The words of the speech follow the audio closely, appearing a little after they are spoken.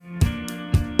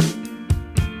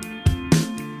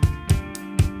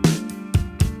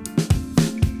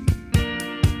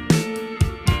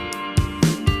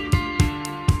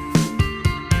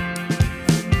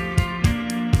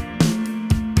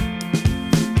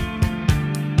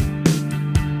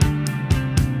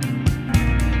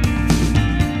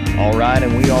All right,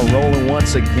 and we are rolling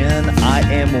once again. I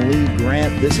am Lee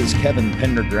Grant. This is Kevin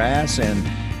Pendergrass,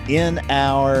 and in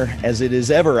our, as it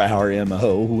is ever our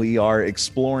MO, we are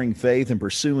exploring faith and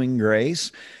pursuing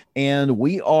grace, and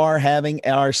we are having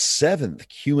our 7th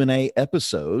Q&A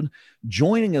episode.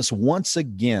 Joining us once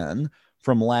again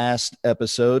from last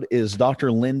episode is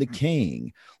Dr. Linda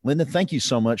King. Linda, thank you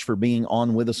so much for being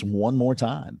on with us one more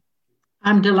time.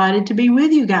 I'm delighted to be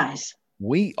with you guys.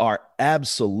 We are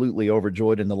absolutely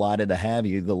overjoyed and delighted to have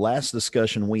you. The last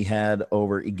discussion we had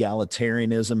over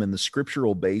egalitarianism and the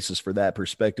scriptural basis for that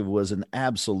perspective was an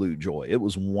absolute joy. It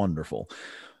was wonderful.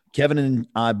 Kevin and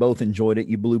I both enjoyed it.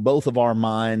 You blew both of our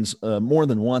minds more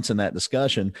than once in that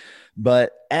discussion.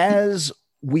 But as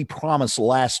we promised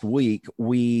last week,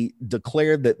 we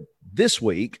declared that this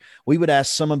week we would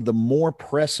ask some of the more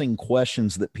pressing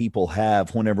questions that people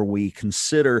have whenever we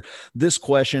consider this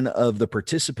question of the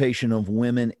participation of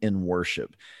women in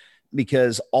worship.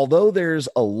 Because although there's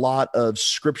a lot of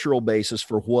scriptural basis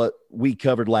for what we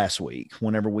covered last week,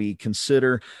 whenever we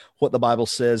consider what the Bible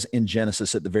says in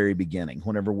Genesis at the very beginning,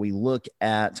 whenever we look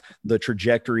at the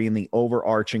trajectory and the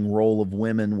overarching role of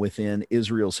women within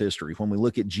Israel's history, when we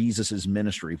look at Jesus's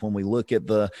ministry, when we look at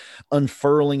the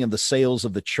unfurling of the sails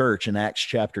of the church in Acts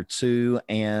chapter 2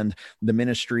 and the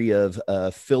ministry of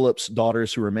Philip's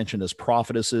daughters who are mentioned as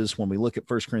prophetesses, when we look at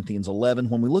 1 Corinthians 11,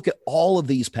 when we look at all of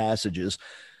these passages,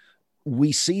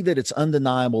 we see that it's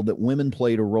undeniable that women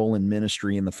played a role in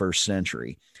ministry in the first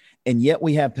century. And yet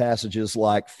we have passages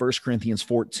like 1 Corinthians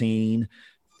 14,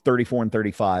 34 and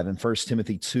 35, and 1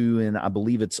 Timothy 2, and I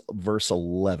believe it's verse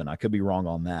 11. I could be wrong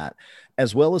on that,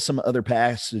 as well as some other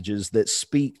passages that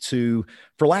speak to,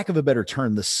 for lack of a better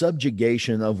term, the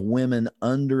subjugation of women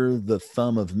under the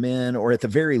thumb of men, or at the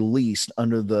very least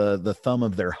under the thumb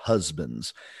of their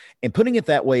husbands. And putting it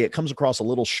that way, it comes across a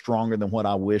little stronger than what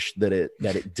I wish that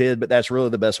it did, but that's really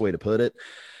the best way to put it.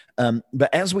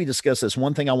 But as we discuss this,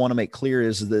 one thing I want to make clear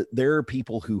is that there are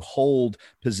people who hold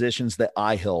positions that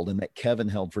I held and that Kevin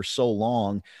held for so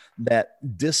long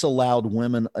that disallowed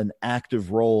women an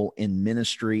active role in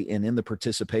ministry and in the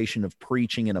participation of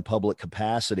preaching in a public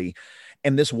capacity.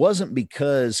 And this wasn't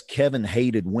because Kevin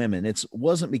hated women. It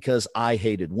wasn't because I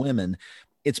hated women.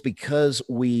 It's because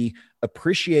we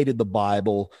appreciated the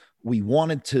Bible. We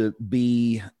wanted to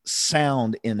be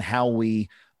sound in how we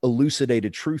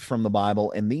elucidated truth from the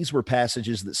Bible, and these were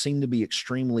passages that seem to be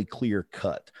extremely clear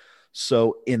cut.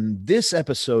 So in this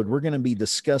episode, we're going to be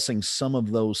discussing some of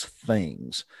those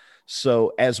things.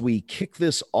 So as we kick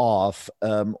this off,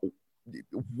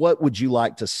 what would you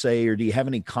like to say, or do you have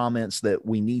any comments that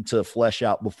we need to flesh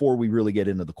out before we really get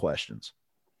into the questions?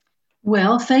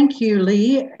 Well, thank you,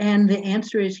 Lee. And the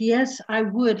answer is yes, I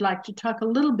would like to talk a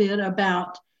little bit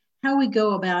about how we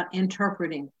go about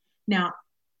interpreting. Now,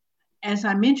 as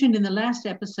I mentioned in the last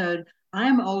episode,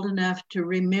 I'm old enough to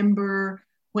remember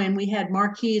when we had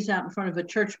marquees out in front of a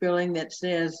church building that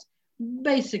says,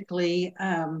 basically,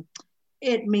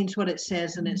 it means what it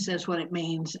says and it says what it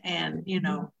means. And,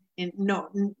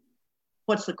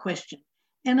 what's the question?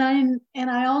 And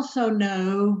I also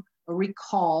know or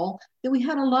recall that we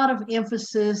had a lot of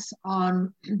emphasis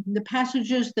on the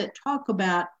passages that talk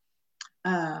about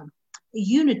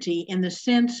unity in the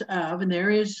sense of, and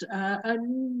there is a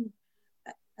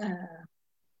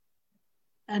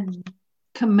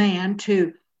command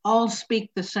to all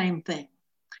speak the same thing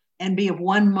and be of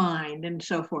one mind and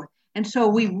so forth. And so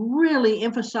we really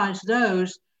emphasize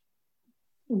those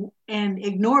and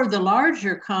ignore the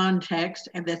larger context,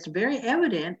 and that's very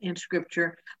evident in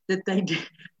Scripture that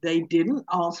they didn't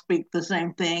all speak the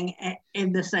same thing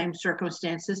in the same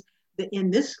circumstances.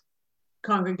 In this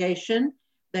congregation,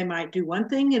 they might do one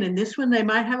thing, and in this one, they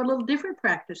might have a little different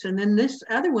practice. And then this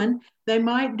other one, they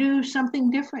might do something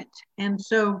different. And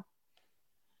so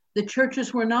the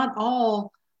churches were not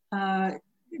all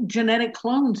genetic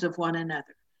clones of one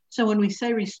another. So when we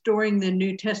say restoring the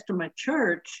New Testament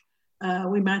church,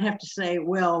 we might have to say,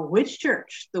 well, which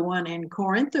church? The one in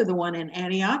Corinth, or the one in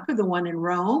Antioch, or the one in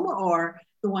Rome, or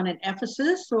the one in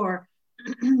Ephesus, or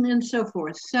and so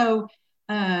forth. So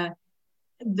the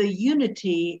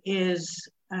unity is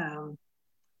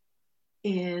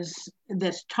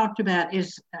that's talked about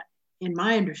is, in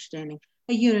my understanding,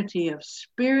 a unity of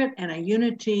spirit and a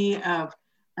unity of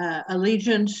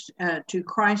allegiance to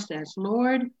Christ as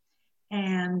Lord,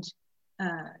 and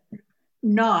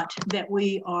not that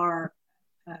we are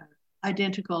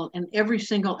identical in every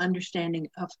single understanding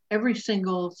of every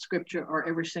single scripture or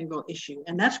every single issue.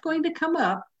 And that's going to come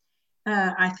up,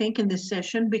 I think, in this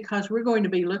session, because we're going to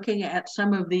be looking at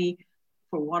some of the,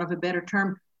 for want of a better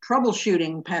term,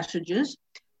 troubleshooting passages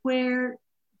where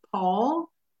Paul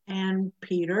and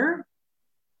Peter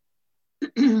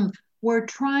were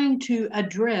trying to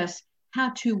address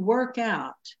how to work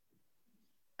out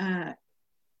uh,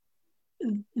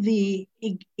 the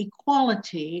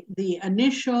equality, the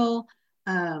initial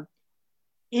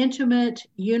intimate,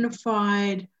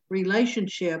 unified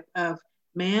relationship of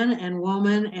man and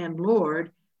woman and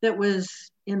Lord that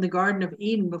was in the Garden of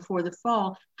Eden before the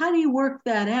fall. How do you work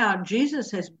that out?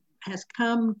 Jesus has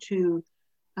come to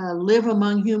live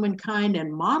among humankind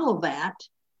and model that,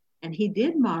 and he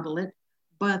did model it.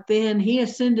 But then he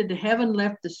ascended to heaven,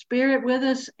 left the Spirit with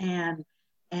us, and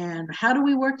how do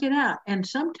we work it out? And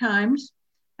sometimes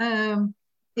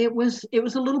it was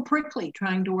a little prickly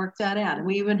trying to work that out. And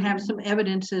we even have some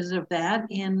evidences of that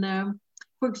in,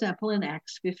 for example, in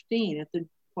Acts 15 at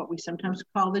what we sometimes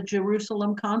call the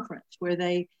Jerusalem Conference, where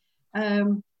they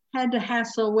had to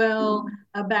hassle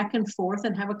back and forth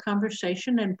and have a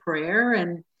conversation and prayer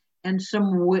and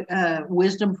some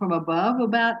wisdom from above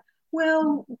about,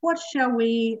 well, what shall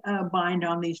we bind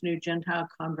on these new Gentile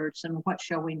converts and what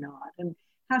shall we not? And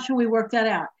how shall we work that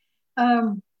out?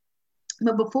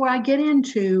 But before I get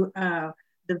into the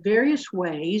various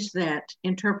ways that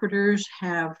interpreters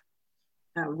have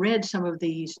read some of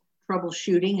these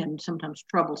troubleshooting and sometimes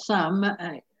troublesome,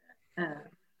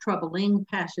 troubling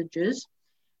passages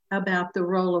about the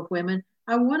role of women,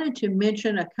 I wanted to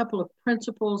mention a couple of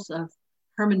principles of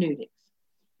hermeneutics.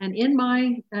 And in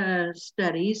my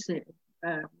studies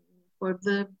for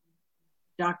the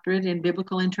doctorate in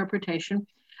biblical interpretation,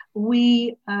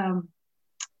 we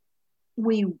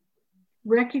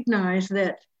recognize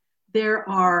that there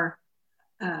are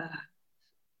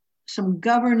some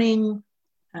governing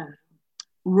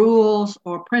rules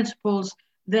or principles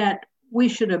that we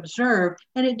should observe,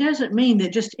 and it doesn't mean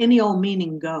that just any old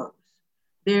meaning goes.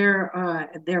 There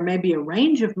may be a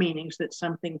range of meanings that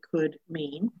something could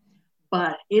mean,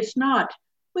 but it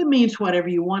means whatever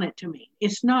you want it to mean.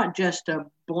 It's not just a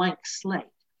blank slate.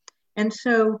 And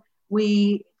so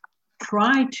we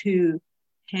try to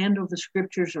handle the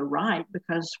scriptures aright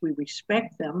because we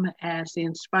respect them as the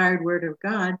inspired word of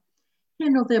God,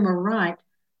 handle them aright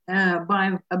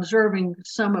by observing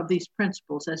some of these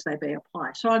principles as they may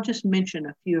apply. So I'll just mention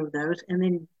a few of those and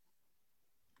then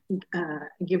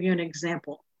give you an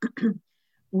example.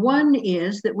 One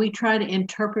is that we try to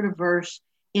interpret a verse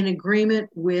in agreement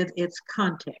with its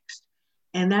context.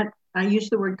 And that I use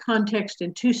the word context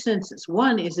in two senses.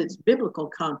 One is its biblical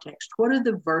context. What are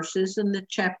the verses and the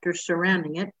chapters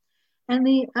surrounding it? And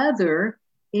the other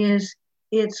is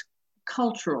its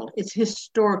cultural, its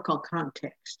historical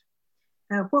context.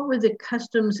 What were the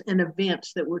customs and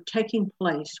events that were taking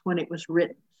place when it was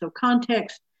written? So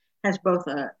context has both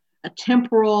a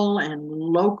temporal and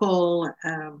local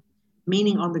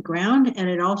meaning on the ground, and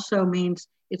it also means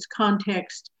its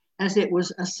context as it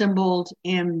was assembled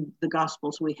in the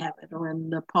Gospels we have it, or in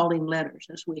the Pauline letters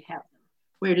as we have them.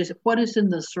 What is in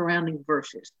the surrounding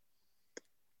verses?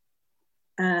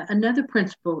 Another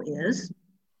principle is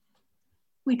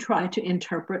we try to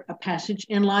interpret a passage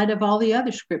in light of all the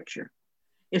other scripture.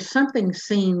 If something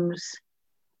seems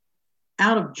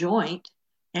out of joint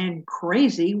and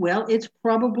crazy, well, it's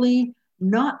probably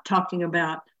not talking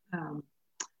about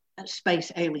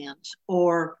space aliens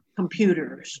or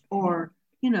computers or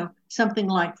something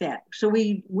like that. So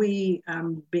we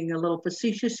being a little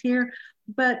facetious here,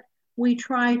 but we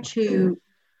try to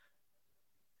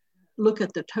look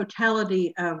at the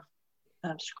totality of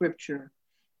scripture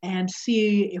and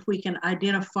see if we can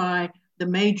identify the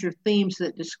major themes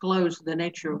that disclose the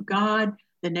nature of God,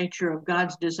 the nature of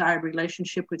God's desired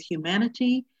relationship with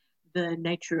humanity, the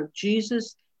nature of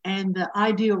Jesus, and the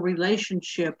ideal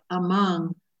relationship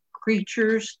among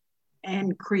creatures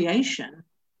and creation,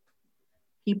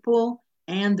 people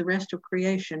and the rest of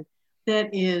creation, that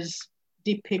is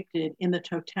depicted in the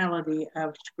totality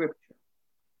of scripture.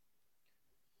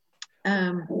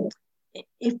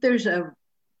 If there's a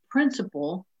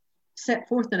principle set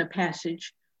forth in a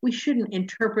passage, we shouldn't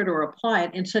interpret or apply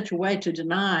it in such a way to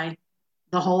deny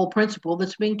the whole principle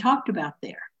that's being talked about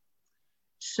there.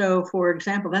 So, for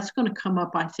example, that's going to come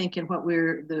up, I think, in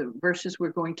the verses we're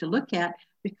going to look at,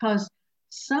 because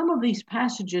some of these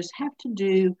passages have to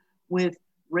do with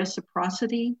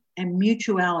reciprocity and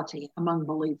mutuality among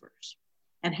believers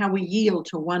and how we yield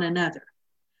to one another.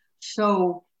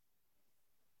 So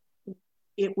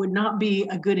it would not be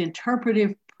a good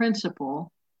interpretive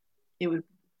principle. It would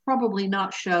probably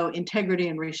not show integrity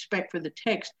and respect for the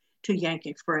text to yank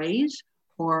a phrase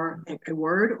or a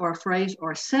word or a phrase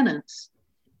or a sentence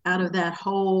out of that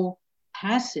whole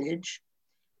passage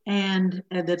and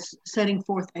that's setting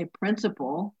forth a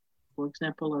principle, for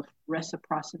example, of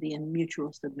reciprocity and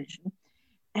mutual submission,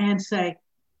 and say,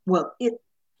 well, it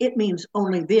it means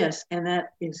only this, and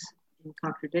that is in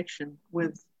contradiction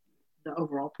with the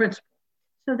overall principle.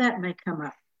 So that may come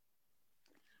up.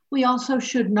 We also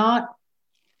should not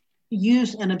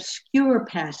use an obscure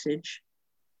passage,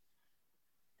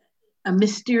 a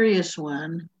mysterious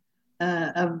one,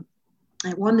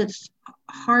 one that's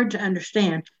hard to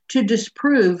understand, to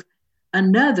disprove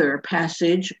another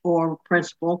passage or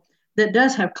principle that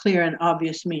does have clear and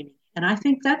obvious meaning. And I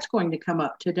think that's going to come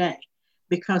up today,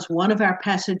 because one of our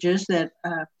passages that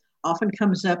often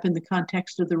comes up in the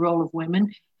context of the role of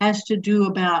women has to do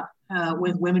about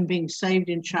with women being saved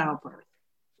in childbirth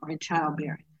or in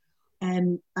childbearing.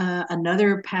 And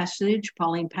another passage,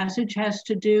 Pauline passage, has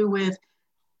to do with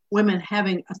women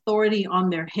having authority on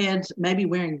their heads, maybe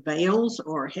wearing veils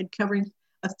or head coverings,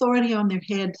 authority on their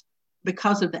heads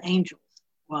because of the angels.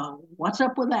 Well, what's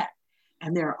up with that?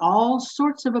 And there are all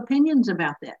sorts of opinions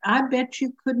about that. I bet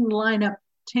you couldn't line up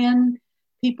 10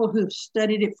 people who've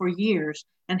studied it for years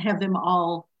and have them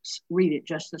all read it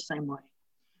just the same way.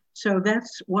 So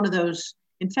that's one of those.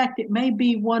 In fact, it may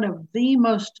be one of the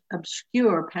most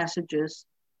obscure passages,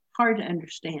 hard to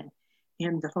understand,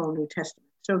 in the whole New Testament.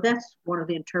 So that's one of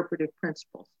the interpretive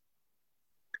principles.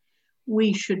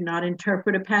 We should not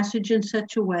interpret a passage in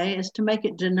such a way as to make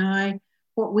it deny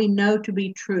what we know to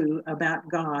be true about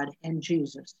God and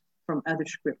Jesus from other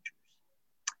scriptures.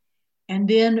 And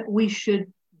then we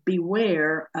should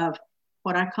beware of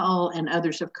what I call, and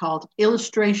others have called,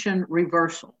 illustration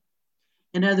reversal.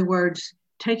 In other words,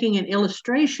 taking an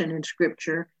illustration in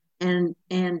scripture and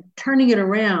turning it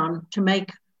around to make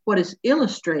what is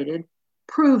illustrated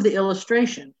prove the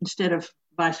illustration instead of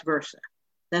vice versa.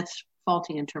 That's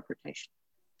faulty interpretation.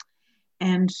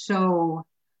 And so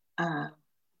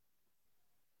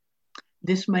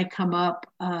this may come up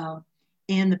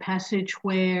in the passage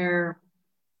where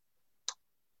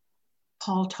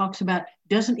Paul talks about,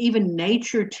 doesn't even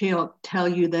nature tell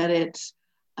you that it's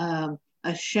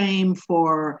a shame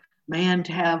for man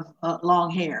to have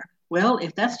long hair? Well,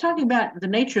 if that's talking about the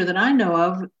nature that I know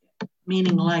of,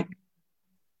 meaning like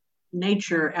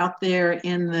nature out there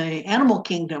in the animal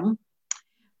kingdom,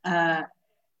 the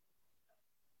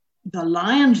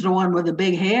lion's the one with the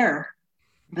big hair,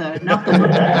 not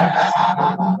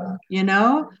the you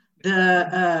know,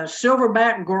 the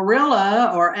silverback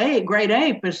gorilla or great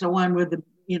ape is the one with the,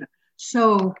 you know.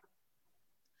 So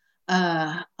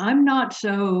I'm not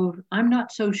so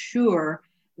sure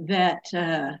that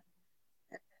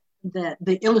that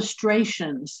the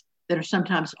illustrations that are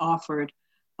sometimes offered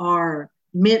are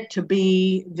meant to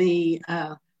be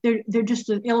they're just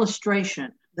an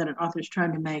illustration that an author is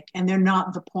trying to make, and they're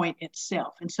not the point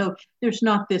itself. And so there's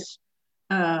not this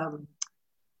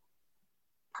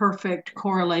perfect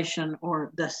correlation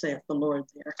or thus saith the Lord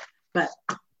there. But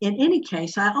in any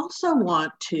case, I also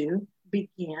want to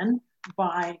begin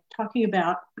by talking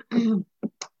about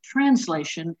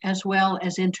translation as well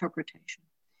as interpretation,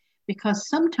 because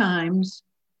sometimes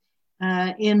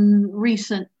in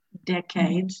recent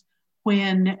decades,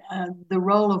 when the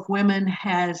role of women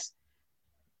has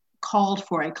called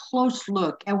for a close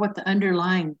look at what the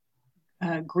underlying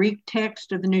Greek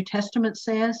text of the New Testament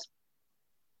says,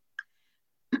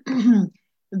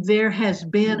 there has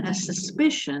been a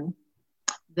suspicion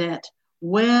that,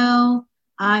 well,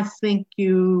 I think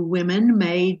you women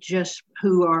may just,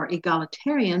 who are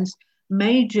egalitarians,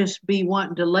 may just be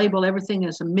wanting to label everything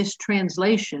as a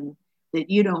mistranslation that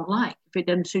you don't like. If it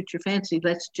doesn't suit your fancy,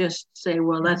 let's just say,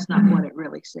 well, that's not what it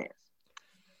really says.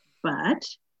 But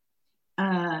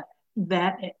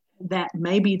that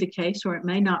may be the case, or it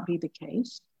may not be the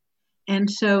case. And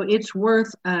so it's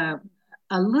worth a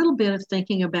little bit of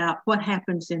thinking about what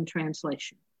happens in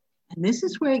translation. And this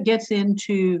is where it gets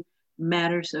into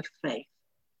matters of faith.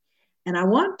 And I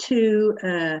want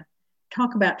to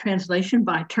talk about translation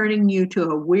by turning you to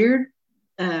a weird,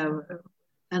 an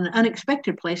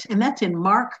unexpected place, and that's in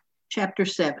Mark chapter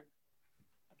 7.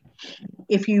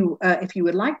 If you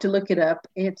would like to look it up,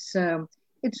 it's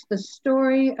the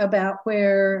story about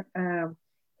where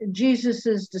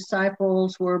Jesus's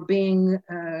disciples were being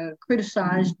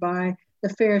criticized by the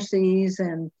Pharisees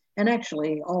and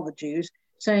actually all the Jews,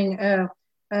 saying,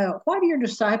 why do your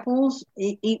disciples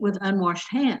eat with unwashed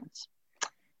hands?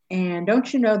 And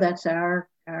don't you know that's our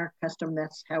custom,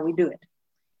 that's how we do it.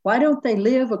 Why don't they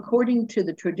live according to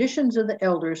the traditions of the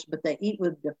elders, but they eat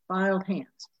with defiled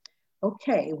hands?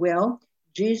 Okay, well,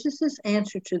 Jesus's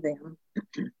answer to them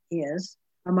is,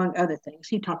 among other things,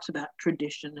 he talks about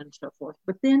tradition and so forth.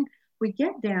 But then we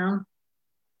get down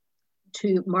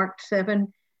to Mark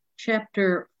 7,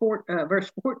 chapter 4, verse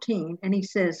 14, and he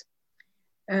says,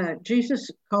 Jesus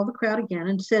called the crowd again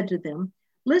and said to them,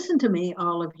 listen to me,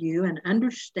 all of you, and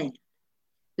understand.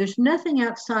 There's nothing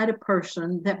outside a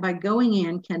person that by going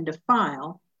in can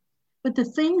defile, but the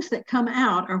things that come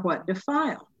out are what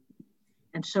defile.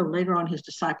 And so later on, his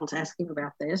disciples ask him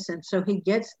about this. And so he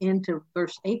gets into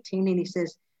verse 18 and he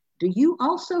says, do you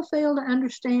also fail to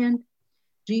understand?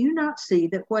 Do you not see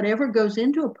that whatever goes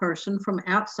into a person from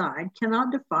outside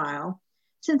cannot defile,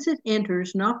 since it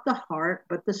enters not the heart,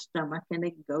 but the stomach, and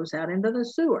it goes out into the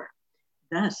sewer?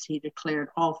 Thus he declared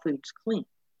all foods clean.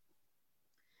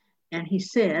 And he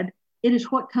said, it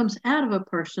is what comes out of a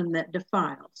person that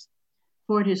defiles.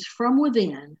 For it is from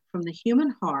within, from the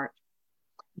human heart,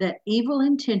 that evil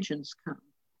intentions come: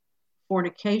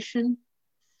 fornication,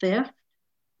 theft,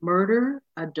 murder,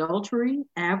 adultery,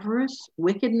 avarice,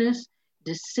 wickedness,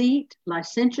 deceit,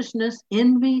 licentiousness,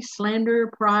 envy, slander,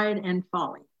 pride, and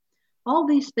folly. All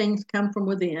these things come from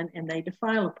within and they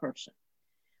defile a person.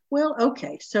 Well,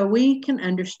 okay, so we can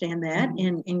understand that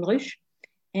in English,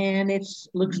 and it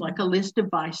looks like a list of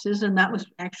vices, and that was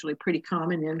actually pretty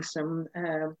common in some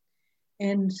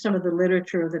of the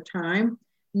literature of the time.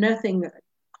 Nothing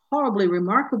horribly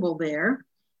remarkable there,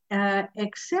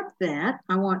 except that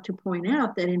I want to point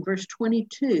out that in verse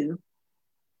 22,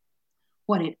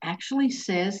 what it actually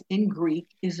says in Greek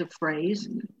is a phrase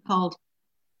called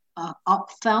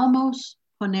ophthalmos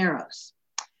poneros.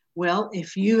 Well,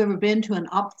 if you've ever been to an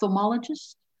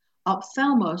ophthalmologist,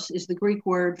 ophthalmos is the Greek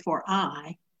word for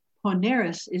eye,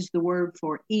 poneros is the word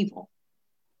for evil.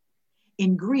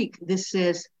 In Greek, this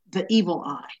says the evil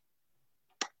eye.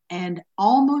 And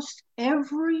almost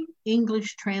every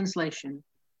English translation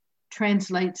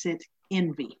translates it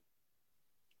envy.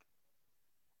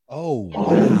 Oh,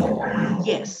 wow.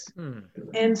 Yes.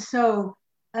 And so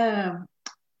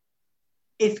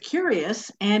it's curious.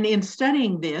 And in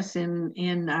studying this,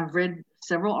 I've read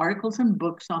several articles and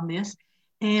books on this,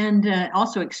 and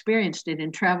also experienced it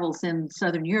in travels in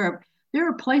Southern Europe. There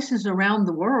are places around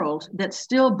the world that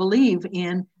still believe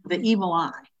in the evil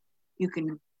eye. You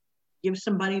can give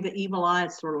somebody the evil eye.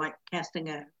 It's sort of like casting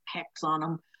a hex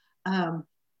on them.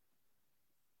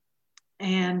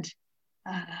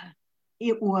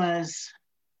 It was,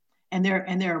 and there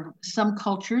are some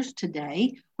cultures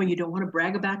today where you don't want to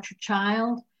brag about your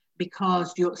child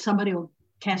because somebody will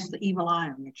cast the evil eye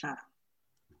on your child.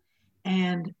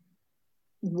 And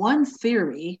one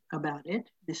theory about it,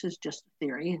 this is just a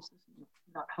theory, it's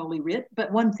not holy writ,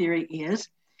 but one theory is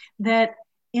that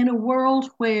in a world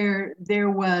where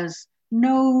there was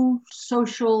no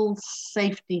social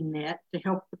safety net to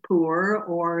help the poor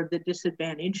or the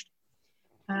disadvantaged,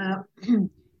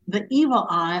 the evil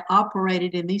eye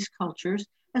operated in these cultures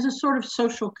as a sort of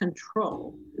social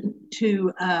control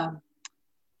to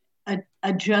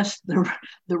adjust the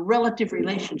relative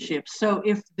relationships. So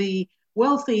if the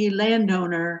wealthy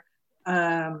landowner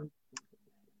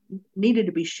needed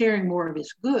to be sharing more of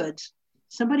his goods,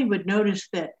 somebody would notice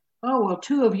that, oh, well,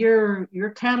 2 of your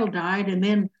cattle died, and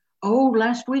then, oh,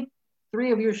 last week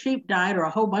 3 of your sheep died, or a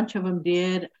whole bunch of them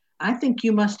did. I think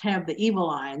you must have the evil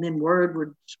eye. And then word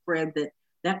would spread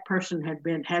that person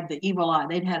had the evil eye.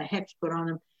 They'd had a hex put on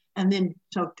them. And then,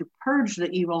 so to purge the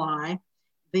evil eye,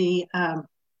 the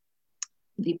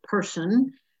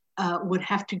person would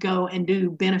have to go and do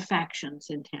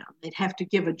benefactions in town. They'd have to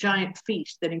give a giant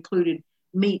feast that included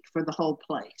meat for the whole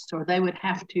place, or they would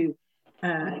have to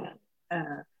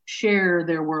share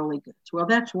their worldly goods. Well,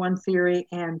 that's one theory,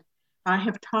 and I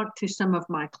have talked to some of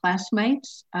my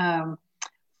classmates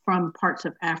from parts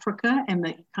of Africa, and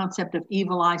the concept of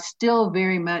evil eye still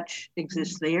very much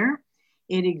exists there.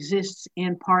 It exists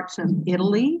in parts of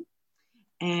Italy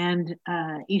and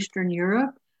Eastern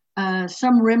Europe.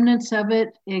 Some remnants of it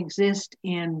exist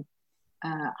in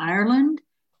Ireland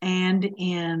and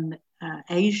in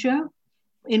Asia.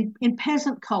 In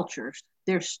peasant cultures,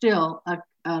 there's still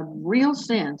a real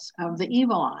sense of the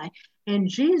evil eye. And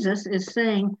Jesus is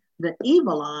saying the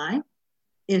evil eye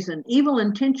is an evil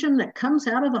intention that comes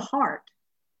out of the heart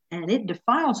and it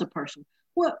defiles a person.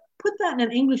 Well, put that in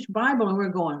an English Bible and we're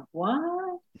going,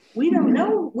 what? We don't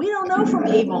know. We don't know from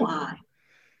evil eye.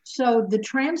 So the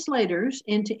translators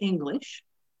into English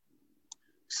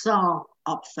saw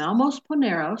ophthalmos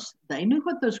poneros. They knew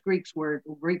what those Greek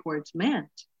words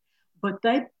meant, but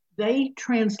they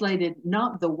translated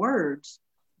not the words,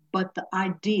 but the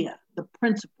idea, the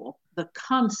principle, the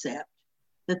concept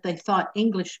that they thought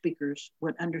English speakers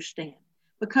would understand.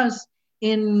 Because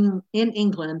in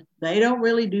England, they don't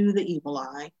really do the evil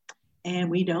eye, and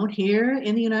we don't here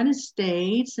in the United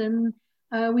States, and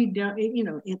we don't,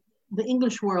 the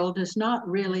English world does not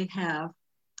really have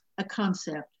a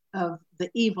concept of the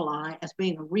evil eye as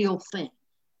being a real thing.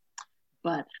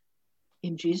 But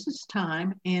in Jesus'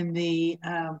 time, in the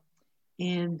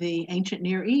in the ancient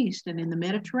Near East and in the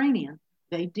Mediterranean.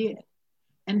 They did.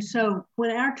 And so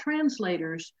when our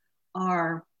translators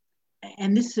are,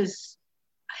 and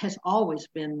has always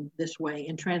been this way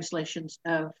in translations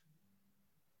of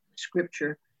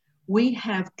scripture, we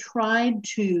have tried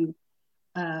to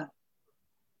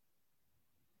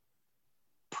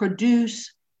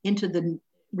produce into the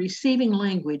receiving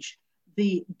language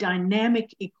the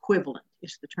dynamic equivalent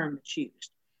is the term that's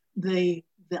used, the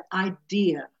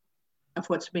idea of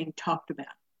what's being talked about.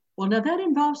 Well, now that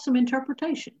involves some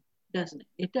interpretation, doesn't it?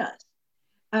 It does.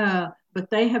 But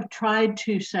they have tried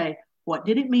to say, what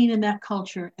did it mean in that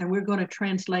culture? And we're going to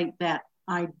translate that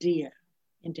idea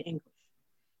into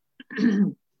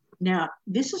English. Now,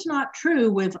 this is not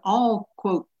true with all,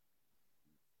 quote,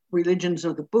 religions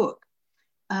of the book.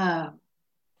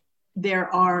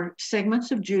 There are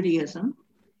segments of Judaism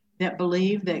that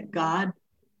believe that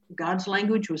God's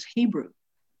language was Hebrew.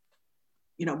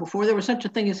 You know, before there was such a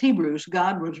thing as Hebrews,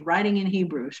 God was writing in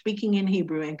Hebrew, speaking in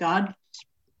Hebrew, and God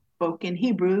spoke in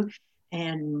Hebrew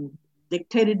and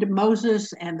dictated to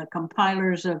Moses and the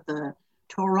compilers of the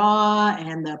Torah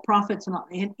and the prophets and all,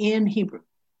 in Hebrew.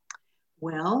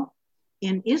 Well,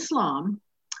 in Islam,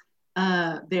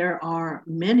 there are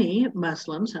many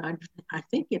Muslims, I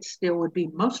think it still would be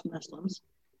most Muslims,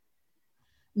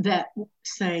 that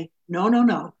say,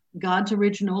 no, God's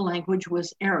original language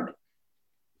was Arabic.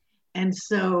 And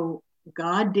so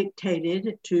God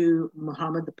dictated to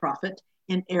Muhammad the prophet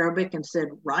in Arabic and said,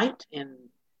 write, and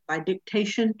by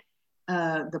dictation,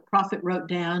 the prophet wrote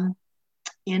down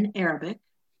in Arabic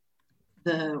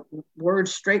the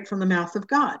words straight from the mouth of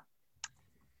God.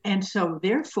 And so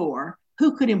therefore,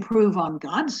 who could improve on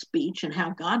God's speech and how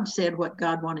God said what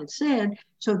God wanted said?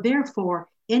 So therefore,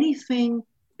 anything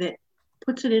that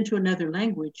puts it into another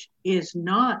language is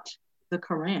not the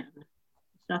Quran.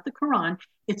 It's not the Quran.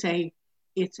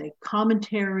 It's a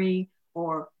commentary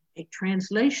or a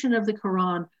translation of the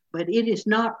Quran, but it is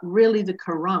not really the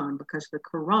Quran, because the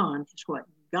Quran is what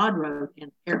God wrote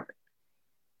in Arabic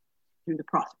through the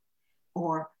prophet,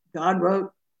 or God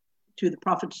wrote to the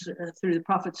prophets through the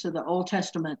prophets of the Old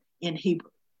Testament in Hebrew.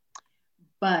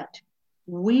 But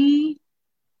we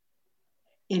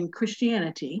in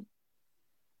Christianity,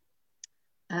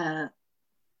 I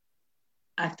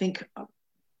think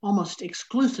almost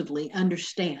exclusively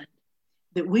understand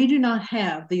that we do not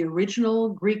have the original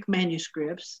Greek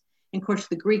manuscripts. And of course,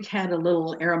 the Greek had a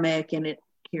little Aramaic in it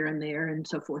here and there and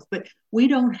so forth, but we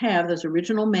don't have those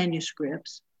original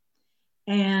manuscripts.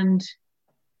 And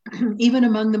even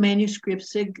among the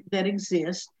manuscripts that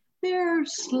exist, there are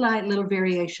slight little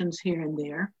variations here and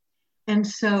there. And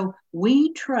so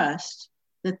we trust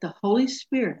that the Holy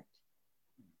Spirit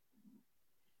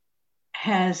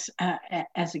has,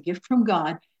 as a gift from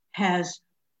God, has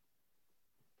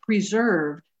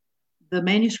preserved the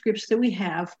manuscripts that we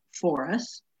have for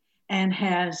us and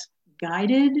has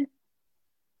guided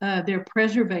their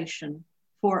preservation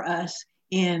for us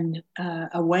in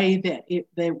a way that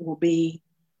they will be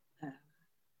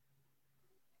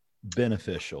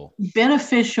beneficial,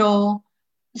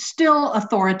 still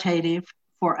authoritative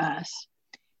for us,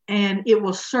 and it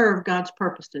will serve God's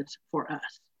purposes for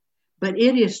us. But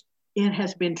it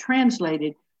has been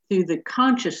translated through the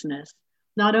consciousness,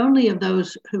 not only of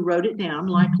those who wrote it down,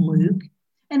 like Luke,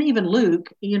 and even Luke,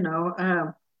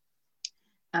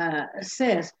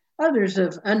 says others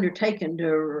have undertaken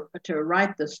to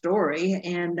write the story,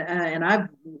 and I've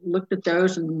looked at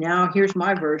those, and now here's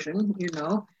my version.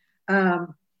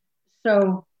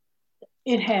 So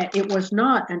it was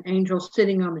not an angel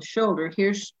sitting on the shoulder.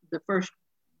 Here's the first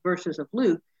verses of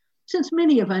Luke. Since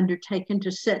many have undertaken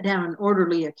to set down an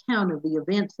orderly account of the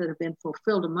events that have been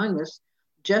fulfilled among us,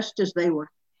 just as they were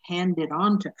handed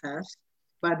on to us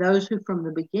by those who from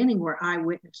the beginning were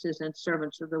eyewitnesses and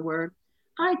servants of the word,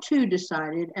 I too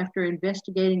decided, after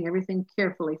investigating everything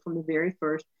carefully from the very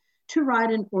first, to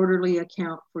write an orderly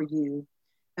account for you,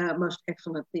 most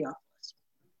excellent Theophilus.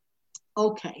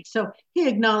 Okay, so he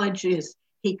acknowledges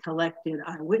he collected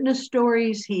eyewitness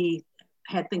stories. He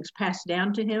had things passed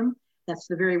down to him. That's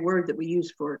the very word that we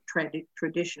use for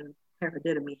tradition,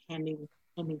 paradidomi, handing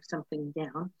something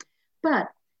down. But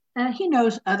he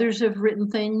knows others have written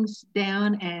things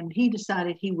down, and he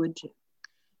decided he would too.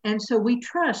 And so we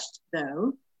trust,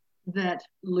 though, that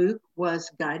Luke was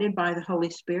guided by the Holy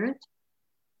Spirit,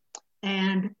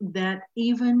 and that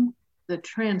even the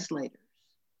translators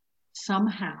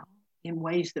somehow, in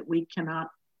ways that we cannot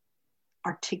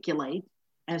articulate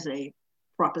as a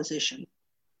proposition,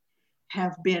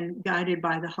 have been guided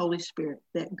by the Holy Spirit,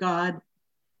 that God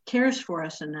cares for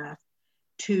us enough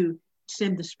to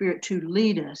send the Spirit to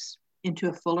lead us into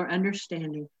a fuller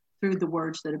understanding through the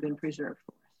words that have been preserved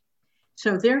for us.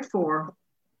 So therefore,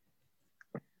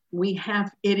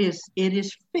 it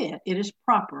is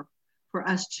proper for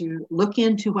us to look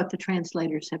into what the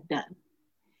translators have done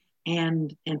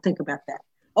and think about that.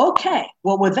 Okay,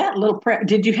 well, with that little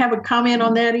did you have a comment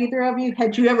on that, either of you?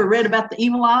 Had you ever read about the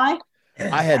evil eye?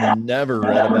 I had never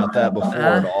read about that before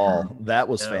at all. That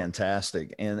was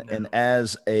fantastic. And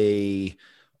as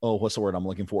what's the word I'm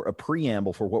looking for? A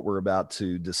preamble for what we're about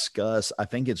to discuss. I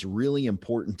think it's really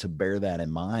important to bear that in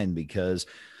mind, because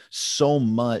so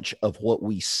much of what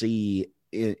we see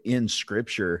in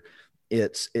scripture,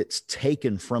 it's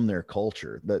taken from their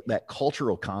culture. That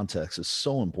cultural context is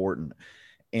so important.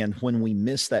 And when we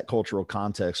miss that cultural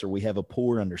context, or we have a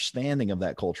poor understanding of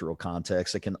that cultural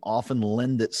context, it can often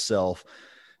lend itself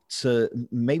to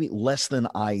maybe less than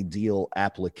ideal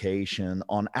application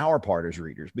on our part as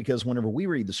readers. Because whenever we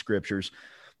read the scriptures,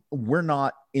 we're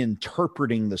not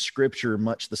interpreting the scripture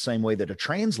much the same way that a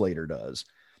translator does.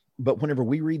 But whenever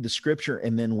we read the scripture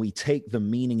and then we take the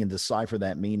meaning and decipher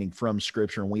that meaning from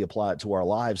scripture and we apply it to our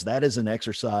lives, that is an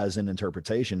exercise in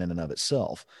interpretation in and of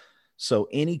itself. So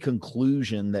any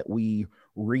conclusion that we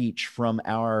reach from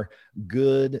our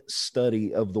good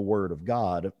study of the Word of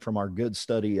God, from our good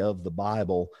study of the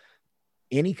Bible,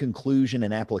 any conclusion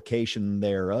and application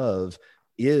thereof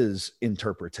is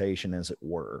interpretation, as it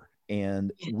were.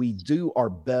 And we do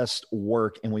our best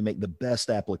work and we make the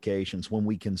best applications when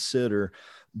we consider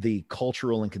the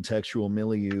cultural and contextual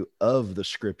milieu of the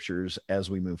scriptures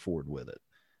as we move forward with it.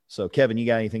 So, Kevin, you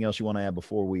got anything else you want to add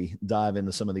before we dive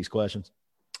into some of these questions?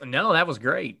 No, that was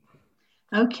great.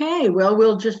 Okay, well,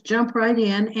 we'll just jump right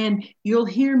in, and you'll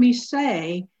hear me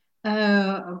say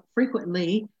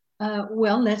frequently,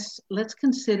 well, let's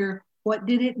consider, what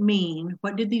did it mean?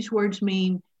 What did these words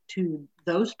mean to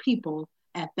those people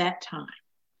at that time?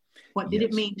 What did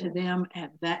it mean to them at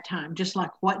that time? Just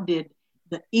like, what did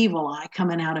the evil eye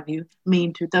coming out of you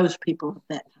mean to those people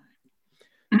at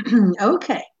that time?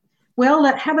 Okay, well,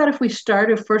 how about if we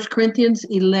start at 1 Corinthians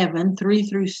 11, 3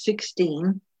 through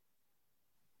 16.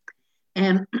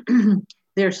 And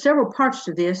there are several parts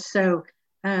to this, so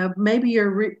maybe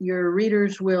your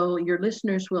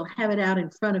listeners will have it out in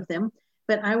front of them,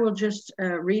 but I will just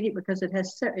read it because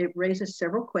it raises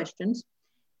several questions.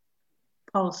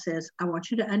 Paul says, I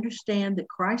want you to understand that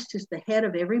Christ is the head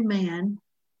of every man,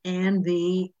 and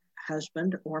the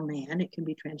husband or man, it can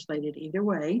be translated either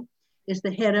way, is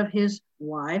the head of his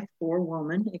wife or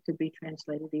woman, it could be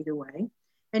translated either way,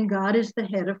 and God is the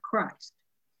head of Christ.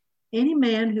 Any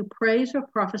man who prays or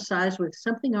prophesies with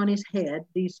something on his head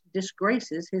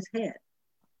disgraces his head.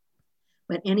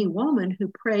 But any woman who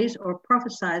prays or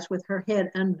prophesies with her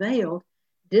head unveiled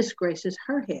disgraces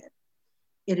her head.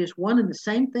 It is one and the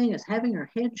same thing as having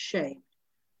her head shaved.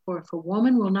 For if a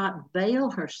woman will not veil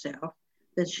herself,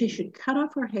 that she should cut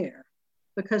off her hair,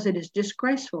 because it is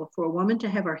disgraceful for a woman to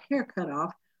have her hair cut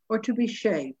off or to be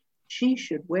shaved. She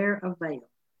should wear a veil.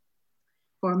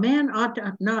 For a man ought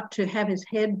not to have his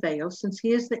head veiled, since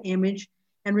he is the image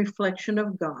and reflection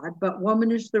of God, but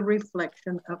woman is the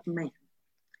reflection of man.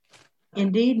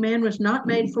 Indeed, man was not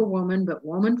made for woman, but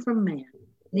woman for man.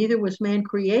 Neither was man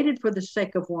created for the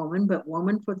sake of woman, but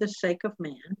woman for the sake of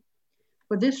man.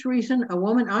 For this reason, a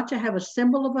woman ought to have a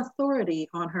symbol of authority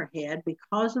on her head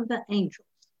because of the angels.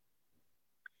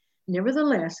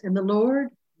 Nevertheless, in the Lord,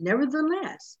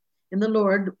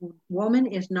 woman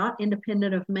is not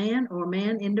independent of man, or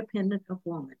man independent of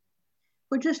woman.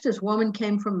 For just as woman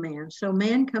came from man, so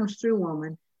man comes through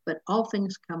woman, but all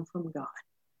things come from God.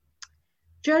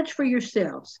 Judge for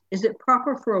yourselves. Is it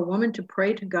proper for a woman to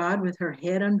pray to God with her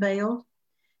head unveiled?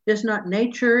 Does not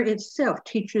nature itself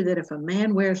teach you that if a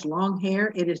man wears long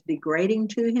hair, it is degrading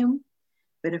to him?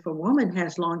 But if a woman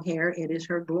has long hair, it is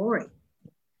her glory.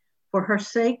 For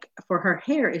her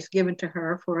hair is given to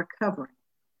her for a covering.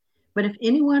 But if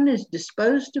anyone is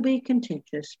disposed to be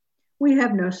contentious, we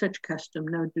have no such custom,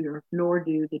 nor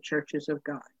do the churches of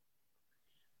God.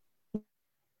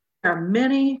 There are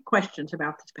many questions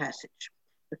about this passage.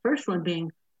 The first one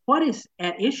being, what is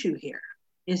at issue here?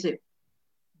 Is it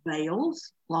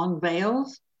veils, long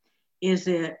veils? Is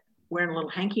it wearing a little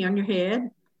hanky on your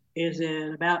head? Is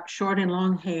it about short and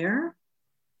long hair?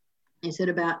 Is it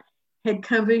about head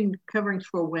coverings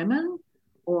for women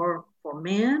or for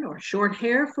men, or short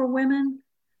hair for women?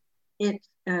 It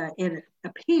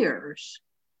appears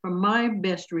from my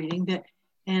best reading that,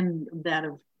 and that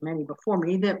of many before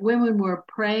me, that women were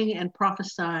praying and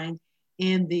prophesying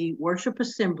in the worship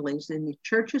assemblies, in the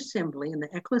church assembly, in the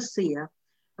ecclesia,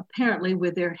 apparently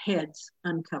with their heads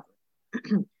uncovered.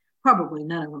 Probably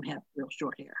none of them had real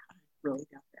short hair. I really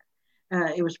doubt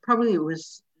that. It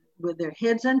was with their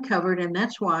heads uncovered, and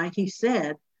that's why he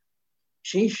said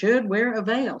she should wear a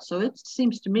veil. So it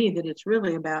seems to me that it's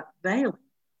really about veiling.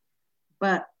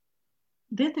 But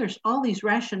then there's all these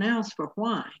rationales for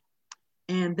why,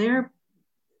 and they're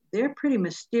pretty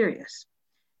mysterious.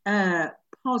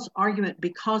 Paul's argument,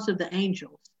 because of the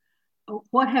angels.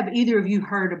 What have either of you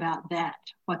heard about that?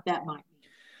 What that might mean?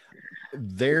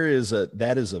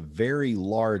 That is a very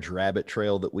large rabbit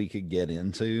trail that we could get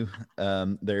into.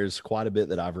 There's quite a bit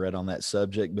that I've read on that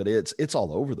subject, but it's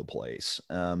all over the place.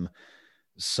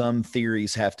 Some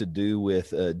theories have to do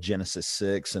with Genesis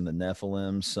 6 and the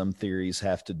Nephilim. Some theories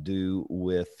have to do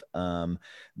with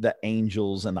the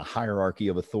angels and the hierarchy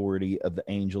of authority of the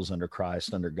angels under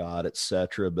Christ, under God,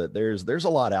 etc. But there's a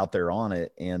lot out there on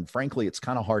it. And frankly, it's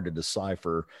kind of hard to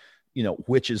decipher,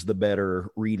 which is the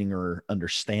better reading or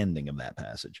understanding of that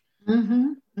passage.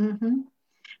 Mm-hmm,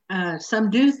 mm-hmm. Some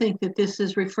do think that this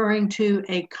is referring to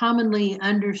a commonly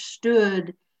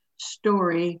understood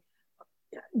story,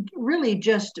 really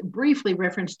just briefly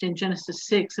referenced in Genesis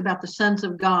 6 about the sons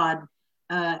of God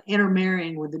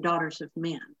intermarrying with the daughters of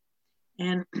men.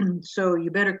 And so you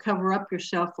better cover up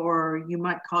yourself or you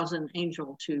might cause an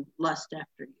angel to lust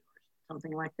after you or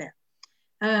something like that.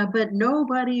 But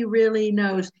nobody really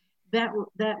knows. That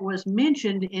was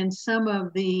mentioned in some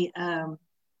of the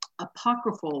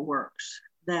apocryphal works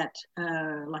that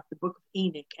like the Book of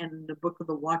Enoch and the Book of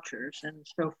the Watchers and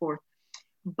so forth.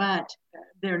 But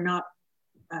they're not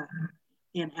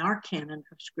in our canon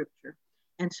of scripture.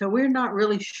 And so we're not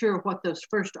really sure what those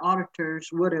first auditors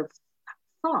would have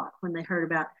thought when they heard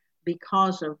about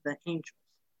because of the angels.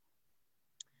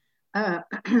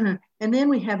 And then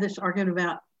we have this argument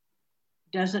about,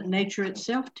 doesn't nature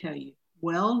itself tell you?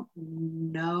 Well,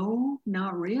 no,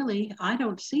 not really. I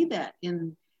don't see that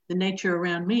in the nature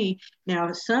around me.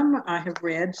 Now, some I have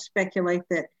read speculate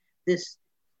that this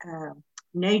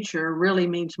nature really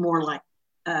means more like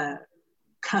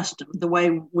custom, the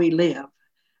way we live.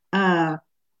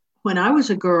 When I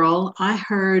was a girl, I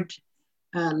heard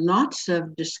lots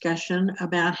of discussion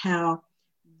about how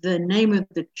the name of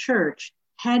the church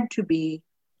had to be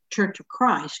Church of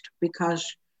Christ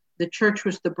because the church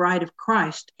was the bride of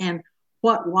Christ, and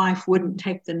what wife wouldn't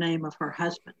take the name of her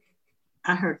husband?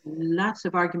 I heard lots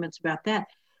of arguments about that.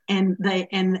 And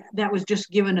that was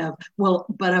just given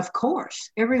but of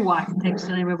course, every wife takes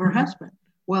the name of her husband.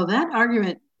 Well, that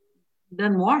argument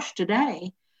doesn't wash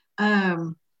today.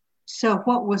 So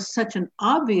what was such an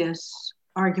obvious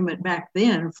argument back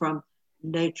then from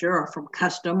nature or from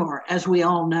custom, or as we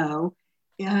all know,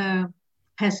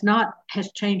 has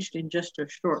changed in just a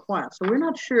short while. So we're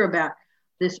not sure about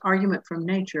this argument from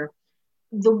nature.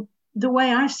 The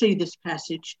way I see this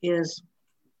passage is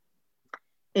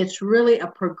it's really a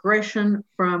progression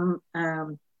from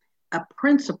a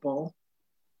principle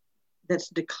that's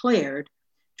declared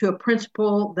to a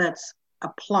principle that's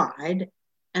applied,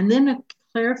 and then a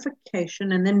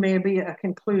clarification, and then maybe a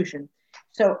conclusion.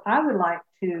 So I would like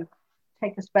to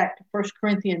take us back to 1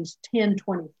 Corinthians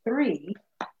 10:23,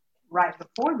 right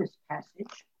before this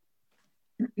passage,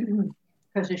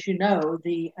 because as you know,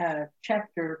 the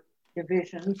chapter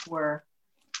divisions were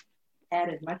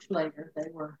added much later. They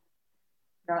were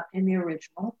not in the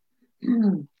original.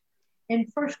 In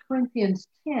 1 Corinthians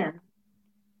 10,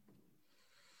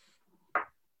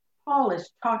 Paul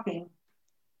is talking,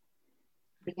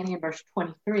 beginning in verse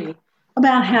 23,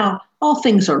 about how all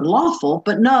things are lawful,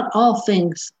 but not all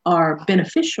things are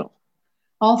beneficial.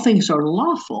 All things are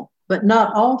lawful, but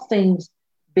not all things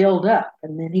build up.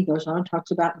 And then he goes on,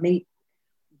 talks about meat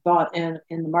bought in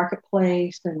the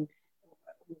marketplace, and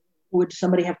would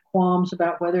somebody have qualms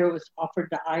about whether it was offered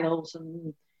to idols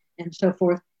and so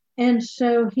forth. And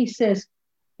so he says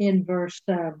in verse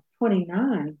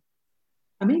 29,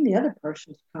 I mean the other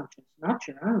person's conscience, not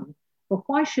your own. But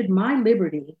why should my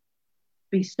liberty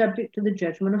be subject to the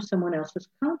judgment of someone else's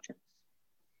conscience?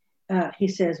 He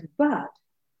says, but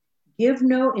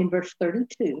in verse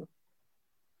 32,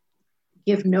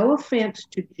 give no offense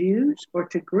to Jews or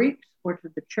to Greeks or to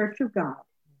the church of God,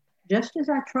 just as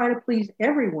I try to please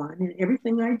everyone in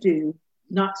everything I do,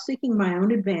 not seeking my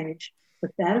own advantage,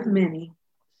 but that of many,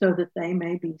 so that they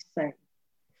may be saved.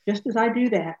 Just as I do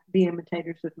that, be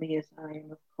imitators of me as I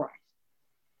am of Christ.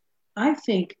 I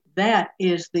think that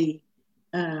is the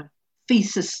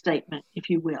thesis statement, if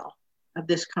you will, of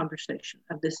this conversation,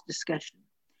 of this discussion.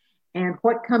 And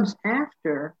what comes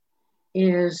after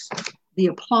is the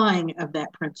applying of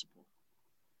that principle.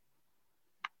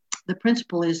 The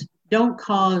principle is, don't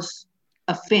cause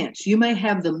offense. You may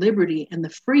have the liberty and the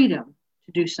freedom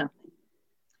to do something,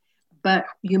 but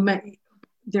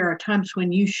there are times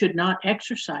when you should not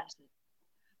exercise it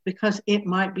because it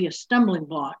might be a stumbling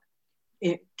block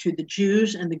to the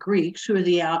Jews and the Greeks, who are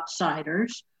the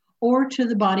outsiders, or to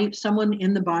the body, someone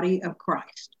in the body of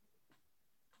Christ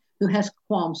who has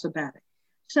qualms about it.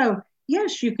 So,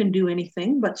 yes, you can do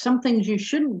anything, but some things you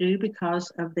shouldn't do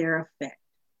because of their effect.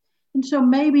 And so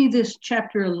maybe this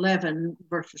chapter 11,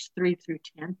 verses 3 through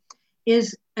 10,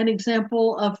 is an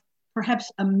example of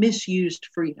perhaps a misused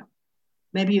freedom.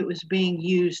 Maybe it was being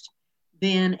used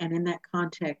then, and in that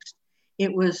context,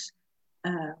 it was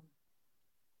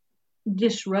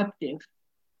disruptive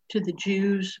to the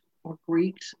Jews or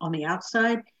Greeks on the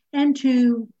outside and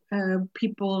to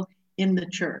people in the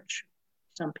church,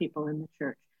 some people in the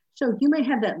church. So you may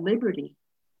have that liberty,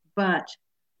 but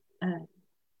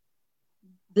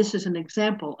this is an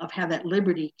example of how that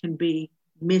liberty can be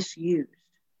misused.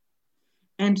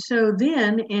 And so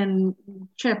then in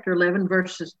chapter 11,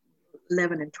 verses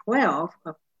 11 and 12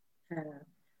 of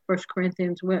 1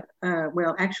 Corinthians,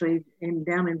 actually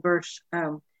down in verse,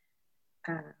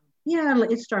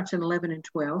 it starts in 11 and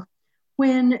 12,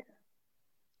 when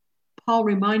Paul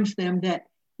reminds them that,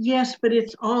 yes, but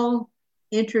it's all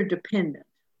interdependent.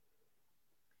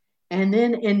 And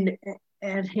then he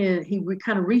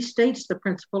kind of restates the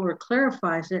principle or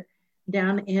clarifies it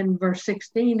down in verse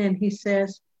 16, and he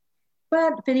says,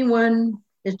 but if anyone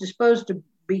is disposed to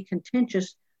be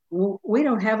contentious, we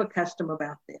don't have a custom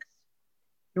about this,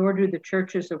 nor do the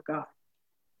churches of God.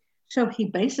 So he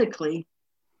basically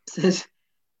says,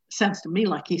 sounds to me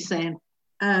like he's saying,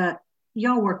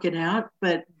 y'all work it out,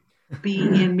 but be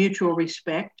in mutual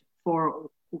respect for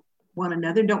one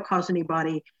another. Don't cause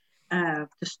anybody to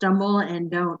stumble, and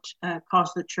don't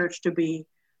cause the church to be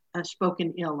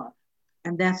spoken ill of.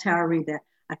 And that's how I read that.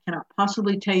 I cannot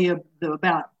possibly tell you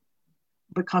about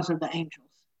because of the angels.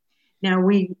 Now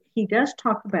he does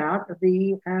talk about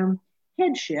the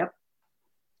headship,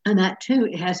 and that too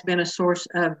has been a source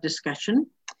of discussion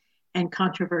and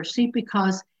controversy,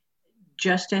 because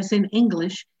just as in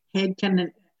English, head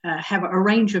can have a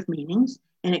range of meanings,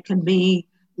 and it can be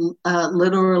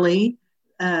literally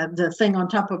the thing on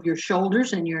top of your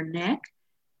shoulders and your neck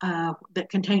that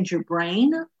contains your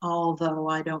brain, although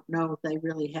I don't know if they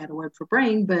really had a word for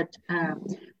brain, but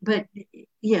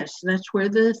yes, that's where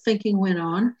the thinking went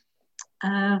on.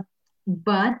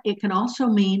 But it can also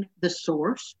mean the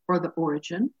source or the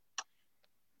origin,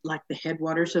 like the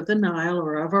headwaters of the Nile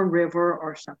or of a river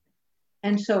or something.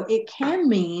 And so it can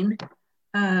mean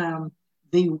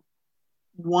the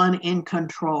one in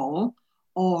control,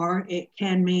 or it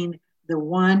can mean the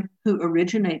one who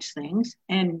originates things.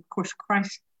 And of course,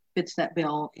 Christ fits that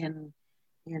bill in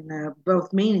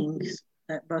both meanings,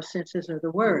 both senses of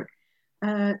the word.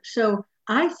 So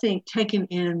I think, taken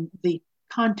in the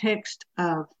context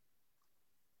of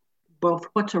both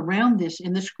what's around this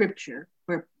in the scripture,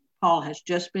 where Paul has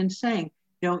just been saying,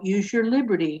 don't use your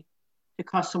liberty to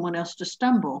cause someone else to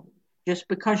stumble. Just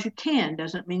because you can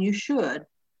doesn't mean you should.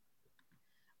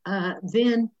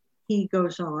 Then he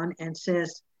goes on and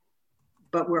says,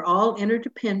 but we're all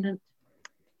interdependent,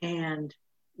 and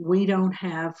we don't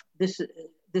have this.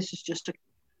 This is just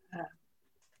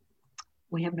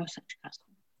we have no such custom.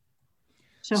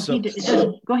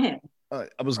 So go ahead.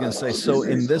 I was going to say, so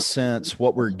in this sense,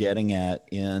 what we're getting at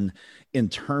in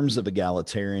terms of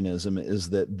egalitarianism is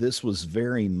that this was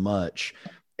very much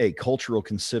a cultural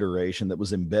consideration that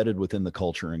was embedded within the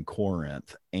culture in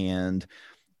Corinth. And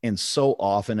so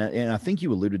often, and I think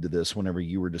you alluded to this whenever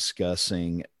you were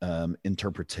discussing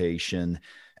interpretation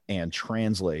and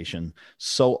translation,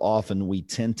 so often we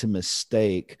tend to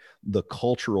mistake the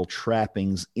cultural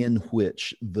trappings in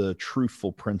which the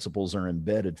truthful principles are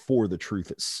embedded for the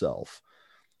truth itself,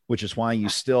 which is why you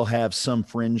still have some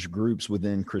fringe groups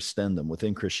within Christendom,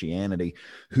 within Christianity,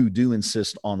 who do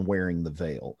insist on wearing the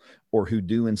veil, or who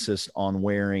do insist on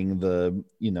wearing the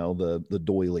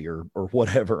doily or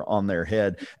whatever on their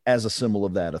head as a symbol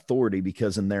of that authority,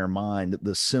 because in their mind,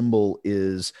 the symbol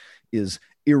is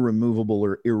irremovable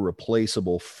or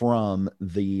irreplaceable from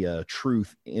the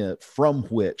truth from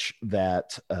which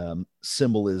that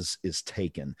symbol is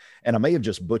taken. And I may have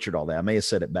just butchered all that. I may have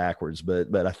said it backwards,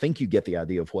 but I think you get the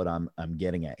idea of what I'm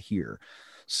getting at here.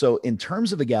 So in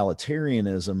terms of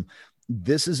egalitarianism,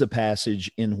 this is a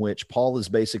passage in which Paul is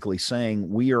basically saying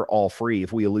we are all free.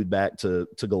 If we allude back to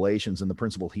Galatians and the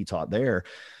principle he taught there,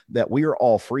 that we are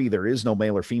all free. There is no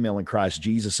male or female in Christ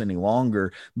Jesus any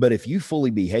longer. But if you fully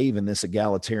behave in this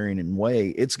egalitarian way,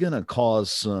 it's going to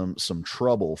cause some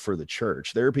trouble for the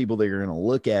church. There are people that are going to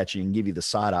look at you and give you the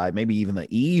side eye, maybe even the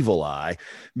evil eye,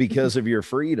 because of your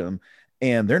freedom.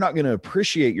 And they're not going to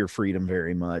appreciate your freedom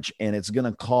very much. And it's going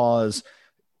to cause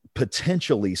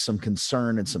potentially some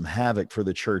concern and some havoc for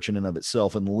the church in and of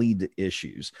itself and lead to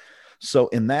issues. So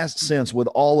in that sense, with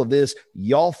all of this,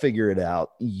 y'all figure it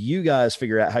out. You guys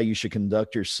figure out how you should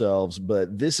conduct yourselves,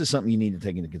 but this is something you need to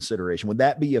take into consideration. Would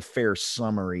that be a fair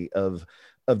summary of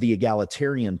the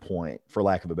egalitarian point, for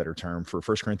lack of a better term, for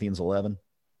 1 Corinthians 11?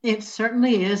 It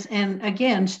certainly is. And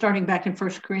again, starting back in 1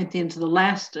 Corinthians, the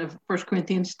last of 1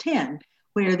 Corinthians 10,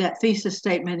 where that thesis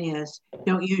statement is,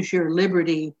 don't use your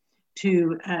liberty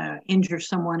to injure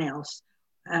someone else,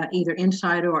 either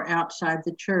inside or outside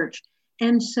the church.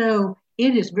 And so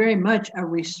it is very much a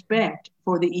respect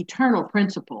for the eternal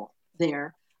principle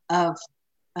there of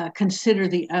consider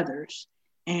the others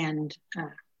and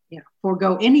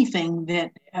forego anything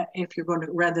that if you're going to,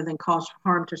 rather than cause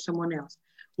harm to someone else.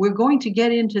 We're going to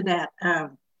get into that.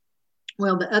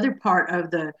 The other part of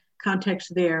the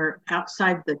context there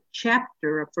outside the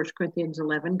chapter of 1 Corinthians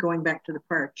 11, going back to the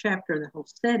prior chapter and the whole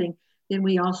setting, then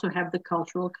we also have the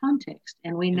cultural context.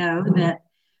 And we know that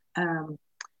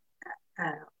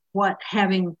what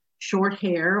having short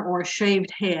hair or a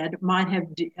shaved head might have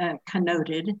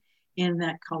connoted in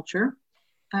that culture.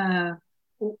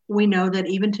 We know that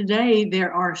even today,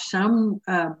 there are some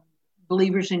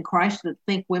believers in Christ that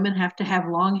think women have to have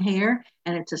long hair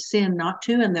and it's a sin not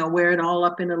to, and they'll wear it all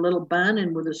up in a little bun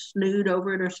and with a snood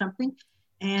over it or something.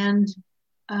 And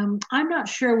I'm not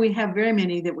sure we have very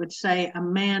many that would say a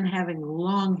man having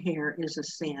long hair is a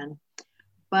sin,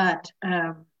 but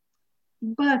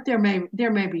there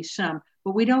may be some,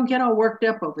 but we don't get all worked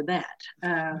up over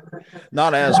that.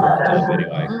 Not as worked up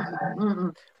anyway.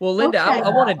 Well, Linda, okay. I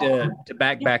wanted to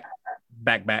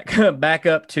back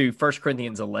up to 1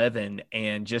 Corinthians 11,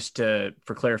 and just for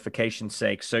clarification's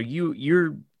sake. So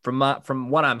you're from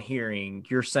what I'm hearing,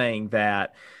 you're saying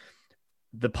that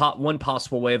one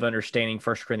possible way of understanding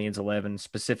 1 Corinthians 11,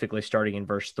 specifically starting in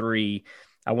verse 3,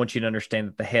 I want you to understand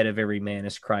that the head of every man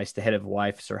is Christ, the head of a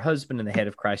wife is her husband, and the head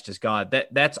of Christ is God.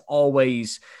 That's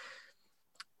always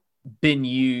been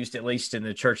used, at least in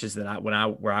the churches that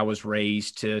where I was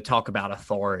raised, to talk about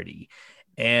authority.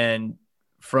 And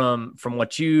from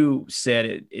what you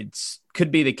said, it's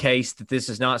could be the case that this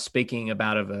is not speaking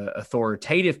about of an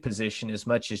authoritative position as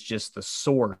much as just the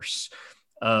source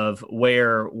of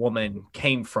where woman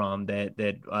came from, that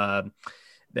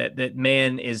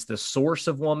man is the source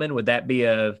of woman. Would that be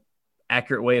a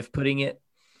accurate way of putting it?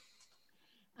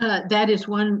 That is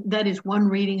one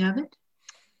reading of it.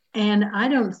 And I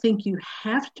don't think you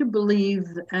have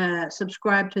to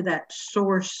subscribe to that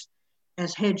source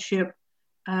as headship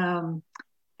in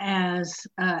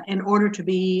order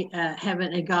to have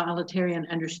an egalitarian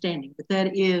understanding. But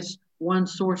that is one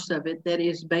source of it that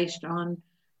is based on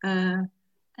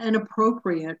an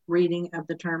appropriate reading of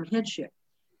the term headship.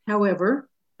 However,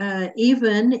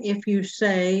 even if you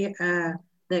say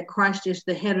that Christ is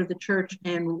the head of the church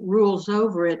and rules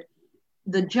over it,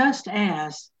 the just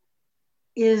as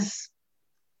it's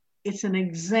an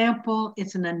example,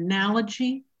 it's an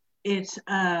analogy, it's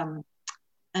an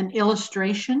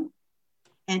illustration,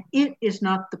 and it is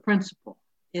not the principle,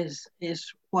 is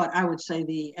what I would say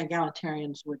the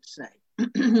egalitarians would say.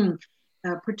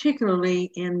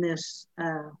 Particularly in this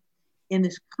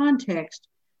context,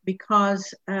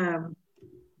 because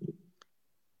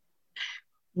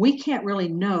we can't really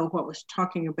know what was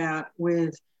talking about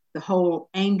with the whole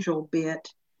angel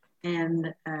bit,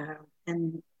 and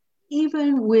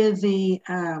even with the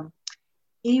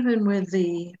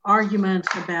arguments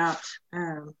about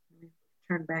let me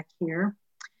turn back here.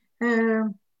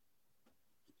 The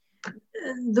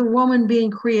woman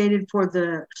being created for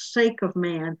the sake of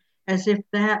man, as if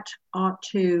that ought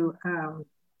to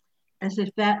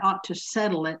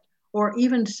settle it, or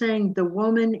even saying the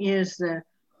woman is the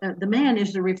man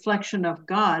is the reflection of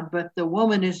God, but the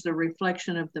woman is the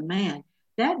reflection of the man.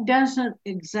 That doesn't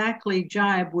exactly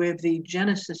jibe with the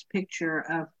Genesis picture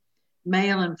of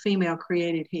male and female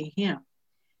created he, him.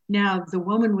 Now, the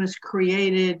woman was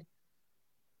created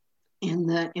in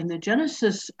the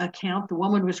Genesis account. The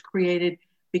woman was created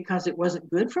because it wasn't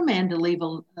good for man to leave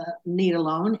need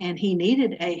alone, and he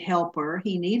needed a helper.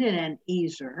 He needed an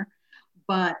easer,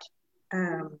 but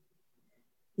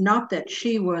not that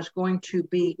she was going to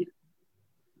be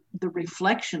the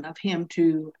reflection of him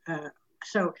to.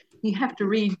 So you have to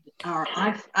read, or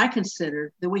I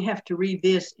consider that we have to read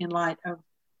this in light of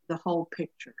the whole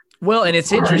picture. Well, and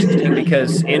it's interesting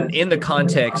because in the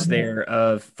context there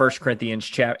of 1 Corinthians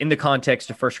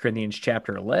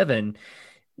chapter 11,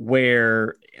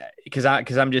 where because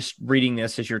I'm just reading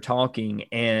this as you're talking,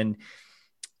 and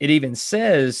it even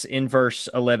says in verse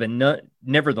 11,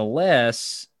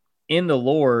 nevertheless, in the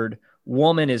Lord,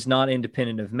 woman is not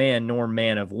independent of man, nor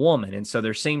man of woman. And so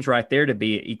there seems right there to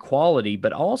be equality,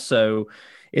 but also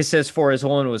it says, for as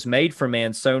woman was made for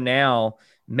man, so now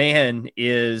man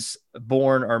is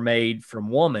born or made from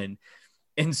woman.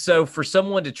 And so for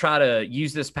someone to try to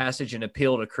use this passage and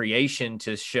appeal to creation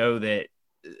to show that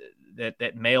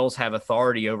males have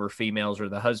authority over females, or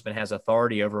the husband has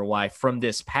authority over a wife from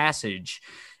this passage,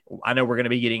 I know we're going to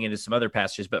be getting into some other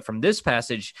passages, but from this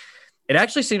passage, it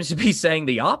actually seems to be saying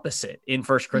the opposite in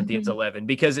 1 Corinthians 11,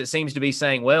 because it seems to be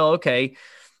saying, well, okay,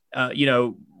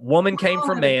 woman came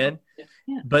from man,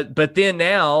 but then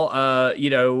now,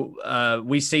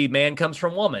 we see man comes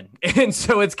from woman. And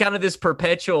so it's kind of this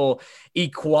perpetual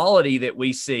equality that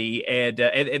we see.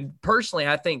 And personally,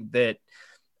 I think that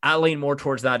I lean more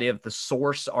towards the idea of the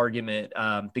source argument,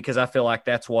 because I feel like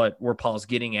that's where Paul's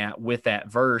getting at with that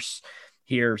verse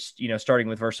here, starting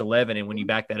with verse 11. And when you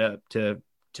back that up to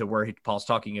where Paul's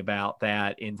talking about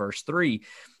that in verse 3,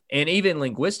 and even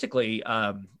linguistically,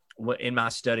 in my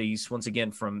studies, once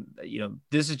again,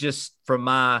 this is just from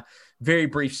my very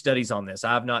brief studies on this.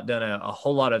 I've not done a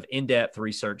whole lot of in-depth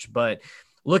research, but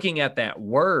looking at that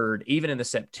word, even in the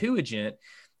Septuagint,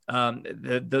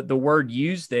 the word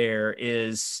used there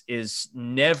is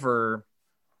never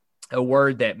a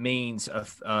word that means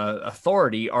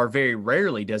authority, or very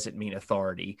rarely does it mean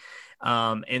authority.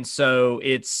 And so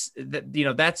it's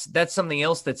that's something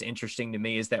else that's interesting to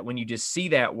me, is that when you just see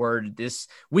that word,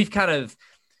 we've kind of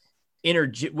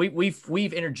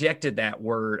we've interjected that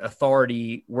word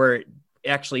authority where it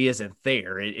actually isn't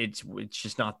there. It's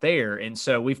just not there. And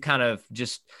so we've kind of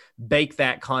just baked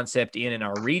that concept in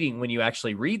our reading. When you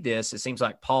actually read this, it seems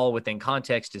like Paul within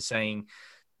context is saying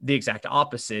the exact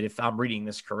opposite, if I'm reading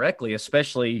this correctly,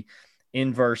 especially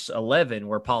in verse 11,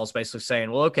 where Paul's basically saying,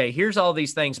 well, okay, here's all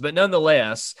these things, but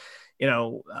nonetheless,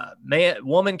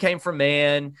 woman came from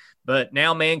man, but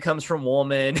now man comes from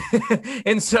woman.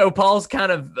 And so Paul's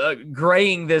kind of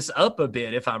graying this up a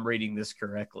bit, if I'm reading this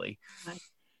correctly.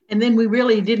 And then we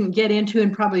really didn't get into,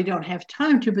 and probably don't have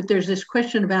time to, but there's this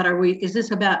question about, is this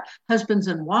about husbands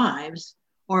and wives,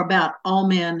 or about all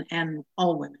men and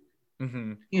all women?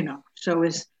 Mm-hmm. So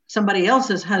is somebody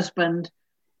else's husband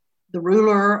the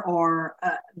ruler or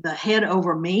the head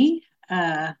over me?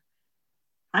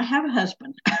 I have a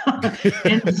husband.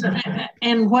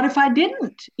 and what if I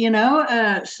didn't,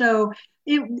 so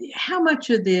how much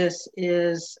of this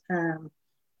is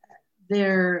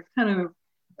their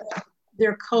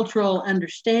cultural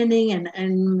understanding,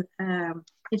 and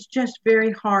it's just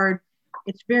very hard.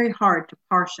 It's very hard to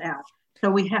parse out. So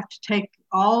we have to take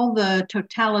all the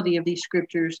totality of these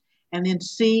scriptures and then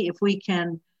see if we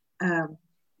can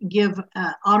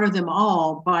honor them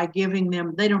all by giving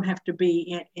them. They don't have to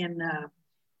be in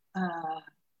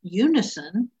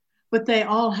unison, but they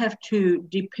all have to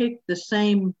depict the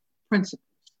same principles.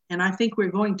 And I think we're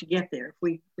going to get there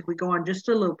if we go on just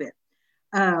a little bit.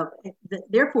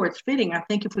 Therefore, it's fitting, I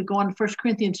think, if we go on to 1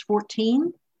 Corinthians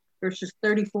 14, verses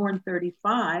 34 and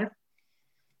 35.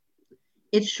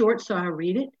 It's short, so I'll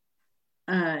read it.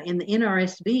 In the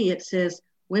NRSV, it says,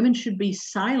 women should be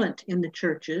silent in the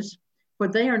churches, for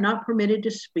they are not permitted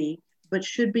to speak, but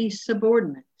should be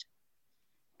subordinate,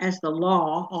 as the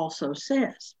law also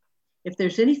says. If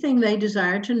there's anything they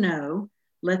desire to know,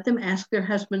 let them ask their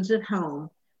husbands at home,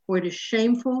 for it is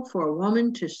shameful for a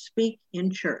woman to speak in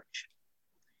church.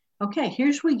 Okay,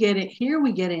 here we get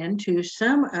into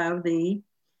some of the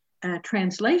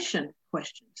translation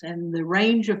questions and the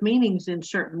range of meanings in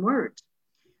certain words.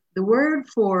 The word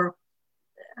for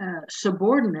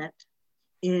subordinate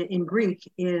in Greek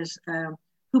is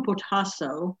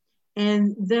hupotasso,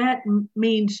 and that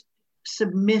means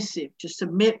submissive, to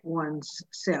submit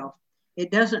oneself.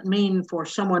 It doesn't mean for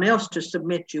someone else to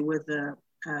submit you with a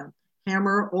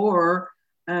hammer or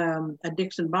a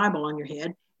Dixon Bible on your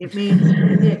head. It means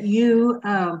that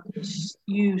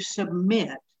you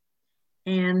submit.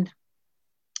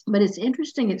 But it's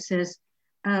interesting. It says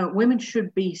women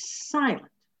should be silent.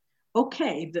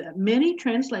 Okay, many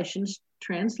translations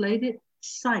translate it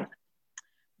silent.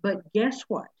 But guess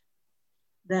what?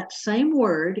 That same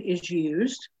word is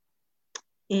used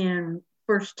in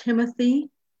 1 Timothy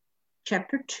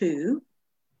chapter 2,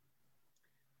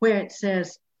 where it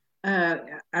says,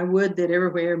 I would that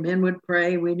everywhere men would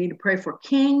pray. We need to pray for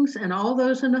kings and all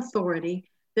those in authority,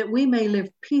 that we may live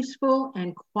peaceful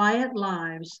and quiet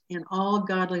lives in all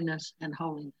godliness and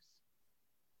holiness.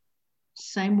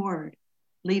 Same word,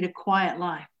 lead a quiet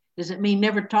life. Does it mean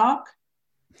never talk?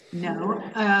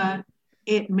 No.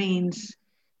 It means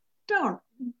don't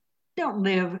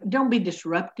be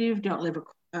disruptive, don't live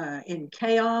in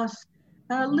chaos,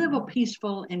 live a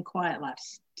peaceful and quiet life,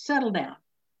 settle down.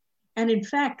 And in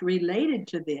fact, related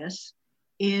to this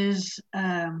is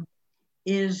in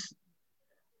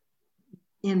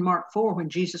Mark 4, when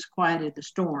Jesus quieted the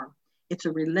storm. It's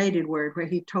a related word where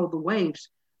he told the waves,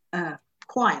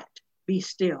 quiet, be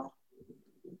still.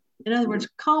 In other words,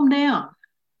 calm down,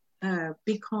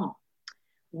 be calm.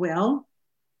 Well,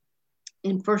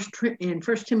 in First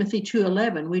Timothy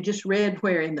 2:11, we just read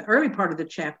where in the early part of the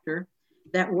chapter,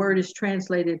 that word is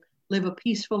translated, live a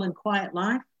peaceful and quiet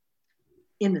life.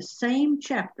 In the same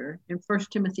chapter, in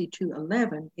 1 Timothy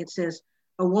 2:11, it says,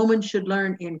 a woman should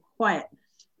learn in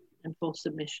quietness and full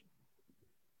submission.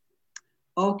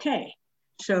 Okay,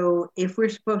 so if we're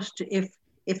supposed to, if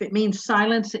it means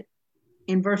silence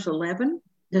in verse 11,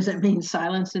 does it mean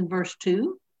silence in verse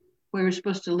 2, where we're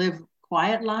supposed to live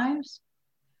quiet lives?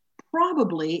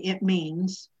 Probably it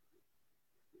means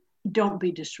don't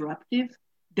be disruptive,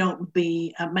 don't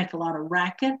be make a lot of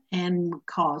racket and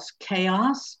cause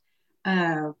chaos.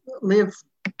 Live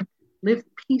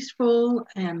peaceful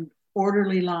and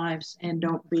orderly lives and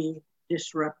don't be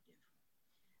disruptive.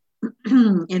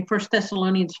 In 1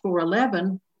 Thessalonians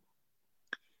 4:11,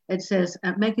 it says,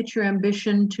 make it your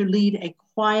ambition to lead a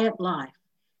quiet life.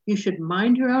 You should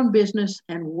mind your own business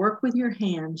and work with your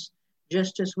hands,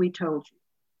 just as we told you.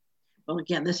 Well,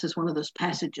 again, this is one of those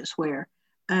passages where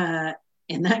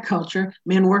in that culture,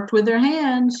 men worked with their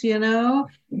hands, you know.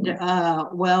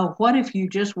 Well, what if you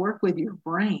just work with your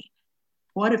brain?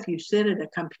 What if you sit at a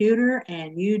computer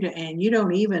and you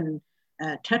don't even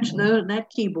touch that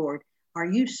keyboard? Are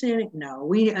you sitting? No,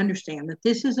 we understand that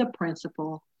this is a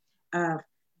principle of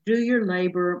do your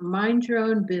labor, mind your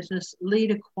own business,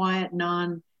 lead a quiet,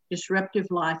 non-disruptive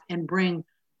life, and bring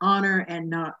honor and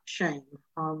not shame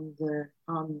on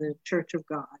the church of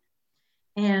God.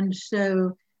 And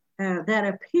so that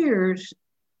appears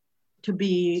to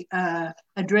be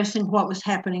addressing what was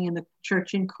happening in the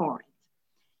church in Corinth.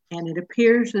 And it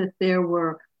appears that there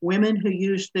were women who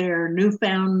used their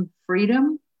newfound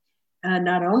freedom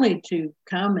not only to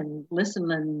come and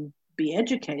listen and be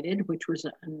educated, which was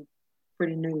a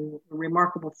pretty new,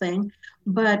 remarkable thing,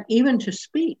 but even to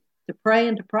speak, to pray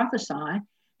and to prophesy.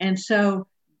 And so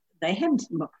they hadn't,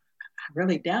 I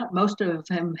really doubt most of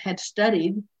them had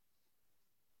studied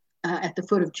at the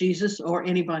foot of Jesus or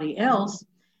anybody else.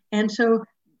 And so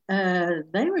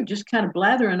they were just kind of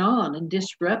blathering on and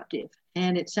disruptive.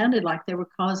 And it sounded like they were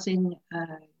causing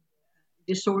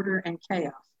disorder and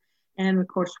chaos. And of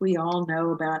course, we all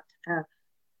know about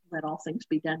let all things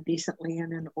be done decently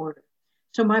and in order.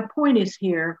 So my point is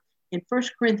here in 1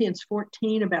 Corinthians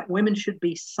 14 about women should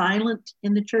be silent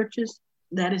in the churches.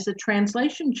 That is a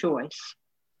translation choice.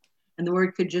 And the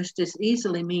word could just as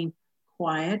easily mean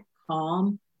quiet,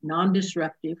 calm,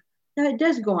 non-disruptive. Now it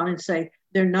does go on and say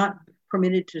they're not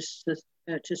permitted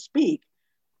to speak,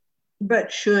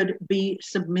 but should be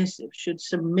submissive, should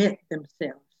submit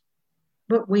themselves.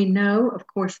 But we know, of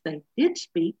course, they did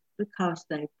speak because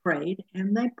they prayed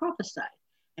and they prophesied.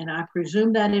 And I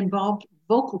presume that involved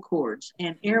vocal cords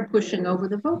and air pushing over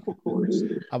the vocal cords.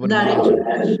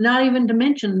 Not even to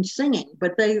mention singing,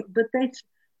 but they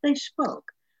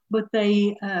spoke. But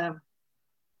they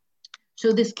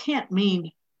so this can't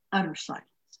mean utter silence.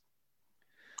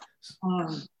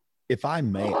 If I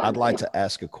may, I'd like to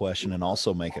ask a question and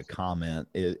also make a comment,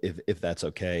 if that's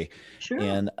okay. Sure.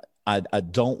 And I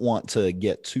don't want to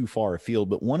get too far afield,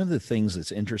 but one of the things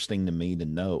that's interesting to me to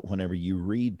note whenever you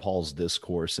read Paul's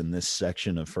discourse in this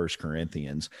section of 1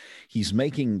 Corinthians, he's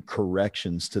making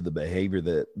corrections to the behavior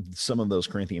that some of those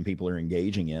Corinthian people are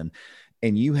engaging in.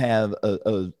 And you have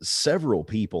several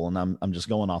people, and I'm just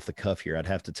going off the cuff here. I'd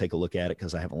have to take a look at it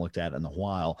because I haven't looked at it in a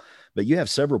while. But you have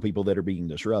several people that are being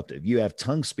disruptive. You have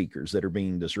tongue speakers that are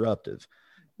being disruptive.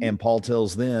 And Paul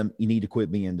tells them, you need to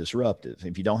quit being disruptive.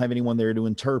 If you don't have anyone there to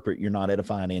interpret, you're not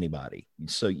edifying anybody.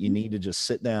 So you need to just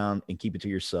sit down and keep it to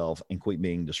yourself and quit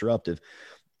being disruptive.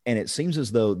 And it seems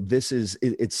as though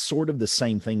it's sort of the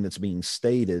same thing that's being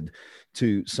stated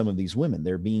to some of these women.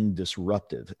 They're being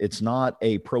disruptive. It's not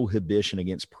a prohibition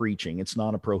against preaching. It's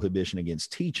not a prohibition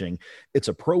against teaching. It's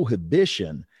a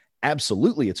prohibition.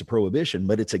 Absolutely, it's a prohibition,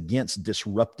 but it's against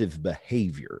disruptive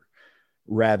behavior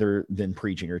rather than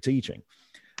preaching or teaching.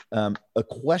 A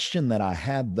question that I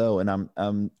had, though, and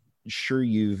I'm sure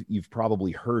you've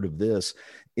probably heard of this,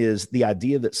 is the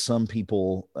idea that some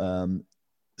people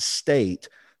state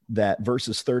that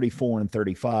verses 34 and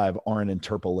 35 are an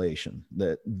interpolation,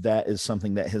 that is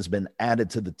something that has been added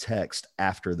to the text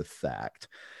after the fact.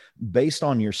 Based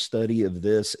on your study of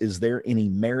this, is there any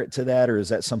merit to that, or is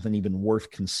that something even worth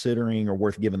considering or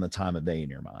worth giving the time of day in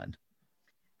your mind?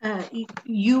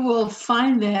 You will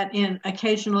find that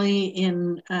occasionally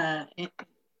in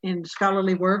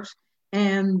scholarly works,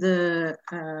 and the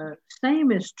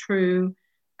same is true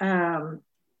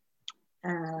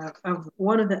of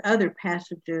one of the other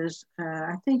passages,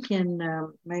 I think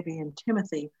maybe in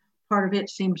Timothy, part of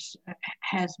it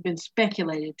has been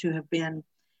speculated to have been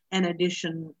an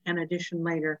addition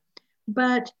later.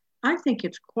 But I think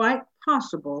it's quite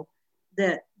possible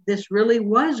that this really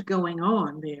was going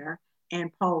on there,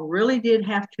 and Paul really did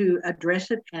have to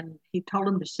address it, and he told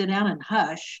them to sit down and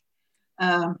hush.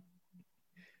 And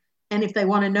if they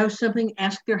want to know something,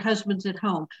 ask their husbands at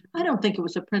home. I don't think it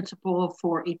was a principle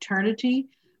for eternity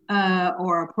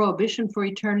or a prohibition for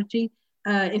eternity.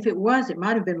 If it was, it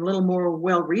might have been a little more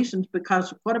well-reasoned,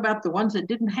 because what about the ones that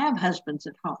didn't have husbands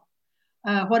at home?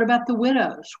 What about the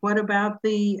widows? What about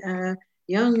the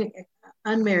young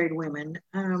unmarried women?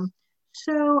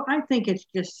 So I think it's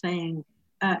just saying,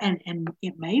 and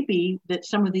it may be that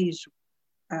some of these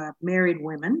married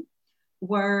women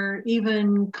were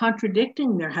even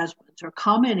contradicting their husbands or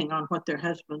commenting on what their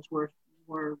husbands were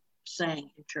saying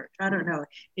in church. I don't know.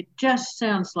 It just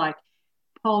sounds like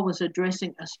Paul was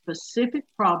addressing a specific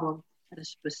problem at a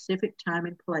specific time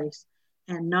and place,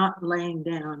 and not laying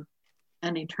down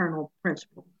an eternal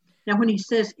principle. Now, when he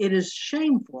says it is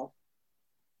shameful,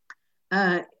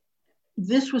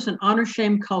 this was an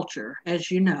honor-shame culture, as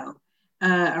you know,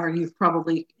 or you've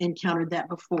probably encountered that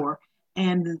before.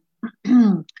 And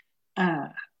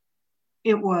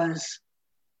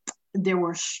there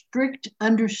were strict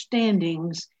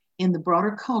understandings in the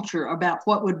broader culture about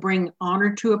what would bring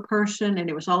honor to a person, and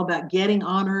it was all about getting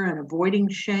honor and avoiding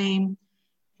shame.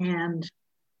 And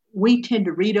we tend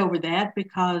to read over that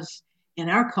because in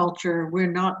our culture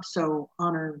we're not so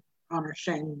honor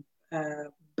shame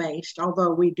based,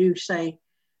 although we do say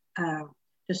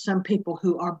to some people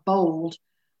who are bold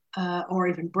or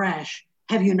even brash,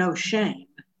 have you no shame?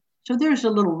 So there's a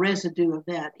little residue of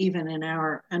that even in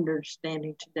our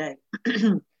understanding today.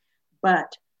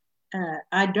 But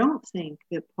I don't think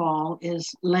that Paul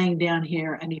is laying down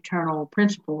here an eternal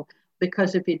principle,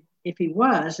 because if he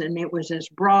was, and it was as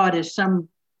broad as some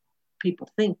people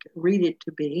read it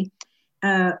to be,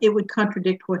 it would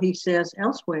contradict what he says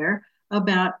elsewhere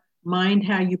about mind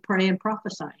how you pray and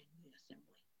prophesy in the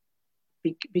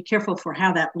assembly. Be careful for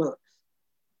how that looks.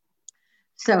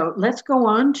 So let's go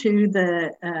on to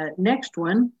the next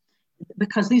one,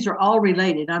 because these are all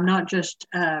related. I'm not just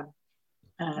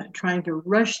trying to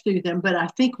rush through them, but I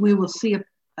think we will see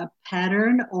a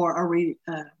pattern or a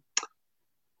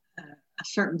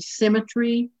certain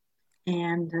symmetry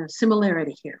and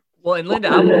similarity here. Well, and Linda,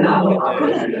 I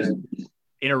wanted to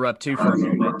interrupt too for a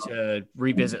moment to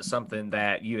revisit something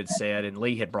that you had said and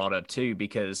Lee had brought up too,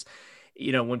 because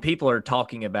when people are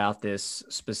talking about this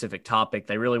specific topic,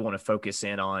 they really want to focus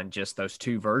in on just those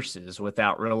two verses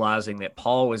without realizing that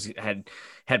Paul had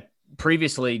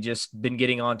previously just been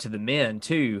getting on to the men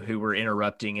too, who were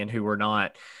interrupting and who were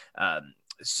not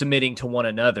submitting to one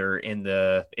another in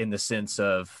the sense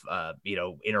of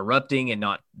interrupting and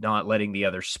not letting the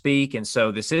other speak. And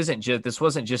so this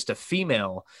wasn't just a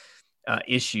female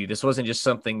issue. This wasn't just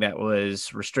something that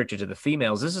was restricted to the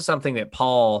females. This is something that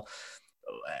Paul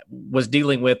was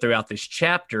dealing with throughout this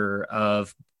chapter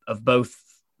of both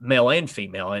male and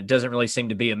female. And it doesn't really seem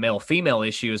to be a male-female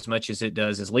issue as much as it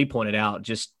does, as Lee pointed out,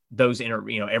 just those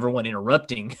everyone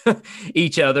interrupting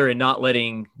each other and not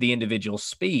letting the individual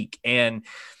speak. And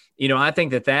I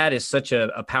think that is such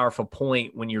a powerful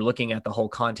point when you're looking at the whole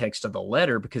context of the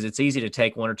letter, because it's easy to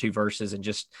take one or two verses and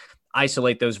just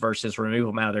isolate those verses, remove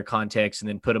them out of their context, and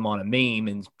then put them on a meme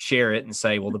and share it and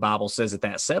say, well, the Bible says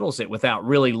that settles it, without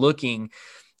really looking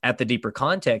at the deeper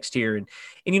context here.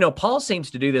 And Paul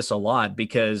seems to do this a lot,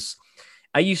 because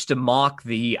I used to mock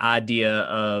the idea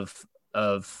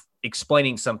of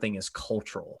explaining something as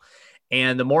cultural.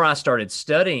 And the more I started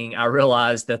studying, I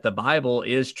realized that the Bible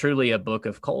is truly a book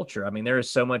of culture. I mean, there is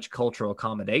so much cultural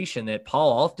accommodation that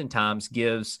Paul oftentimes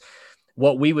gives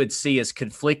what we would see as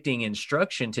conflicting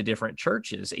instruction to different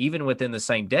churches, even within the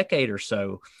same decade or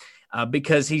so,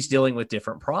 because he's dealing with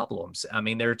different problems. I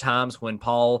mean, there are times when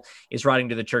Paul is writing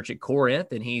to the church at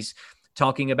Corinth and he's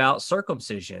talking about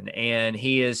circumcision, and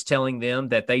he is telling them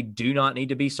that they do not need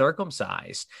to be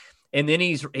circumcised. And then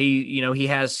he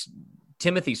has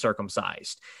Timothy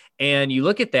circumcised. And you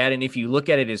look at that, and if you look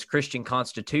at it as Christian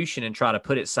constitution and try to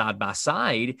put it side by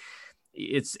side,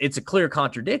 it's a clear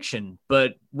contradiction.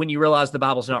 But when you realize the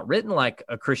Bible's not written like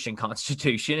a Christian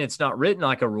constitution, it's not written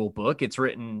like a rule book, it's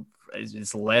written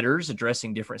as letters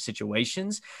addressing different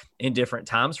situations in different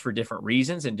times for different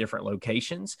reasons in different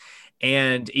locations.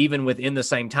 And even within the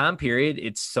same time period,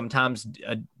 it's sometimes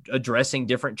addressing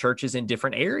different churches in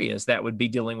different areas that would be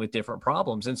dealing with different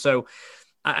problems. And so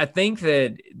I think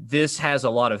that this has a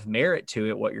lot of merit to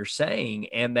it, what you're saying,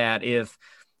 and that if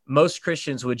most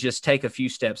Christians would just take a few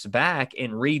steps back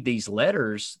and read these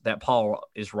letters that Paul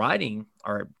is writing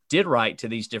or did write to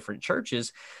these different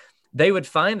churches, they would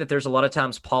find that there's a lot of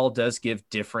times Paul does give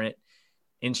different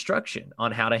instruction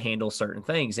on how to handle certain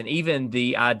things. And even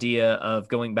the idea of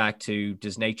going back to,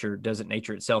 doesn't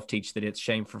nature itself teach that it's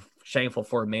shameful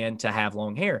for a man to have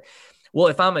long hair? Well,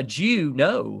 if I'm a Jew,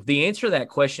 no. The answer to that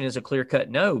question is a clear-cut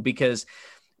no, because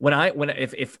when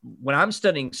I'm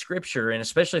studying scripture, and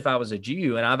especially if I was a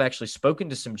Jew, and I've actually spoken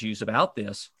to some Jews about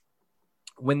this,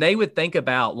 when they would think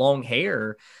about long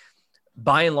hair,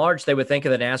 by and large, they would think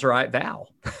of the Nazirite vow.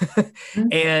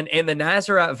 and the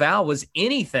Nazirite vow was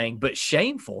anything but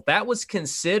shameful. That was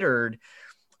considered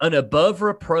an above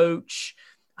reproach,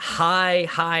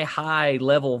 high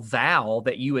level vow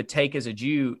that you would take as a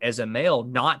Jew, as a male,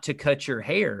 not to cut your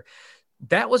hair.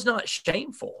 That was not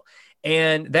shameful.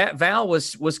 And that vow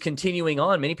was continuing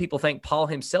on. Many people think Paul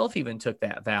himself even took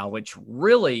that vow, which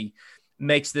really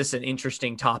makes this an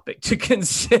interesting topic to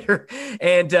consider.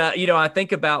 And, I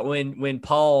think about when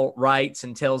Paul writes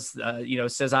and tells,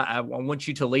 says, I want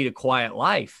you to lead a quiet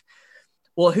life.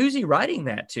 Well, who's he writing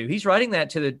that to? He's writing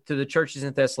that to the churches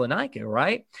in Thessalonica,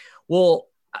 right? Well,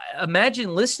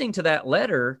 imagine listening to that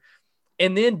letter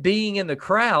and then being in the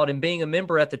crowd and being a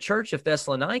member at the church of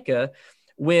Thessalonica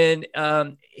when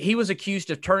he was accused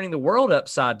of turning the world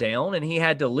upside down and he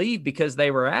had to leave because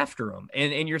they were after him.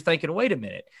 And you're thinking, wait a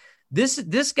minute,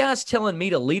 this guy's telling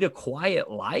me to lead a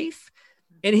quiet life?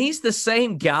 And he's the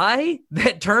same guy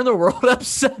that turned the world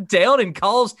upside down and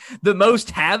caused the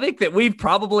most havoc that we've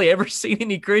probably ever seen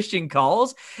any Christian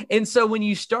cause. And so when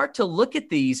you start to look at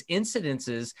these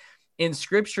incidences in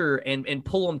scripture and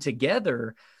pull them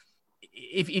together,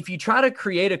 if you try to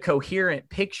create a coherent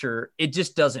picture, it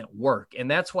just doesn't work. And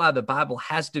that's why the Bible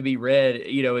has to be read,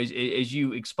 as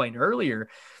you explained earlier,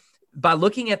 by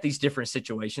looking at these different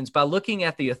situations, by looking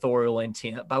at the authorial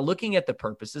intent, by looking at the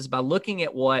purposes, by looking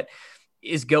at what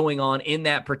is going on in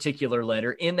that particular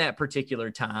letter, in that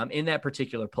particular time, in that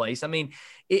particular place. I mean,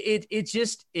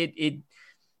 it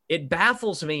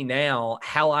baffles me now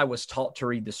how I was taught to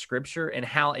read the scripture and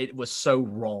how it was so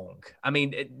wrong. I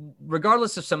mean,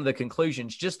 regardless of some of the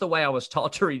conclusions, just the way I was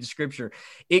taught to read the scripture,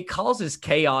 it causes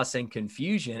chaos and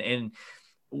confusion. And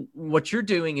what you're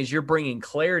doing is you're bringing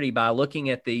clarity by looking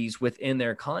at these within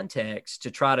their context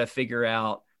to try to figure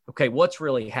out, okay, what's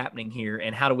really happening here,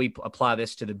 and how do we apply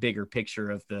this to the bigger picture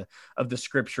of the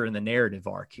scripture and the narrative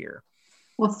arc here?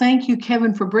 Well, thank you,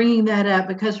 Kevin, for bringing that up,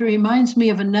 because it reminds me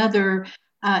of another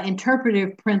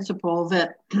interpretive principle,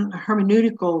 that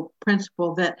hermeneutical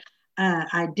principle that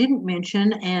I didn't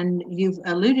mention, and you've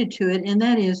alluded to it, and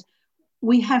that is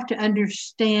we have to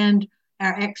understand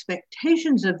our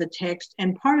expectations of the text,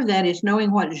 and part of that is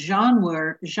knowing what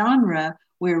genre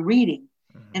we're reading.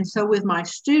 Mm-hmm. And so with my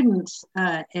students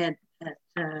at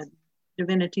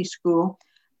Divinity School,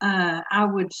 I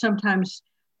would sometimes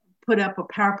put up a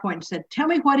PowerPoint and said, tell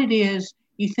me what it is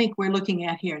you think we're looking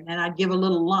at here. And then I'd give a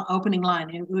little opening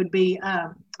line. It would be,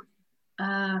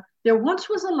 there once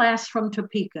was a lass from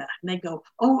Topeka. And they go,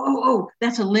 oh,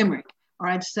 that's a limerick. Or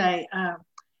I'd say,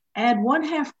 add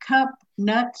 1/2 cup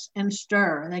nuts and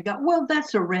stir. And they go, well,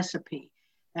 that's a recipe.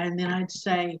 And then I'd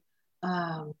say,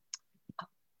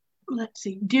 let's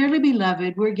see, dearly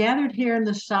beloved, we're gathered here in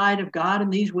the sight of God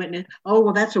and these witnesses. Oh,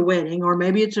 well, that's a wedding, or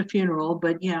maybe it's a funeral,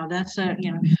 but that's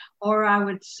or I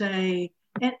would say,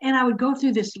 and I would go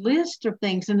through this list of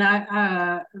things, and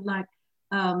I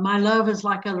my love is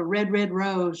like a red, red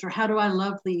rose, or how do I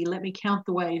love thee? Let me count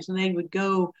the ways. And they would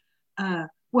go,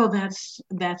 well, that's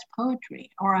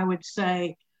poetry. Or I would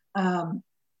say,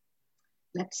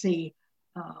 let's see,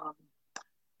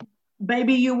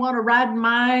 baby, you want to ride in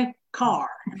my car?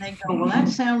 And they go, well, that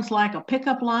sounds like a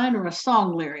pickup line or a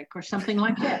song lyric or something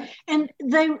like that. And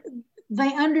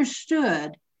they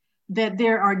understood that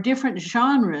there are different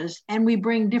genres, and we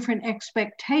bring different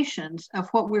expectations of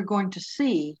what we're going to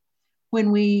see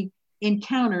when we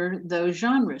encounter those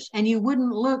genres. And you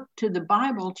wouldn't look to the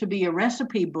Bible to be a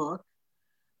recipe book,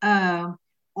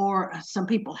 or some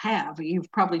people have. You've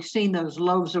probably seen those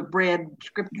loaves of bread,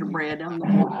 scripture bread on the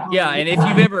wall. Yeah, and if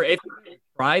you've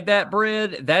tried that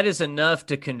bread, that is enough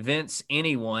to convince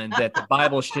anyone that the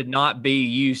Bible should not be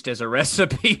used as a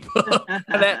recipe book.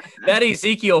 that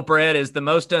Ezekiel bread is the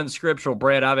most unscriptural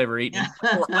bread I've ever eaten in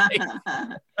my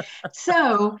life.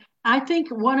 So I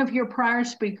think one of your prior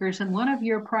speakers and one of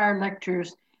your prior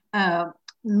lectures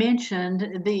mentioned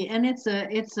and it's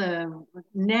a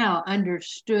now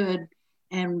understood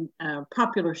and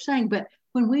popular saying, but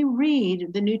when we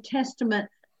read the New Testament,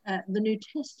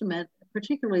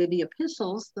 particularly the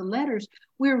epistles, the letters,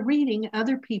 we're reading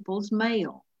other people's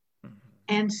mail. Mm-hmm.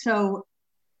 And so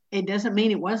It doesn't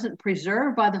mean it wasn't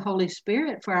preserved by the Holy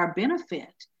Spirit for our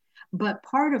benefit. But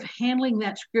part of handling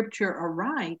that scripture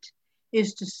aright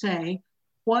is to say,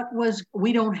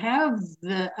 we don't have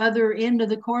the other end of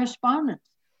the correspondence.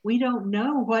 We don't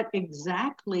know what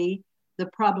exactly the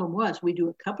problem was. We do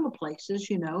a couple of places,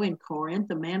 in Corinth,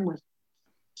 the man was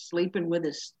sleeping with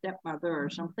his stepmother or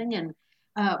something. And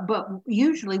but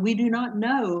usually we do not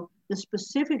know the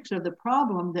specifics of the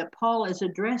problem that Paul is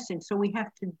addressing. So we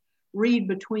have to read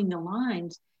between the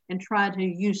lines and try to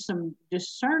use some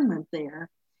discernment there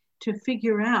to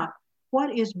figure out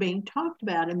what is being talked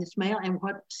about in this mail and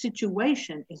what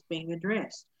situation is being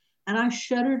addressed. And I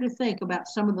shudder to think about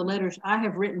some of the letters I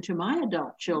have written to my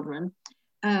adult children.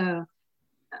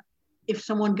 If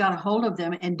someone got a hold of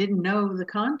them and didn't know the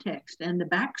context and the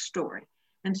backstory.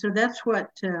 And so that's what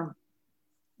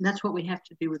we have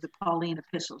to do with the Pauline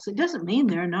epistles. It doesn't mean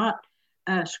they're not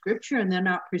scripture and they're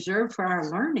not preserved for our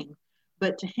learning,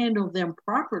 but to handle them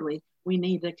properly, we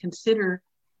need to consider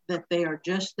that they are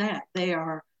just that. They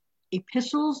are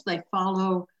epistles. They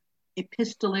follow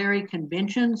epistolary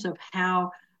conventions of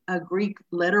how Greek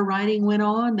letter writing went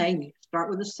on. They start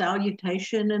with a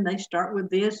salutation and they start with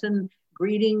this and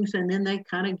greetings, and then they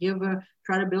kind of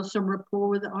try to build some rapport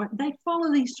with the art. They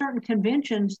follow these certain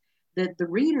conventions that the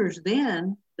readers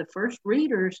then, the first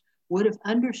readers, would have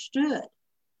understood.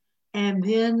 And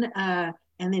then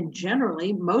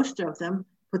generally, most of them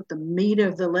put the meat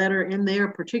of the letter in there,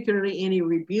 particularly any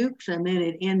rebukes, and then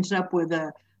it ends up with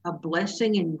a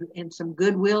blessing and some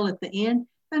goodwill at the end.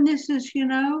 And this is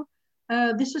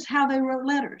how they wrote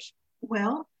letters.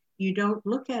 Well, you don't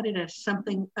look at it as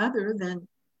something other than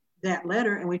that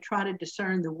letter, and we try to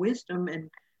discern the wisdom and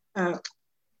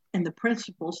the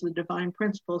principles, the divine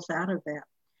principles out of that.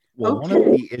 Well, okay. One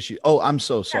of the issues. Oh, I'm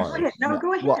so sorry.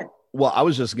 Go ahead. Well, I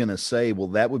was just going to say,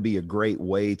 that would be a great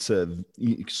way to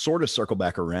sort of circle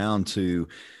back around to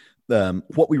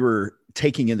what we were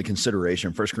taking into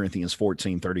consideration, 1 Corinthians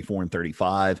 14, 34 and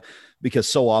 35, because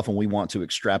so often we want to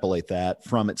extrapolate that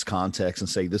from its context and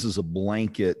say, this is a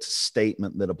blanket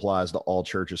statement that applies to all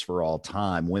churches for all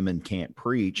time. Women can't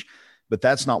preach, but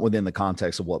that's not within the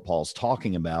context of what Paul's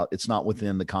talking about. It's not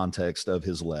within the context of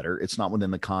his letter. It's not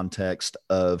within the context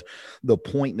of the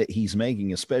point that he's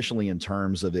making, especially in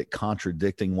terms of it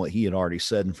contradicting what he had already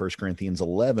said in 1 Corinthians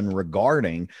 11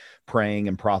 regarding praying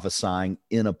and prophesying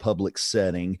in a public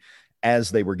setting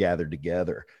as they were gathered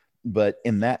together. But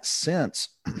in that sense,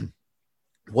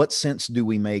 what sense do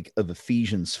we make of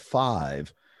Ephesians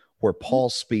 5, where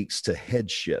Paul speaks to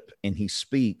headship, and he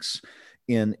speaks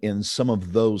in some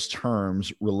of those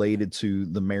terms related to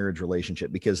the marriage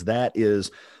relationship, because that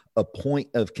is a point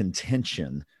of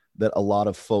contention that a lot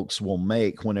of folks will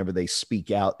make whenever they speak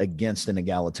out against an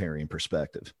egalitarian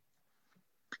perspective.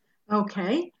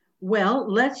 Okay, well,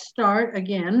 let's start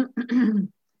again.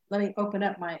 Let me open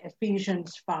up my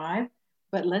Ephesians 5,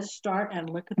 but let's start and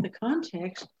look at the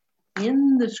context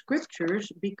in the scriptures,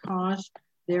 because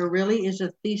there really is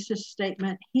a thesis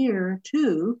statement here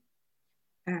too.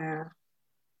 I'm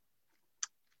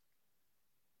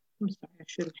sorry, I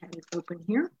should have had it open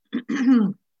here.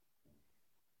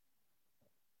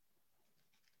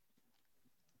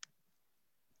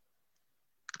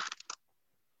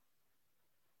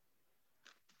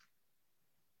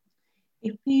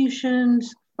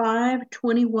 Ephesians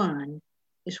 5:21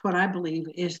 is what I believe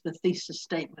is the thesis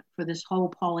statement for this whole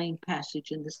Pauline passage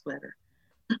in this letter.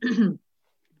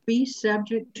 Be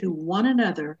subject to one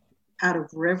another out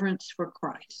of reverence for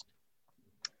Christ.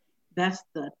 That's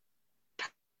the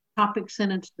topic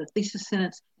sentence, the thesis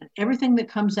sentence, and everything that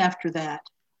comes after that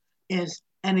is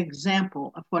an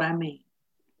example of what I mean,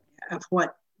 of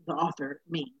what the author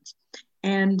means.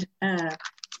 And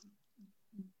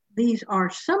these are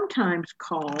sometimes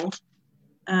called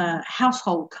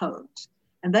household codes,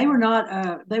 and they were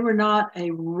not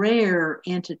a rare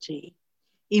entity,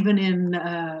 even in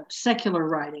secular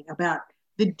writing about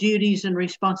the duties and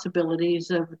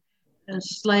responsibilities of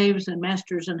slaves and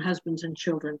masters and husbands and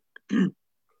children.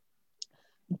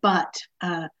 But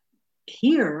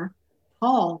here,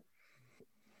 Paul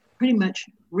pretty much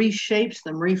reshapes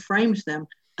them, reframes them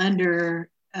under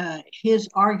his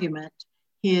argument,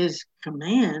 his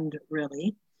command,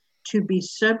 really, to be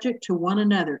subject to one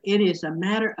another. It is a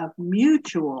matter of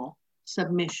mutual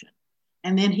submission.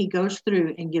 And then he goes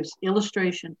through and gives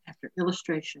illustration after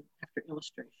illustration after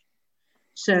illustration.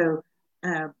 So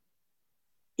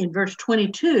in verse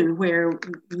 22, where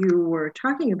you were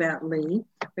talking about, Lee,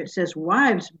 it says,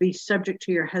 wives, be subject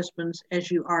to your husbands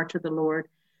as you are to the Lord.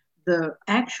 The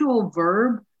actual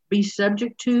verb, be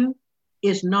subject to,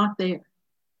 is not there.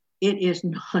 It is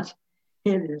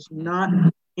not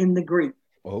in the Greek.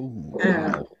 Oh,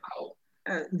 wow.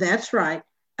 That's right.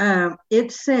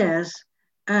 It says,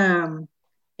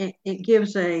 it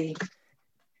gives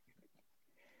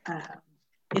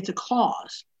it's a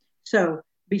clause. So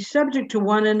be subject to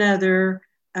one another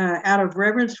out of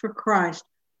reverence for Christ,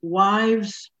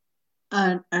 wives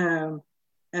to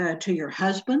your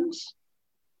husbands.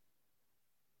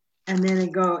 And then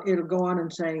it'll go on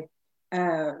and say,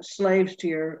 slaves to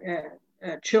your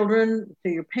children,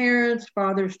 to your parents,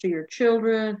 fathers to your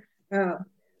children,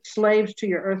 slaves to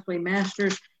your earthly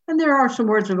masters. And there are some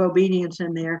words of obedience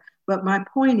in there. But my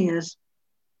point is,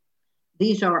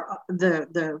 these are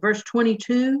the verse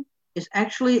 22 is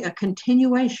actually a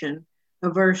continuation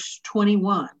of verse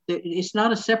 21. It's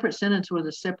not a separate sentence with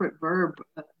a separate verb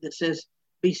that says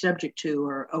be subject to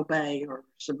or obey or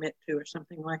submit to or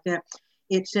something like that.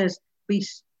 It says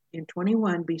in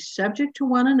 21, be subject to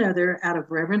one another out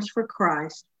of reverence for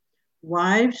Christ,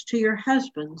 wives to your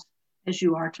husbands as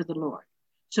you are to the Lord.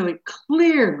 So it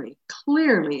clearly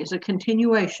is a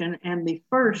continuation and the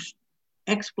first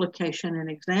explication and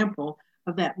example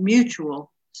of that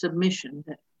mutual submission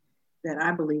that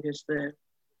I believe is the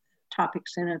topic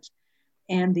sentence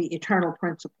and the eternal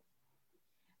principle.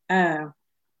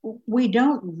 We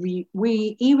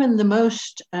even the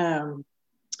most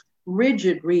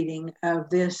rigid reading of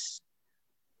this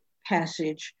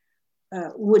passage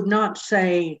would not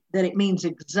say that it means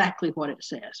exactly what it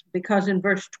says, because in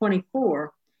verse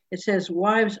 24 it says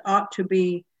wives ought to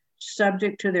be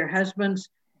subject to their husbands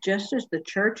just as the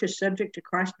church is subject to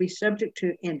Christ, be subject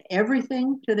to in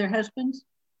everything to their husbands.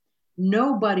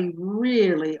 Nobody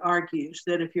really argues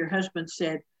that if your husband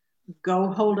said,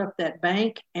 go hold up that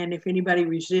bank, and if anybody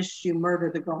resists you,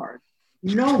 murder the guard.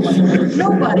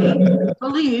 Nobody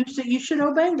believes that you should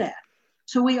obey that.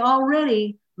 So we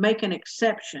already make an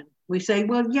exception. We say,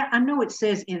 well, yeah, I know it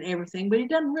says in everything, but it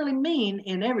doesn't really mean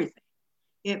in everything.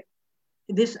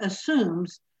 This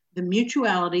assumes the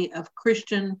mutuality of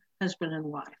Christian husband and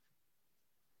wife.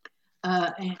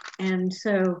 And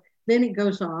so then it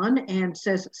goes on and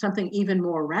says something even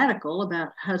more radical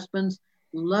about husbands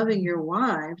loving your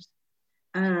wives,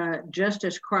 just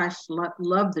as Christ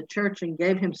loved the church and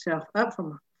gave himself up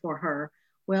for her.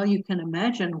 Well, you can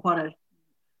imagine what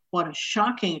a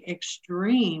shocking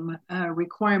extreme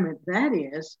requirement that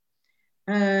is.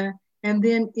 And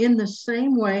then in the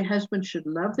same way, husbands should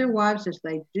love their wives as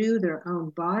they do their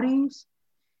own bodies.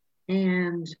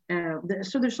 And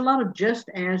so there's a lot of just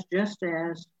as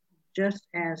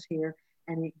here.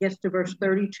 And it gets to verse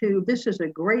 32. This is a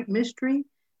great mystery,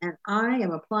 and I am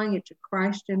applying it to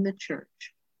Christ and the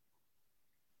church.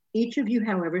 Each of you,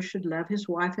 however, should love his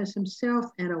wife as himself,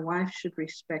 and a wife should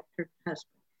respect her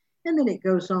husband. And then it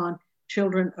goes on,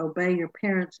 children, obey your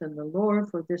parents in the Lord,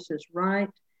 for this is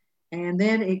right. And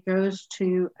then it goes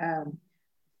to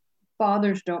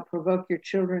fathers, don't provoke your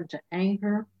children to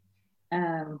anger.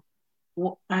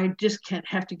 I just can't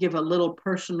have to give a little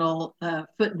personal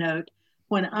footnote.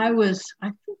 When I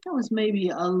think I was maybe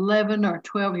 11 or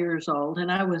 12 years old, and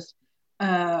I was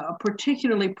a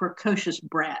particularly precocious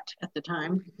brat at the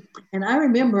time. And I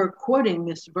remember quoting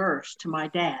this verse to my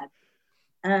dad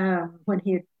when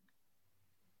he had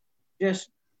just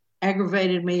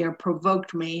aggravated me or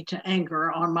provoked me to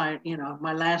anger on my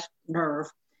last nerve.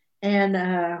 And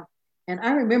I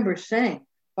remember saying,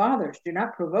 fathers, do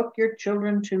not provoke your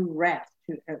children to wrath,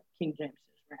 to King James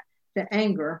says wrath, to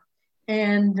anger.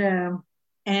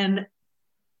 And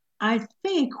I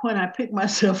think when I picked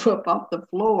myself up off the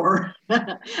floor,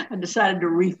 I decided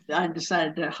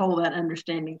to hold that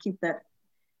understanding, keep that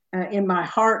in my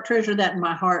heart, treasure that in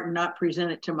my heart, and not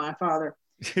present it to my father.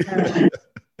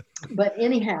 But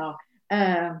anyhow,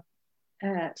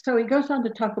 so he goes on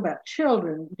to talk about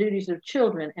children, duties of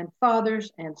children, and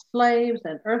fathers, and slaves,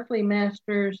 and earthly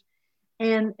masters.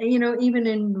 And, even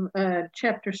in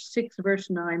chapter 6, verse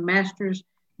 9, masters,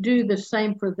 do the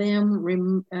same for them,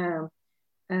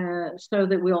 so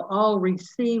that we'll all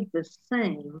receive the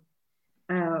same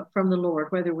from the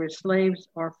Lord, whether we're slaves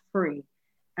or free.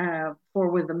 For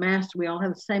with the master, we all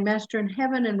have the same master in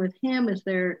heaven, and with him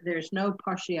there's no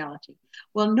partiality.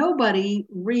 Well, nobody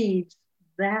reads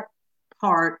that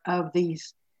part of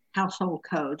these household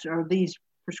codes or these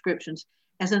prescriptions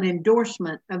as an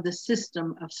endorsement of the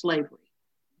system of slavery.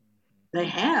 They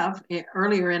have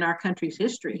earlier in our country's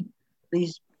history,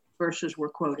 these verses were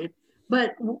quoted,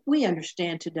 but we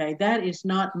understand today that is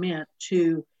not meant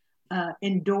to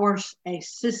endorse a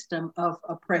system of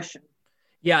oppression.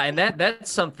 Yeah, and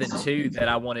that's something too that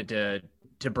I wanted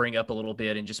to bring up a little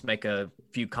bit and just make a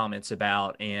few comments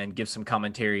about and give some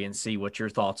commentary and see what your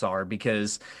thoughts are,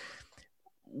 because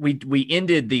we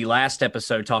ended the last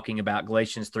episode talking about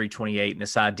Galatians 3:28 and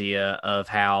this idea of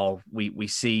how we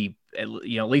see at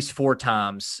least 4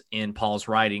 times in Paul's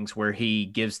writings where he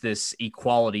gives this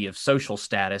equality of social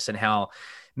status, and how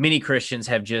many Christians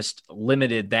have just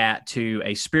limited that to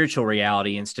a spiritual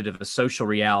reality instead of a social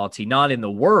reality, not in the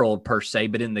world per se,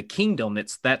 but in the kingdom.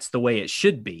 That's the way it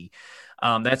should be.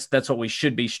 That's what we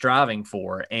should be striving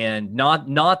for, and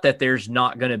not that there's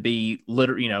not going to be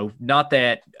not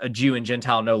that a Jew and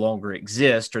Gentile no longer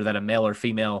exist, or that a male or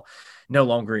female no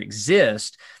longer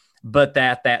exist, but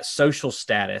that social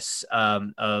status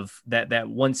of that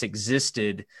once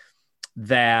existed,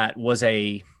 that was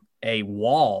a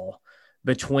wall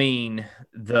between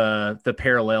the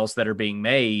parallels that are being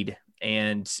made,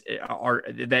 and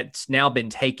that's now been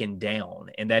taken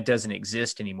down, and that doesn't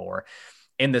exist anymore.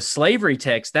 In the slavery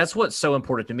text, that's what's so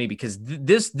important to me, because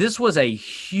this was a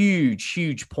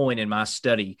huge point in my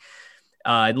study.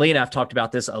 And Lee and I have talked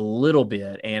about this a little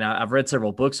bit, and I've read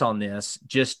several books on this,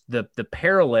 just the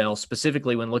parallel,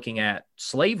 specifically when looking at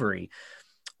slavery.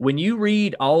 When you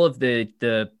read all of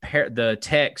the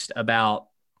text about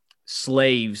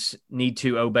slaves need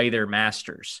to obey their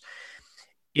masters,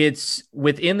 it's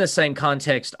within the same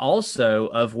context also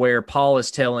of where Paul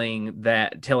is telling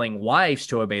wives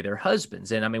to obey their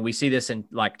husbands. And I mean, we see this in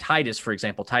like Titus, for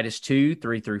example, Titus 2,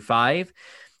 3-5,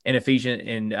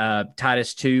 and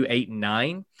Titus 2, 8 and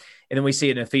 9. And then we see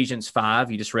it in Ephesians 5.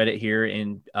 You just read it here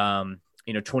in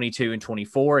 22 and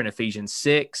 24, and Ephesians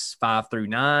 6,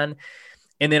 5-9.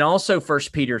 And then also 1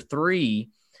 Peter 3,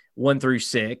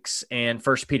 1-6, and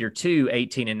 1 Peter 2,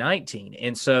 18 and 19.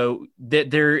 And so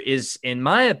there is, in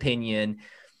my opinion,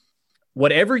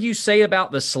 whatever you say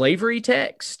about the slavery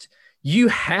text, you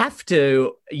have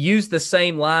to use the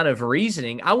same line of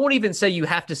reasoning. I won't even say you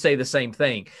have to say the same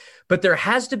thing, but there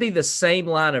has to be the same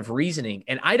line of reasoning.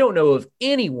 And I don't know of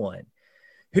anyone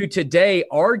who today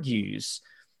argues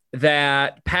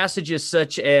that passages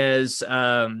such as,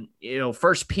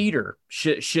 First Peter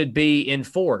should be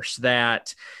enforced,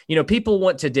 that, people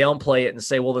want to downplay it and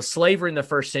say, well, the slavery in the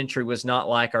first century was not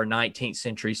like our 19th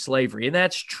century slavery. And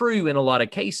that's true in a lot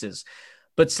of cases.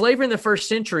 But slavery in the first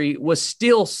century was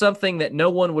still something that no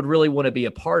one would really want to be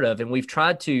a part of. And we've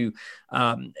tried to,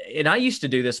 and I used to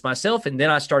do this myself. And then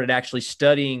I started actually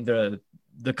studying the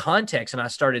context, and I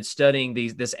started studying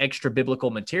this extra biblical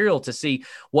material to see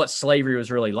what slavery was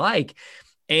really like.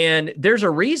 And there's a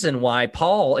reason why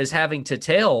Paul is having to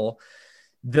tell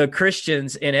the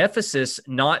Christians in Ephesus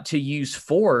not to use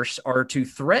force or to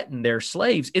threaten their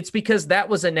slaves. It's because that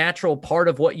was a natural part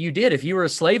of what you did. If you were a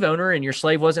slave owner and your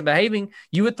slave wasn't behaving,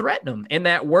 you would threaten them. And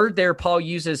that word there Paul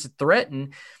uses,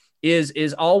 threaten,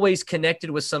 is always connected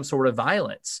with some sort of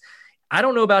violence. I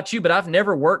don't know about you, but I've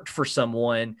never worked for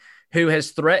someone who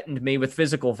has threatened me with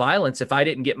physical violence if I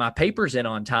didn't get my papers in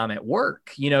on time at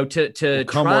work,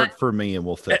 come work for me and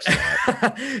we'll fix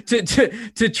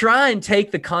that. to try and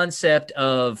take the concept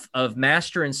of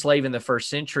master and slave in the first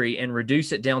century and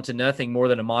reduce it down to nothing more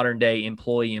than a modern day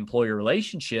employee-employer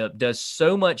relationship does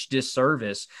so much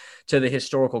disservice to the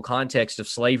historical context of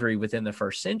slavery within the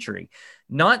first century.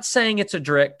 Not saying it's a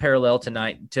direct parallel to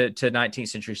 19th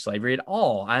century slavery at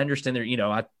all. I understand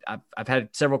there, I've had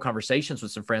several conversations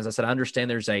with some friends. I said, I understand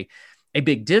there's a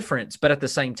big difference, but at the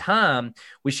same time,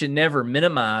 we should never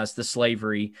minimize the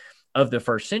slavery of the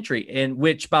first century, in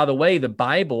which, by the way, the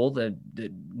Bible,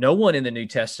 no one in the New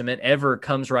Testament ever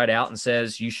comes right out and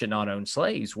says you should not own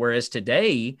slaves. Whereas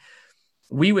today,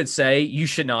 we would say you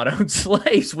should not own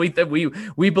slaves. We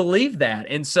believe that.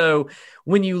 And so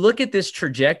when you look at this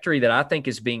trajectory that I think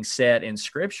is being set in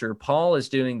Scripture, Paul is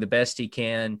doing the best he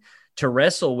can to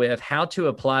wrestle with how to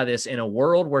apply this in a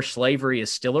world where slavery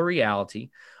is still a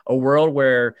reality, a world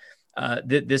where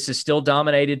this is still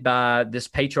dominated by this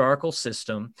patriarchal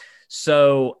system.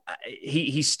 So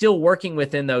he's still working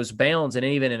within those bounds. And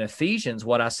even in Ephesians,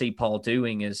 what I see Paul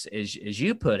doing is, as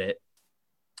you put it,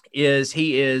 is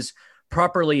he is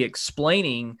properly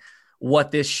explaining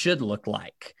what this should look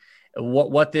like,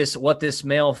 what this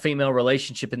male-female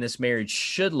relationship in this marriage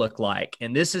should look like.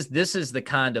 And this is the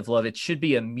kind of love. It should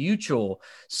be a mutual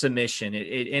submission.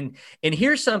 And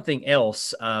here's something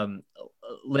else,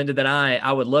 Linda, that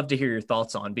I would love to hear your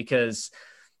thoughts on, because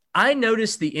I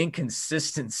noticed the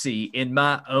inconsistency in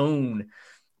my own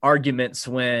arguments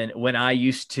when I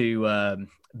used to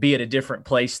be at a different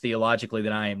place theologically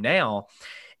than I am now.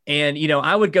 And,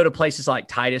 I would go to places like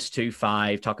Titus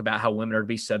 2:5, talk about how women are to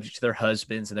be subject to their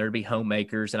husbands and they're to be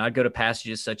homemakers. And I'd go to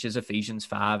passages such as Ephesians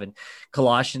 5 and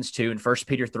Colossians 2 and 1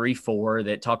 Peter 3:4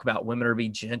 that talk about women are to be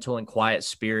gentle and quiet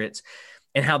spirits,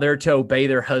 and how they're to obey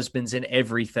their husbands in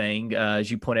everything, as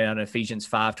you pointed out in Ephesians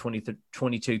 5,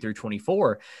 22 through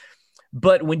 24.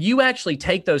 But when you actually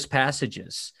take those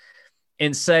passages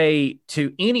and say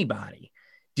to anybody,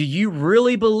 do you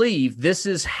really believe this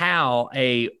is how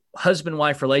a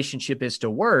husband-wife relationship is to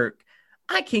work?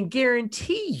 I can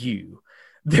guarantee you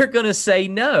they're going to say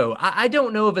no. I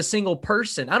don't know of a single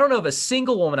person. I don't know of a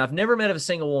single woman. I've never met of a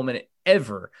single woman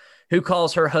ever who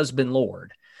calls her husband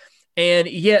Lord. And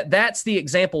yet that's the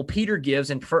example Peter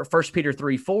gives in 1 Peter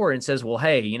 3:4 and says, well,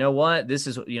 hey, you know what? This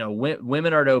is,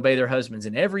 women are to obey their husbands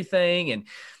in everything. And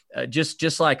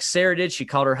just like Sarah did, she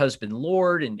called her husband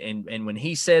Lord. And when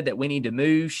he said that we need to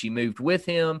move, she moved with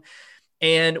him.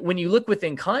 And when you look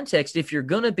within context, if you're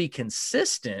going to be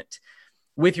consistent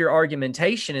with your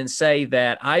argumentation and say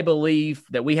that I believe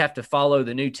that we have to follow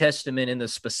the New Testament in the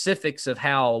specifics of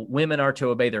how women are to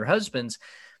obey their husbands,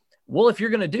 well, if you're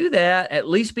going to do that, at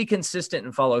least be consistent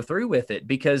and follow through with it,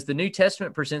 because the New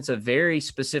Testament presents a very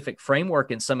specific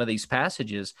framework in some of these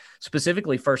passages,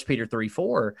 specifically 1 Peter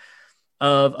 3:4,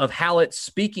 of how it's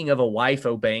speaking of a wife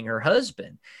obeying her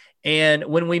husband. And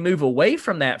when we move away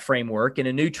from that framework in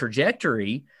a new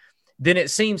trajectory, then it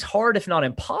seems hard, if not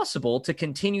impossible, to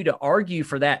continue to argue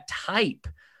for that type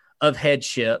of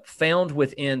headship found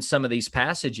within some of these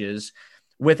passages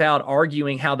without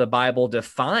arguing how the Bible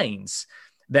defines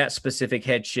that specific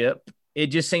headship. It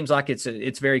just seems like it's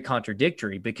very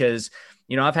contradictory, because,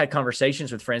 I've had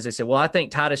conversations with friends. They say, well, I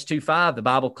think Titus 2:5, the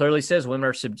Bible clearly says women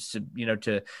are,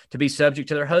 to be subject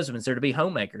to their husbands. They're to be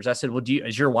homemakers. I said, well,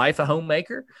 is your wife a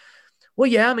homemaker?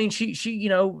 Well, yeah, I mean, she,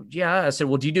 yeah. I said,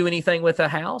 well, do you do anything with the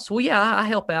house? Well, yeah, I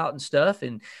help out and stuff.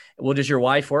 And well, does your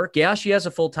wife work? Yeah, she has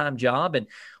a full-time job. And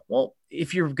well,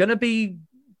 if you're going to be,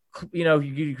 you're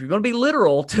going to be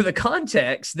literal to the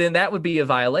context, then that would be a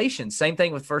violation. Same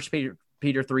thing with 1 Peter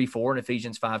 3:4 and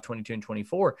Ephesians 5:22 and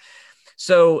 24.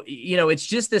 So, it's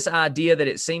just this idea that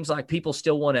it seems like people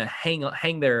still want to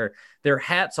hang their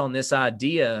hats on this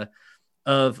idea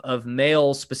of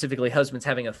males, specifically husbands,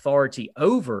 having authority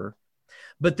over.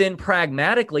 But then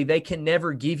pragmatically, they can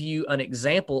never give you an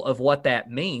example of what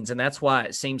that means. And that's why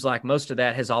it seems like most of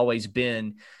that has always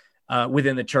been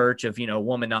within the church of, a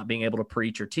woman not being able to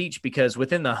preach or teach, because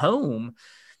within the home,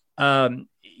 that's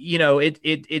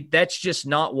just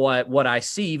not what I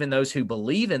see. Even those who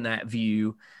believe in that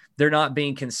view, they're not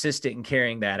being consistent in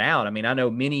carrying that out. I mean, I know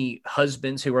many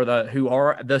husbands who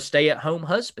are the stay-at-home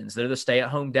husbands. They're the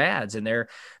stay-at-home dads, and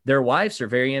their wives are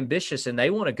very ambitious, and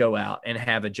they want to go out and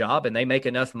have a job, and they make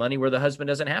enough money where the husband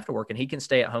doesn't have to work, and he can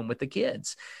stay at home with the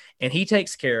kids, and he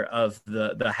takes care of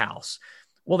the house.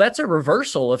 Well, that's a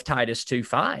reversal of Titus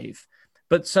 2:5.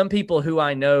 But some people who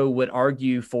I know would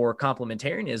argue for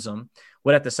complementarianism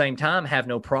would at the same time have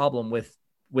no problem with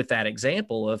that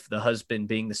example of the husband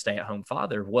being the stay-at-home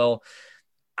father. Well,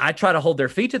 I try to hold their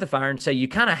feet to the fire and say, you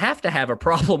kind of have to have a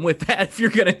problem with that if you're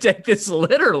going to take this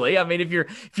literally. I mean, if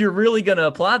you're really going to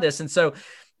apply this. And so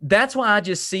that's why I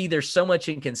just see there's so much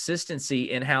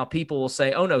inconsistency in how people will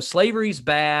say, oh no, slavery's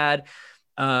bad.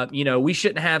 We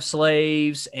shouldn't have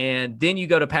slaves. And then you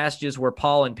go to passages where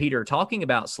Paul and Peter are talking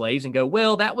about slaves and go,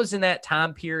 well, that was in that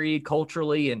time period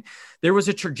culturally, and there was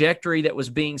a trajectory that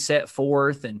was being set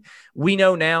forth. And we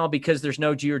know now, because there's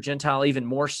no Jew or Gentile, even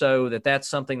more so, that that's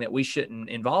something that we shouldn't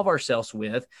involve ourselves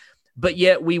with. But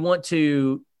yet we want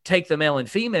to take the male and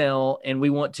female and we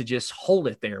want to just hold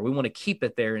it there. We want to keep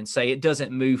it there and say it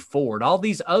doesn't move forward. All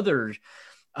these other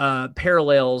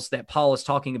parallels that Paul is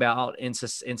talking about in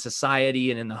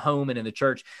society and in the home and in the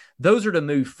church, those are to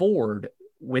move forward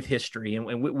with history.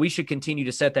 And we should continue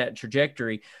to set that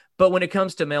trajectory. But when it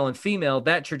comes to male and female,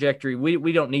 that trajectory,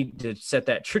 we don't need to set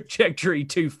that trajectory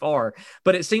too far.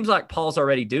 But it seems like Paul's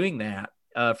already doing that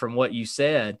from what you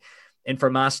said. And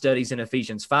from my studies in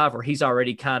Ephesians 5, where he's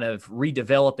already kind of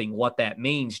redeveloping what that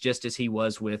means, just as he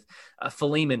was with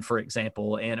Philemon, for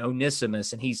example, and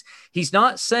Onesimus. And he's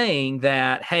not saying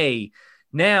that, hey,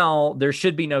 now there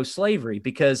should be no slavery,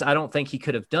 because I don't think he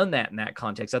could have done that in that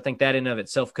context. I think that in of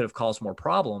itself could have caused more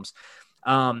problems.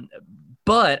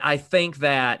 But I think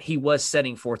that he was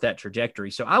setting forth that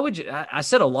trajectory. So I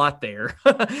said a lot there,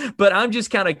 but I'm just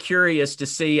kind of curious to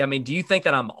see, I mean, do you think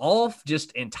that I'm off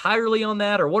just entirely on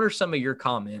that, or what are some of your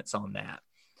comments on that?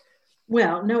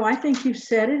 Well, no, I think you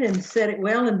said it and said it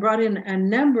well and brought in a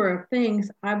number of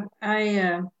things. I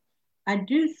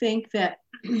do think that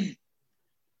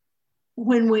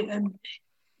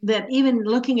that even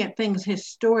looking at things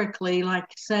historically, like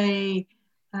say,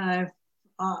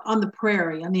 on the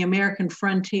prairie, on the American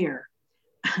frontier,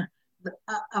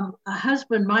 a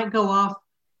husband might go off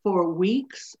for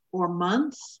weeks or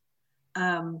months,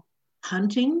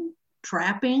 hunting,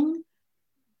 trapping,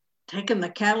 taking the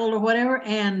cattle or whatever,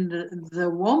 and the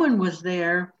woman was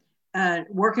there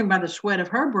working by the sweat of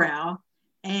her brow,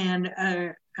 and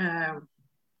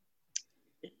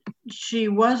she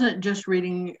wasn't just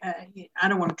reading. I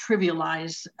don't want to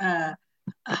trivialize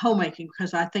homemaking,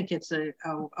 because I think it's a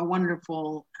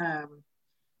wonderful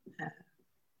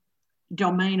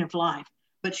domain of life.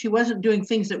 But she wasn't doing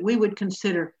things that we would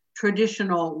consider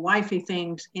traditional wifey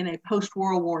things in a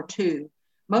post-World War II.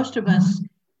 Most of us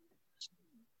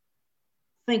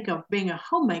think of being a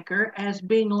homemaker as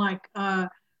being like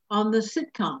on the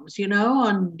sitcoms, you know,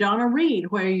 on Donna Reed,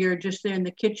 where you're just there in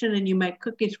the kitchen and you make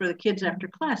cookies for the kids after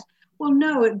class. Well,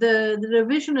 no, the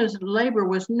division of labor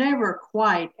was never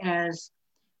quite as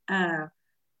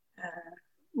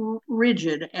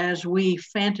rigid as we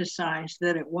fantasized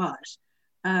that it was.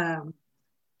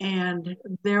 And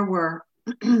there were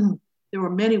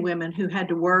many women who had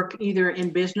to work either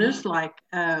in business like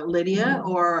Lydia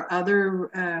or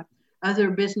other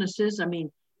businesses. I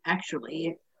mean,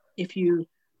 actually, if you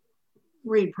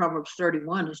read Proverbs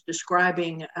 31 as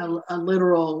describing a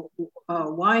literal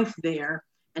wife there,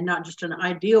 and not just an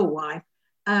ideal wife,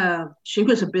 she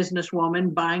was a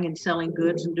businesswoman buying and selling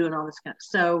goods and doing all this kind of.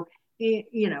 So,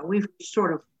 you know, we've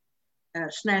sort of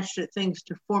snatched at things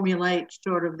to formulate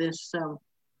sort of this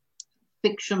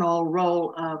fictional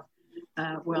role of,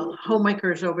 well,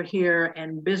 homemakers over here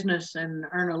and business and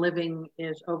earn a living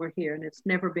is over here. And it's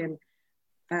never been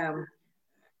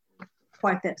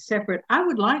quite that separate. I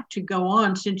would like to go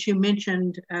on, since you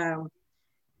mentioned, I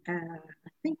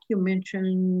think you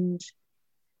mentioned,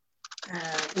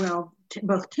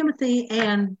 both Timothy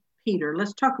and Peter.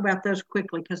 Let's talk about those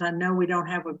quickly, because I know we don't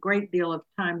have a great deal of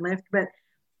time left. But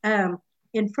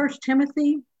in First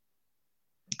Timothy,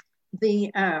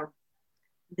 the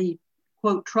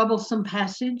quote troublesome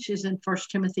passage is in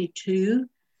First Timothy 2,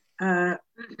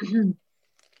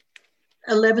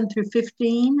 11 through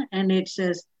 15, and it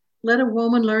says, "Let a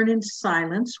woman learn in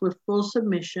silence with full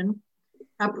submission.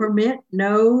 I permit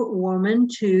no woman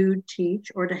to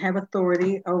teach or to have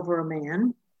authority over a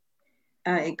man."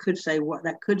 It could say what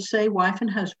that could say wife and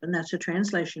husband. That's a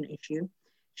translation issue.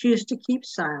 "She is to keep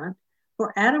silent.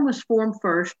 For Adam was formed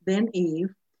first, then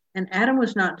Eve, and Adam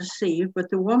was not deceived, but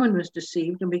the woman was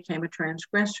deceived and became a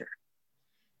transgressor.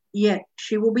 Yet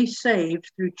she will be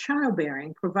saved through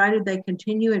childbearing, provided they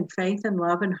continue in faith and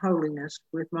love and holiness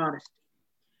with modesty."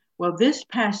 Well, this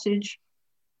passage,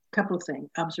 a couple of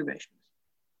things, observations.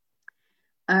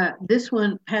 This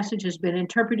passage has been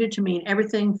interpreted to mean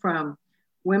everything from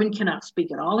women cannot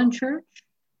speak at all in church,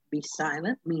 be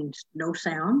silent means no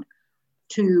sound,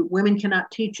 to women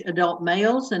cannot teach adult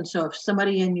males. And so if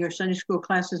somebody in your Sunday school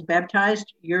class is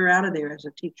baptized, you're out of there as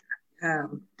a teacher,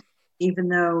 even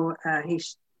though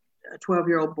he's a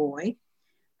 12-year-old boy,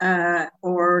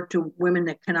 or to women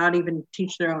that cannot even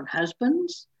teach their own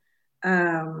husbands.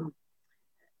 They're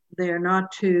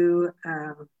not to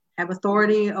have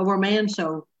authority over a man,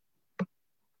 so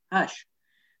hush.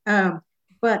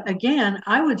 But again,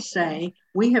 I would say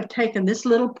we have taken this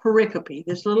little pericope,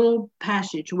 this little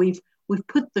passage, we've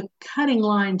put the cutting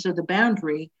lines of the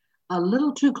boundary a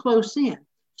little too close in.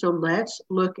 So let's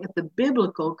look at the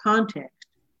biblical context.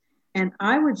 And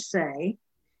I would say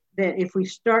that if we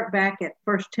start back at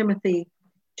 1 Timothy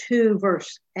 2,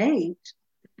 verse 8,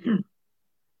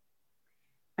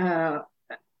 the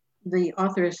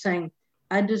author is saying,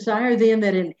 "I desire then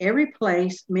that in every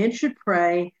place men should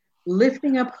pray,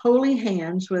 lifting up holy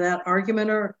hands without argument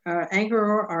or anger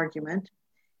or argument,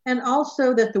 and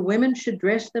also that the women should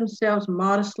dress themselves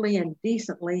modestly and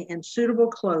decently in suitable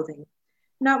clothing,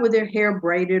 not with their hair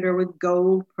braided or with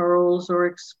gold, pearls, or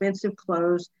expensive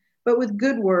clothes, but with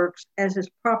good works, as is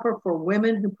proper for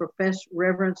women who profess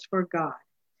reverence for God.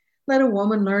 Let a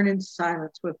woman learn in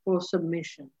silence with full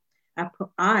submission.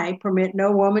 I permit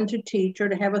no woman to teach or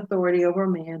to have authority over a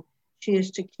man. She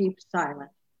is to keep silent."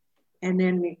 And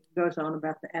then it goes on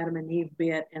about the Adam and Eve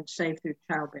bit and saved through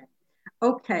childbearing.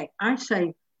 Okay, I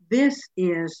say this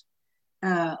is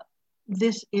the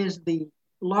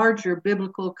larger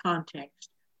biblical context,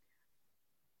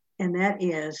 and that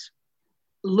is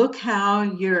look how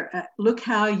it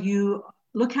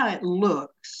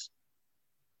looks.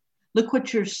 Look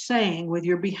what you're saying with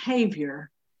your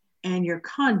behavior and your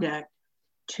conduct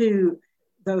to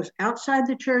those outside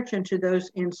the church and to those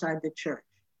inside the church.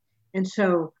 And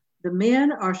so the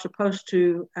men are supposed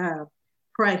to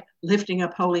pray, lifting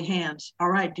up holy hands. All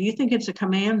right, do you think it's a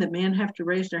command that men have to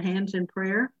raise their hands in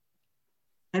prayer?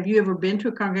 Have you ever been to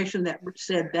a congregation that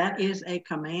said that is a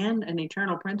command, an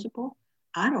eternal principle?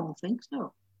 I don't think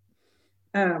so.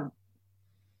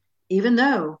 Even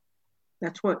though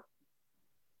that's what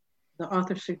the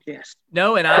author suggests.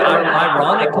 No, and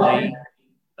ironically,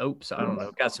 oops, I don't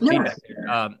know, got some feedback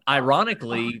there.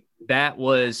 Ironically, that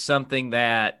was something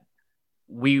that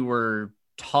we were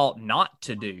taught not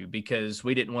to do because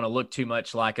we didn't want to look too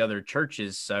much like other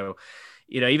churches. So,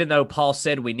 even though Paul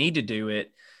said we need to do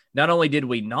it, not only did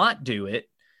we not do it,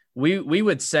 we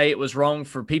would say it was wrong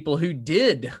for people who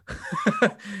did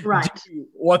do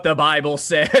what the Bible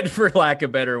said, for lack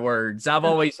of better words.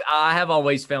 I have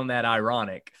always found that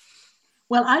ironic.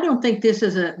 Well, I don't think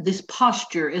this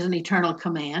posture is an eternal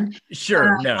command.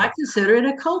 Sure, no. I consider it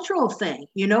a cultural thing,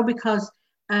 because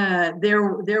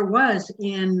there was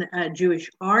in Jewish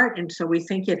art, and so we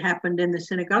think it happened in the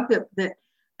synagogue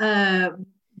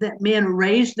that men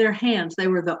raised their hands. They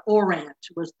were the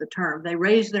orant was the term. They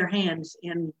raised their hands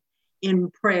in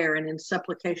prayer and in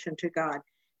supplication to God.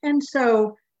 And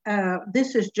so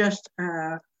this is just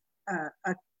a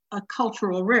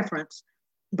cultural reference,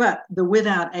 but the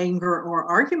without anger or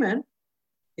argument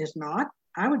is not.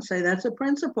 I would say that's a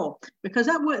principle, because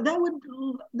that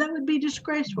would be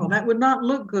disgraceful. That would not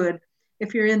look good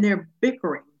if you're in there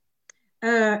bickering.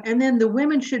 And then the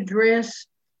women should dress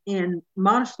in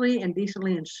modestly and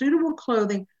decently in suitable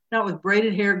clothing, not with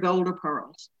braided hair, gold, or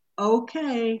pearls.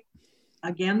 Okay,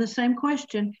 again, the same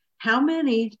question. How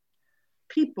many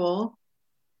people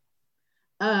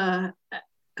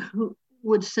who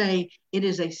would say it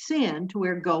is a sin to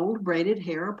wear gold, braided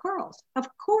hair, or pearls? Of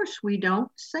course we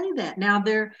don't say that. Now,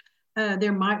 there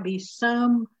might be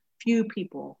some few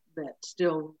people that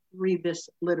still read this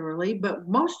literally, but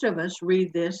most of us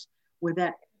read this with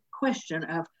that question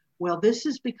of, well, this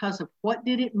is because of what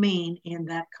did it mean in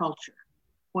that culture?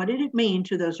 What did it mean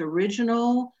to those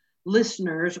original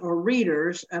listeners or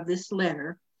readers of this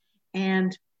letter?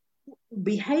 And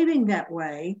behaving that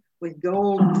way with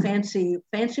gold and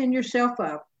fancying yourself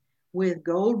up with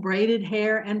gold braided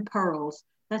hair and pearls,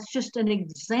 that's just an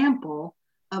example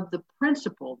of the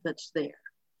principle that's there,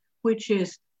 which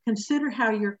is consider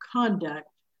how your conduct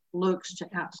looks to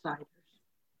outsiders.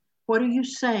 What are you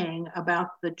saying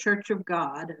about the church of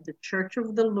God, the church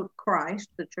of the Christ,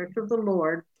 the church of the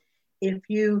Lord, if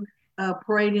you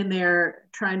parade in there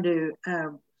trying to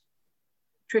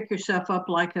trick yourself up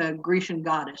like a Grecian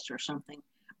goddess or something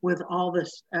with all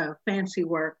this fancy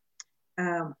work,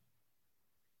 and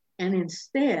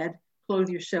instead clothe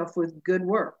yourself with good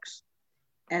works,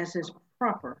 as is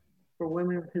proper for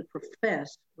women who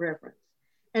profess reverence?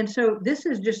 And so this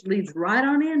just leads right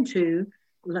on into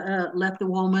let the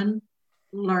woman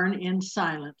learn in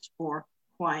silence or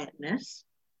quietness,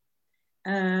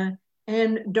 and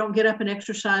don't get up and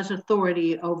exercise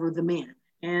authority over the men.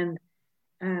 And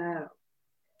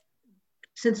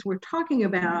since we're talking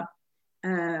about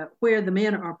where the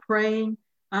men are praying,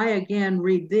 I again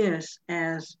read this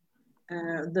as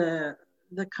the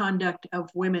conduct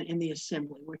of women in the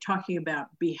assembly. We're talking about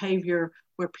behavior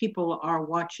where people are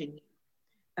watching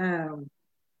you.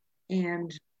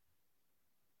 And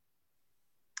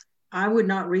I would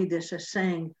not read this as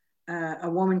saying a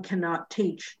woman cannot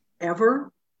teach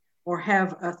ever or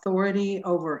have authority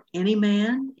over any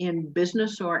man in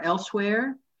business or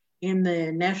elsewhere, in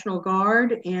the National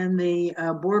Guard, in the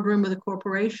boardroom of the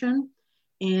corporation,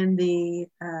 in the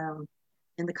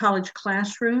college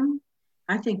classroom.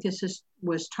 I think this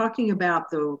was talking about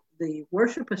the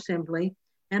worship assembly,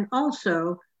 and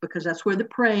also because that's where the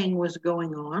praying was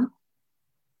going on,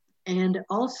 and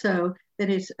also that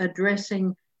it's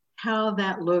addressing how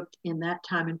that looked in that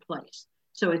time and place.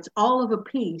 So it's all of a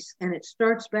piece, and it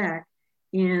starts back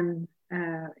in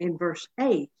verse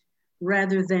 8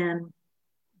 rather than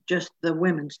just the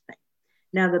women's thing.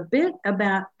 Now, the bit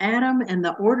about Adam and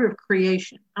the order of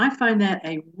creation, I find that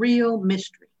a real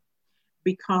mystery,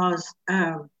 because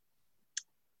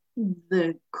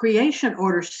the creation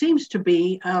order seems to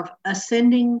be of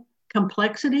ascending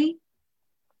complexity.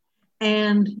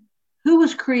 And who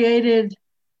was created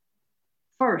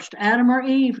first, Adam or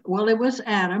Eve? Well, it was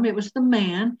Adam. It was the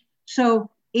man.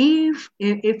 So Eve,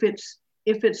 if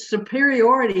it's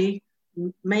superiority,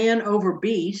 man over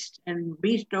beast and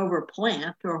beast over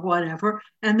plant or whatever,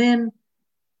 and then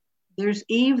there's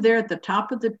Eve there at the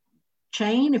top of the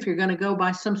chain, if you're going to go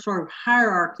by some sort of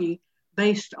hierarchy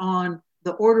based on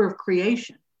the order of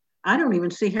creation, I don't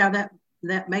even see how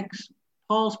that makes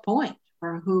Paul's point,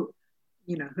 or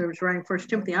who's writing First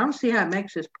Timothy. I don't see how it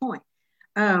makes his point.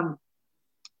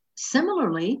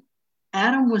 Similarly,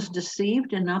 Adam was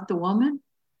deceived and not the woman.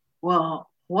 Well,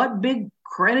 what big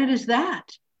credit is that?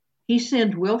 He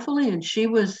sinned willfully and she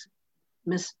was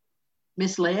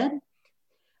misled.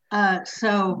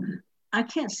 So I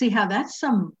can't see how that's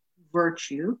some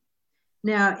virtue.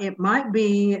 Now, it might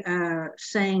be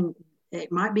saying,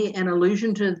 it might be an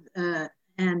allusion to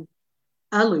an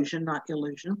allusion, not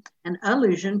illusion, an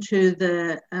allusion to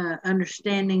the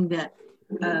understanding that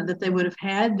they would have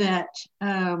had that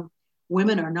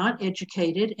women are not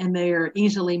educated and they are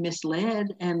easily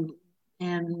misled and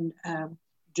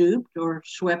duped or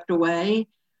swept away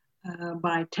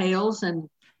by tales. And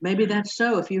maybe that's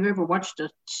so. If you've ever watched a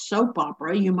soap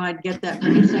opera, you might get that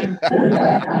very same thing.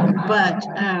 But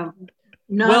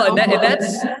well,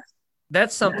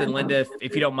 that's something, Linda,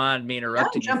 if you don't mind me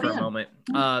interrupting you for a moment.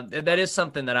 That is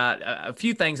something that a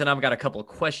few things, and I've got a couple of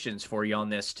questions for you on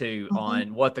this too,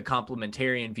 on what the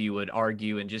complementarian view would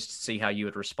argue, and just to see how you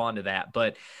would respond to that.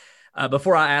 But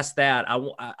before I ask that,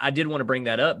 I did want to bring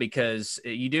that up because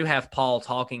you do have Paul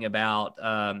talking about,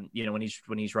 when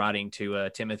he's writing to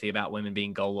Timothy about women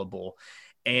being gullible,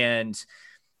 and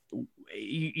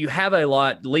you have a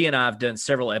lot. Lee and I have done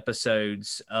several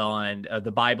episodes on the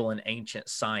Bible and ancient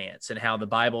science and how the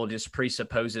Bible just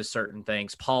presupposes certain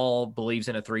things. Paul believes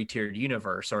in a 3-tiered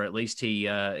universe, or at least he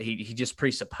just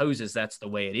presupposes that's the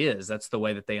way it is. That's the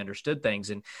way that they understood things.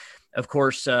 And of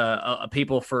course,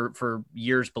 people for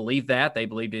years believed that. They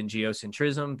believed in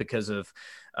geocentrism because of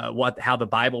how the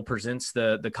Bible presents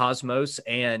the cosmos.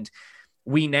 And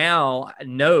we now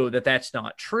know that that's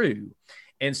not true.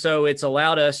 And so it's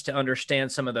allowed us to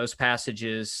understand some of those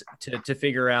passages to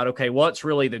figure out, okay, what's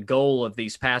really the goal of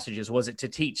these passages? Was it to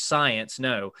teach science?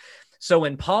 No. So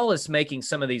when Paul is making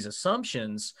some of these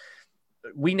assumptions,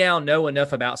 we now know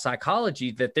enough about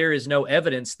psychology that there is no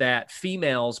evidence that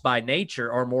females by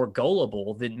nature are more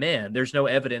gullible than men. There's no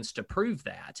evidence to prove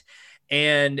that.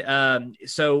 And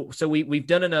so we've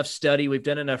done enough study, we've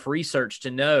done enough research to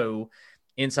know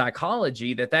in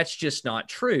psychology that that's just not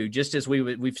true. Just as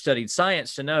we've studied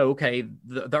science to know, okay,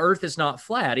 the earth is not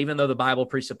flat, even though the Bible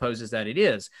presupposes that it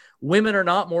is. Women are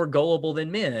not more gullible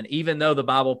than men, even though the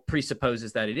Bible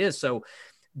presupposes that it is. So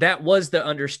that was the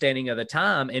understanding of the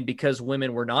time. And because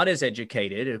women were not as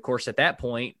educated, of course, at that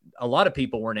point, a lot of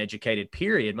people weren't educated,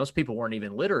 period. Most people weren't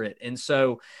even literate. And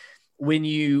so when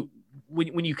you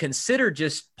consider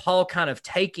just Paul kind of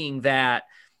taking that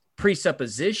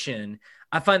presupposition,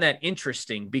 I find that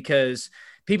interesting because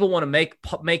people want to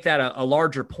make that a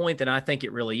larger point than I think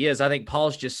it really is. I think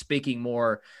Paul's just speaking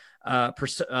more.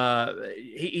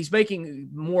 He's making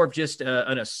more of just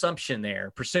an assumption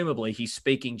there. Presumably, he's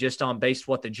speaking just on based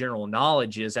what the general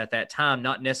knowledge is at that time,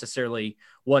 not necessarily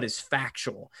what is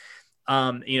factual.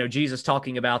 Jesus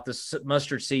talking about the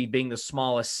mustard seed being the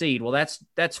smallest seed. Well, that's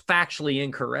factually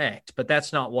incorrect, but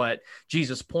that's not what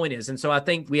Jesus' point is. And so I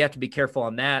think we have to be careful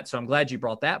on that. So I'm glad you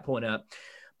brought that point up.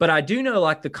 But I do know,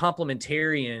 like the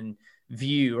complementarian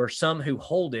view, or some who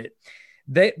hold it,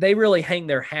 they really hang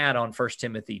their hat on 1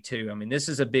 Timothy 2. I mean, this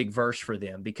is a big verse for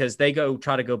them because they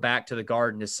try to go back to the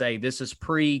garden to say this is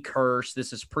pre-curse,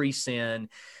 this is pre-sin.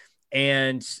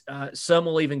 And some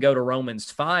will even go to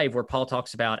Romans 5, where Paul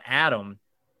talks about Adam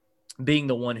being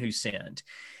the one who sinned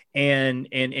and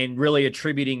really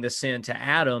attributing the sin to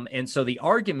Adam. And so the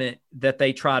argument that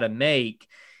they try to make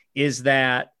is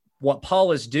that what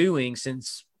Paul is doing,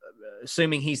 since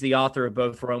assuming he's the author of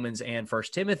both Romans and 1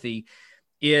 Timothy,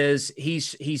 is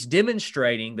he's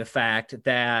demonstrating the fact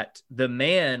that the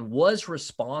man was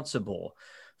responsible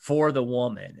for the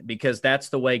woman, because that's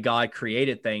the way God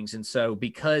created things. And so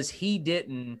because he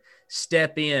didn't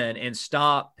step in and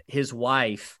stop his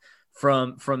wife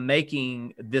from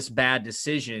making this bad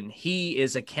decision, he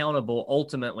is accountable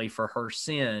ultimately for her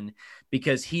sin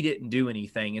because he didn't do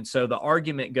anything. And so the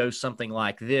argument goes something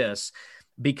like this.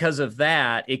 Because of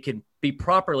that, it can be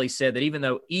properly said that even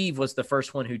though Eve was the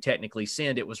first one who technically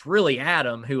sinned, it was really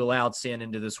Adam who allowed sin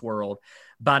into this world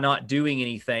by not doing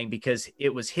anything, because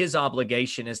it was his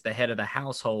obligation as the head of the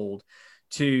household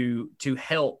to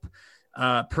help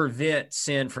prevent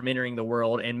sin from entering the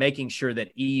world and making sure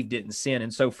that Eve didn't sin.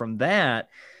 And so from that,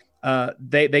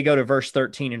 they go to verse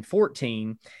 13 and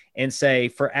 14 and say,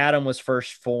 for Adam was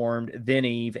first formed, then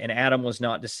Eve, and Adam was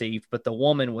not deceived, but the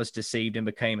woman was deceived and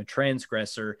became a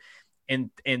transgressor. And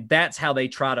that's how they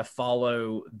try to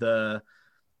follow the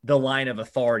line of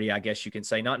authority, I guess you can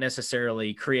say, not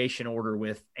necessarily creation order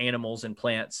with animals and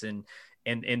plants and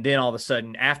then all of a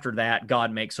sudden after that,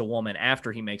 God makes a woman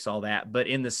after he makes all that, but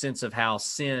in the sense of how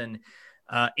sin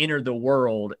entered the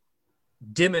world.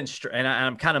 Demonstrate, and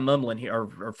I'm kind of mumbling here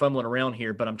or fumbling around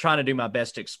here, but I'm trying to do my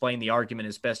best to explain the argument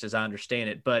as best as I understand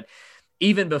it. But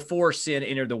even before sin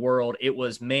entered the world, it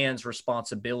was man's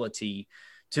responsibility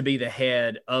to be the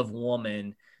head of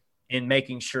woman in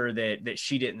making sure that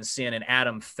she didn't sin, and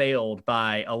Adam failed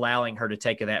by allowing her to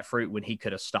take of that fruit when he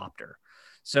could have stopped her.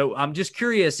 So I'm just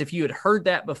curious if you had heard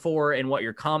that before and what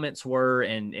your comments were,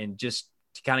 and just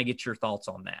to kind of get your thoughts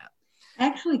on that.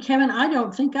 Actually, Kevin, I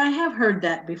don't think I have heard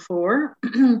that before.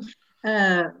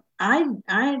 It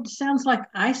sounds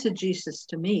like eisegesis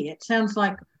to me. It sounds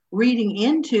like reading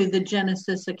into the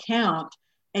Genesis account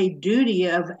a duty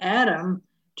of Adam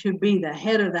to be the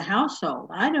head of the household.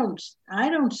 I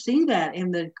don't see that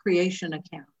in the creation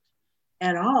account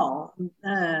at all.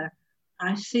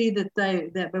 I see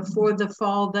that before the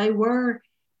fall they were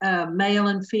male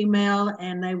and female,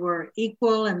 and they were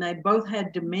equal, and they both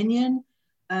had dominion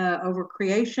over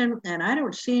creation. And I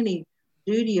don't see any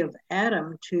duty of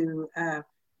Adam to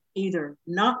either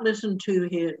not listen to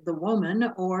the woman,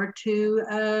 or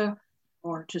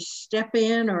to step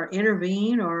in or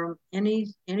intervene or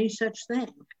any such thing.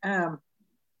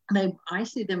 I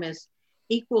see them as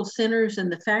equal sinners,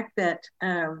 and the fact that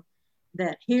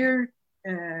that here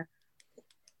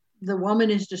the woman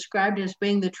is described as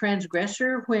being the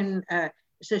transgressor when it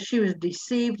says she was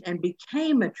deceived and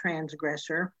became a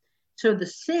transgressor. So the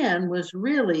sin was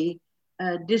really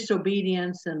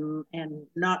disobedience and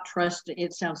not trust.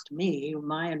 It sounds to me,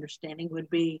 my understanding would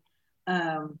be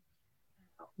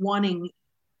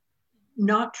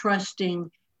not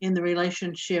trusting in the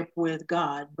relationship with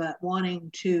God, but wanting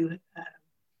to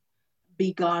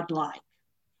be godlike,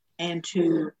 and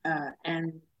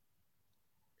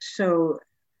so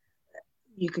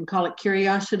you can call it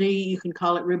curiosity, you can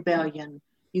call it rebellion,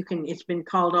 it's been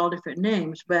called all different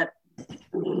names, but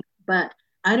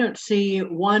I don't see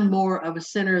one more of a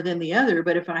sinner than the other.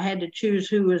 But if I had to choose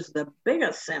who was the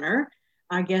biggest sinner,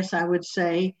 I guess I would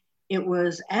say it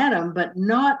was Adam, but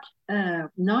not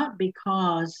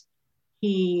because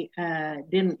he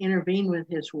didn't intervene with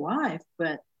his wife,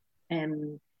 but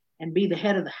and be the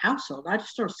head of the household. I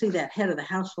just don't see that head of the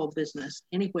household business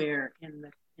anywhere in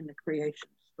the creation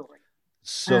story.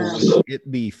 So would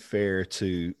it be fair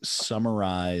to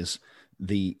summarize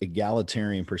the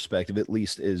egalitarian perspective, at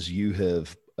least as you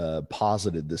have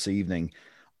posited this evening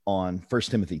on 1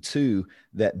 Timothy 2,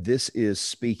 that this is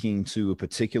speaking to a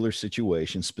particular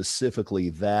situation,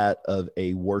 specifically that of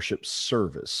a worship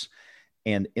service?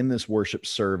 And in this worship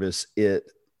service,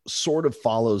 it sort of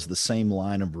follows the same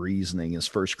line of reasoning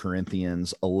as 1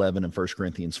 Corinthians 11 and 1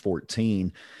 Corinthians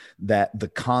 14, that the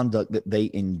conduct that they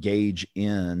engage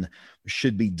in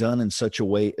should be done in such a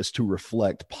way as to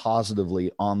reflect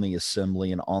positively on the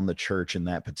assembly and on the church in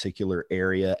that particular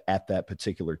area at that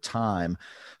particular time,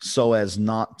 so as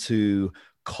not to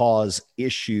cause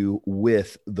issue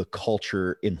with the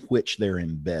culture in which they're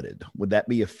embedded. Would that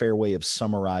be a fair way of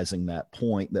summarizing that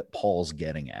point that Paul's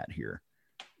getting at here?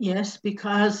 Yes,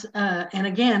 because, and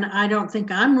again, I don't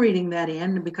think I'm reading that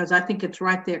in, because I think it's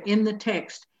right there in the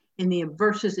text, in the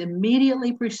verses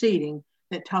immediately preceding,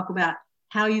 that talk about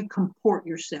how you comport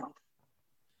yourself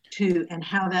and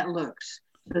how that looks,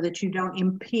 so that you don't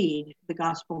impede the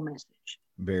gospel message.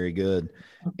 Very good.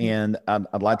 And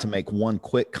I'd like to make one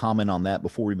quick comment on that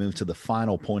before we move to the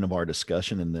final point of our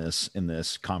discussion in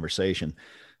this conversation.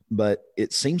 But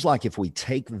it seems like if we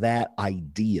take that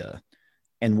idea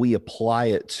and we apply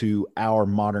it to our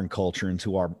modern culture and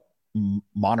to our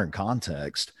modern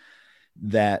context,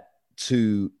 that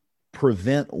to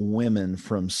prevent women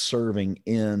from serving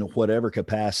in whatever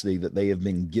capacity that they have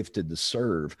been gifted to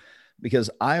serve,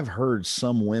 because I've heard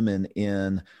some women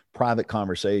in private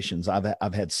conversations,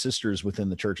 I've had sisters within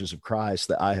the churches of Christ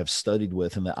that I have studied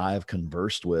with and that I have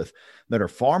conversed with that are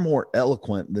far more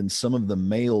eloquent than some of the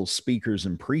male speakers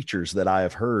and preachers that I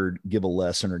have heard give a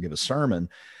lesson or give a sermon.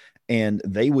 And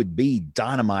they would be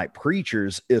dynamite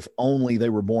preachers if only they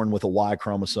were born with a Y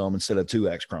chromosome instead of 2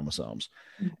 X chromosomes.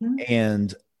 Mm-hmm.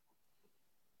 And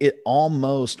it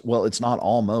almost, well, it's not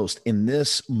almost, in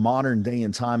this modern day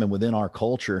and time and within our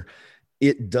culture,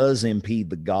 it does impede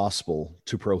the gospel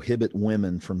to prohibit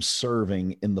women from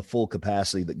serving in the full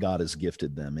capacity that God has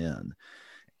gifted them in.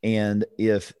 And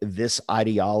if this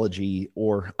ideology,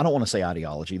 or I don't want to say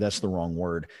ideology, that's the wrong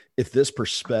word. If this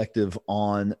perspective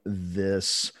on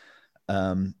this,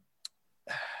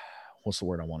 what's the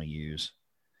word I want to use?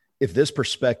 If this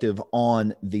perspective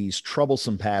on these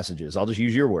troublesome passages, I'll just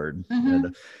use your word. Mm-hmm.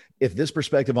 If this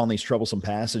perspective on these troublesome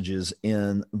passages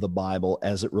in the Bible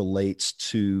as it relates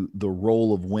to the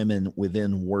role of women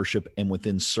within worship and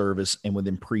within service and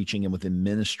within preaching and within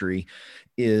ministry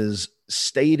is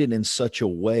stated in such a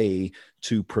way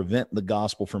to prevent the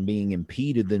gospel from being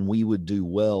impeded, then we would do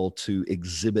well to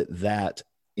exhibit that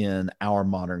in our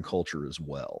modern culture as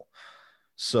well.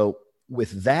 So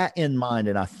with that in mind,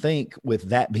 and I think with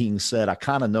that being said, I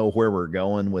kind of know where we're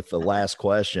going with the last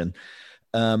question.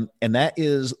 And that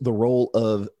is the role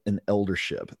of an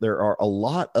eldership. There are a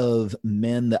lot of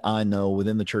men that I know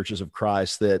within the churches of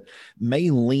Christ that may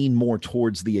lean more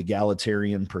towards the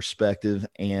egalitarian perspective,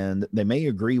 and they may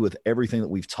agree with everything that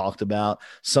we've talked about.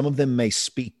 Some of them may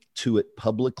speak to it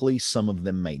publicly. Some of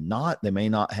them may not. They may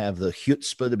not have the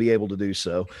chutzpah to be able to do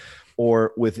so,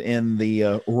 or within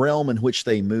the realm in which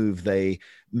they move, they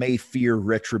may fear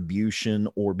retribution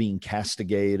or being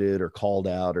castigated or called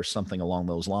out or something along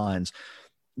those lines.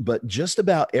 But just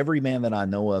about every man that I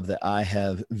know of that I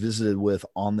have visited with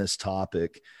on this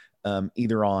topic,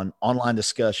 either on online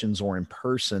discussions or in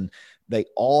person, they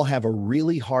all have a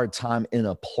really hard time in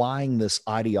applying this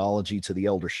ideology to the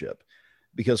eldership.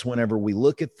 Because whenever we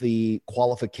look at the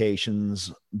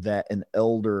qualifications that an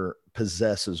elder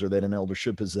possesses or that an elder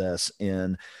should possess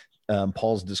in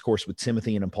Paul's discourse with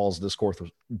Timothy and in Paul's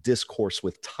discourse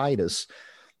with Titus,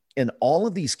 in all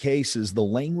of these cases, the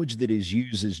language that is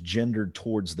used is gendered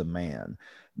towards the man,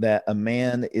 that a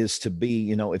man is to be,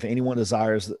 you know, if anyone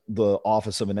desires the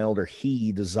office of an elder,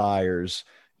 he desires,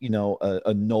 you know,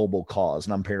 a noble cause.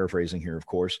 And I'm paraphrasing here, of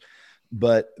course.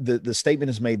 But the statement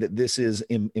is made that this is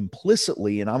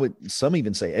implicitly, and some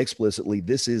even say explicitly,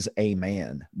 this is a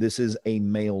man. This is a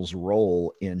male's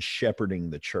role in shepherding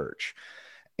the church.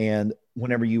 And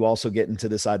whenever you also get into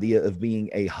this idea of being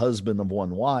a husband of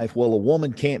one wife, well, a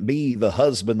woman can't be the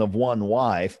husband of one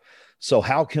wife. So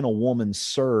how can a woman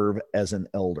serve as an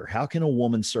elder? How can a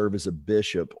woman serve as a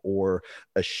bishop or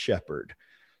a shepherd?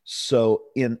 So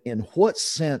in what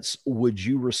sense would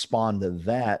you respond to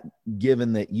that,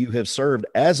 given that you have served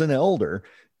as an elder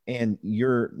and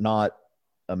you're not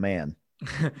a man?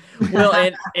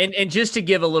 Well, and just to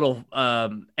give a little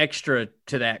extra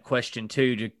to that question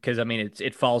too, because I mean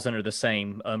it falls under the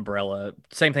same umbrella.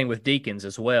 Same thing with deacons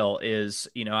as well. Is,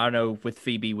 you know, I know with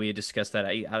Phoebe we had discussed that.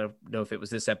 I don't know if it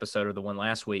was this episode or the one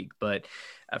last week, but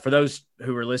for those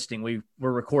who are listening, we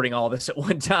were recording all this at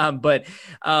one time. But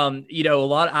you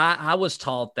know, I was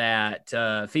taught that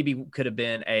Phoebe could have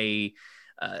been a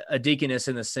deaconess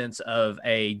in the sense of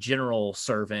a general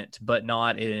servant, but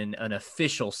not in an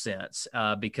official sense,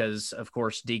 because of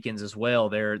course deacons as well,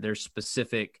 there's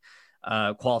specific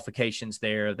qualifications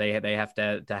there. They have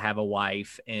to have a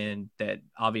wife, and that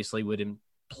obviously would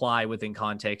imply within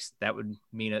context that would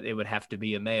mean it would have to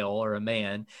be a male or a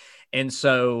man. And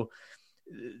so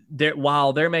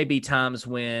while there may be times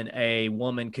when a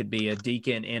woman could be a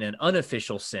deacon in an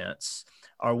unofficial sense,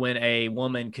 or when a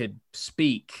woman could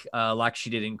speak like she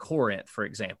did in Corinth, for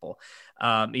example,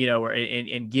 you know,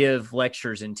 and give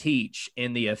lectures and teach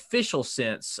in the official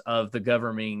sense of the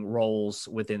governing roles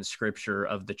within Scripture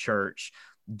of the church,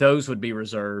 those would be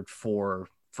reserved for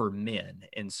men.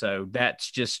 And so that's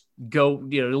just a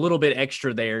little bit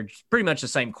extra there. Pretty much the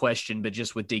same question, but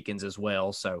just with deacons as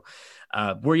well. So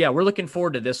we're looking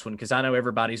forward to this one, because I know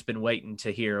everybody's been waiting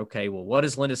to hear, okay, well, what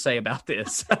does Linda say about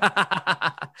this?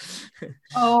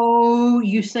 Oh,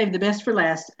 you saved the best for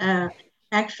last.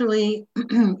 Actually,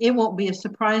 it won't be a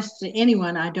surprise to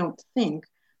anyone, I don't think,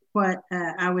 what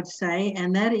I would say.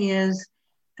 And that is,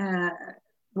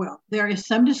 there is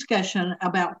some discussion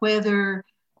about whether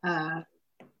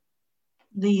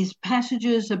these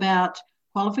passages about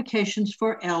qualifications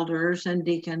for elders and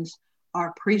deacons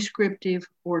are prescriptive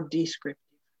or descriptive.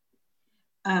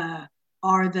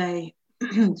 Are they?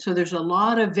 So there's a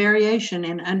lot of variation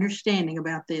in understanding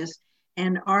about this.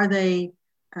 And are they,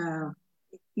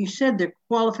 you said the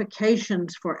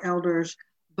qualifications for elders,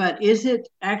 but is it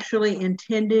actually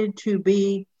intended to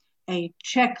be a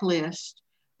checklist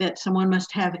that someone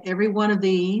must have every one of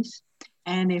these?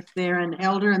 And if they're an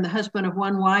elder and the husband of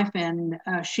one wife and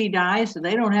she dies,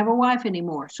 they don't have a wife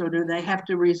anymore. So do they have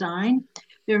to resign?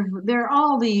 There are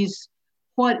all these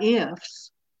what ifs,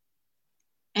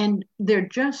 and they're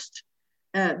just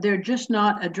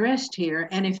not addressed here.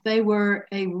 And if they were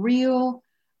a real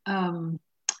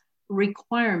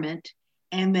requirement,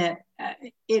 and that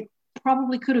it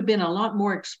probably could have been a lot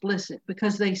more explicit,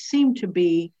 because they seem to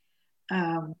be,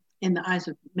 in the eyes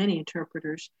of many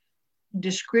interpreters,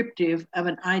 descriptive of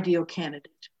an ideal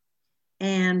candidate.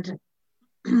 And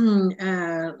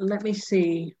let me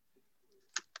see.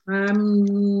 I'm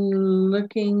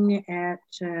looking at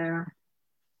 1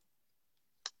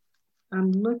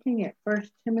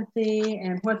 Timothy,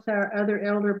 and what's our other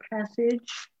elder passage?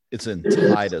 It's in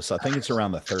Titus. I think it's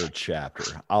around the 3rd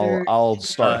chapter. I'll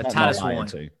start Titus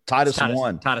 1. Titus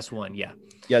 1. Titus 1, yeah.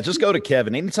 Yeah, just go to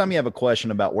Kevin. Anytime you have a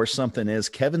question about where something is,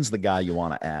 Kevin's the guy you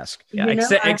want to ask. Yeah,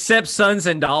 except sons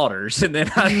and daughters, and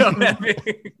then I don't have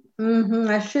any.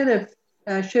 I should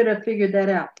have figured that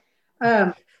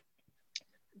out.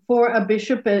 For a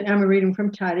bishop, I'm reading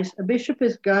from Titus. A bishop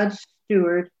is God's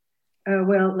steward.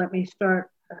 Let me start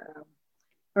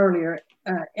earlier.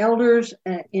 Elders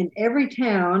in every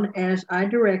town, as I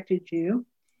directed you,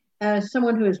 as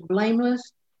someone who is blameless,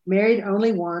 married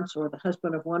only once, or the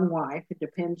husband of one wife. It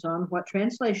depends on what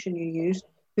translation you use,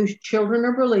 whose children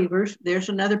are believers. There's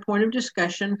another point of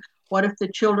discussion. What if the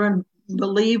children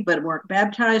believe but weren't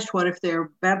baptized? What if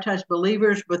they're baptized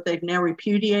believers but they've now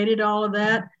repudiated all of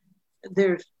that?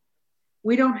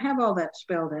 We don't have all that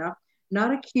spelled out.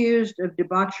 Not accused of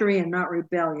debauchery and not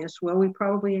rebellious. Well, we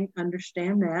probably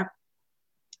understand that.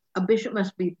 A bishop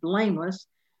must be blameless,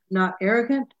 not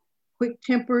arrogant,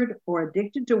 quick-tempered, or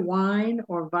addicted to wine,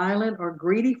 or violent, or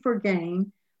greedy for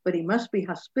gain, but he must be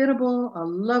hospitable, a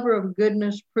lover of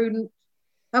goodness, prudent,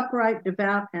 upright,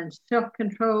 devout, and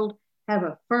self-controlled, have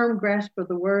a firm grasp of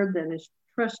the word that is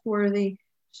trustworthy.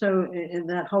 So in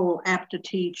that whole apt to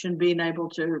teach and being able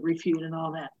to refute and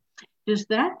all that. Does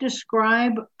that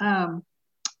describe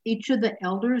each of the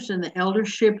elders and the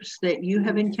elderships that you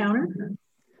have encountered?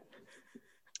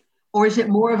 Or is it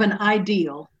more of an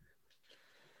ideal?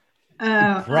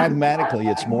 Pragmatically,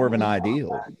 it's more of an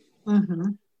ideal.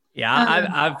 Mm-hmm.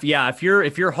 Yeah,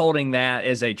 if you're holding that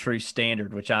as a true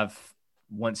standard, which I've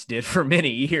once did for many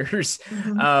years,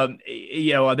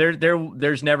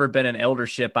 there's never been an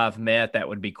eldership I've met that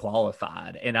would be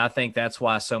qualified. And I think that's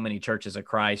why so many churches of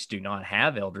Christ do not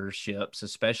have elderships,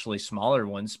 especially smaller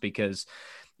ones, because,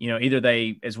 either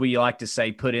they, as we like to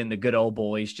say, put in the good old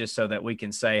boys just so that we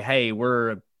can say, hey,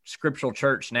 we're a scriptural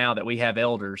church now that we have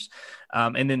elders.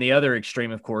 And then the other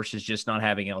extreme, of course, is just not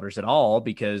having elders at all,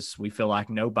 because we feel like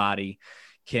nobody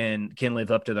can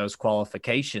live up to those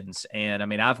qualifications. And I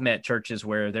mean, I've met churches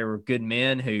where there were good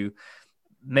men who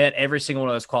met every single one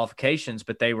of those qualifications,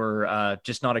 but they were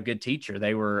just not a good teacher.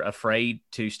 They were afraid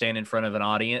to stand in front of an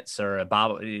audience or a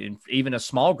Bible, even a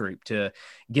small group, to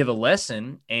give a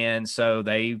lesson. And so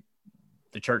the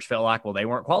church felt like, well, they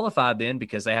weren't qualified then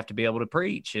because they have to be able to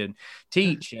preach and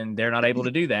teach, and they're not able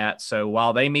to do that. So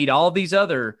while they meet all these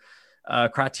other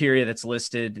criteria that's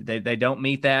listed, they don't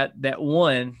meet that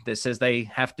one that says they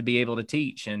have to be able to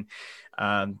teach. And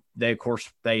they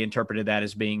interpreted that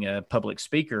as being a public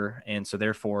speaker, and so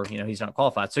therefore, he's not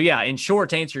qualified. So yeah, in short,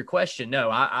 to answer your question, no,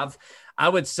 I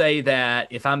would say that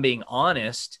if I'm being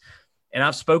honest, and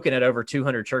I've spoken at over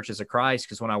 200 churches of Christ,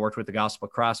 because when I worked with the Gospel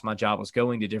of Christ, my job was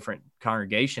going to different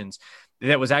congregations.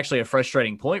 That was actually a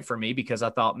frustrating point for me, because I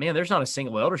thought, man, there's not a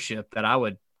single eldership that I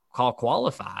would call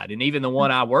qualified. And even the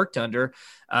one I worked under,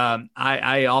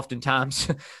 I oftentimes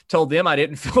told them I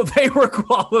didn't feel they were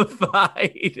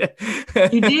qualified.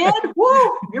 You did?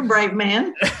 Woo! You're a brave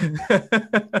man.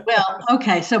 Well,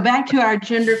 okay. So back to our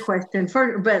gender question.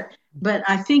 But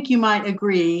I think you might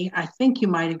agree.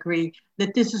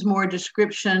 That this is more a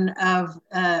description of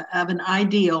an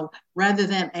ideal rather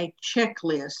than a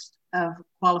checklist of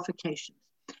qualifications.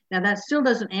 Now, that still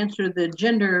doesn't answer the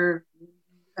gender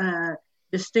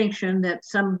distinction that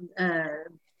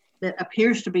that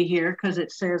appears to be here, because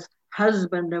it says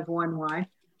husband of one wife.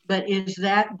 But is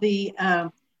that the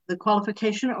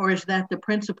qualification, or is that the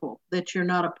principle that you're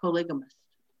not a polygamist,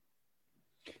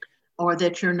 or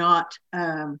that you're not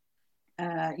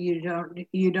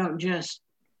you don't just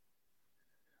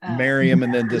marry him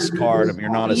and then discard him? You're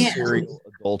not a serial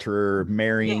adulterer,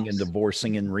 marrying and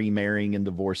divorcing and remarrying and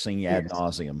divorcing ad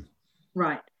nauseum.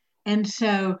 Right. And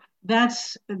so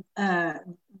that's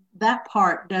that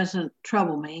part doesn't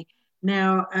trouble me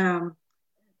now,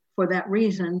 for that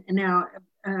reason. Now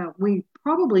we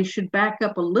probably should back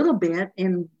up a little bit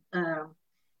in 1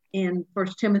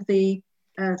 Timothy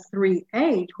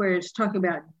 3:8, where it's talking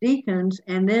about deacons,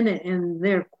 and then in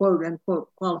their quote unquote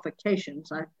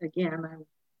qualifications.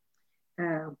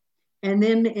 And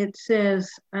then it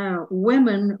says the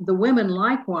women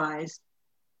likewise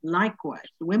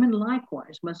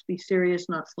must be serious,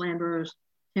 not slanderers,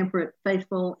 temperate,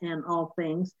 faithful in all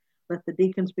things. Let the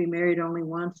deacons be married only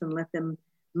once, and let them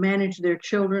manage their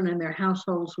children and their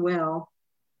households well.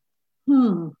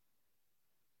 Who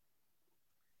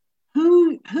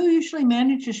usually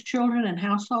manages children and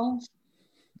households?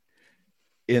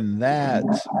 In that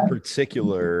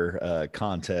particular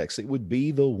context, it would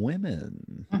be the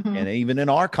women. Mm-hmm. And even in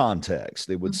our context,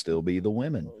 it would still be the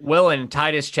women. Well, in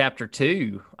Titus chapter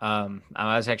 2, I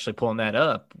was actually pulling that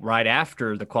up right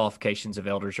after the qualifications of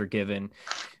elders are given.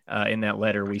 In that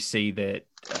letter, we see that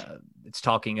it's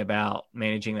talking about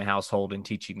managing the household and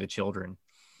teaching the children.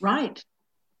 Right.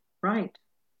 But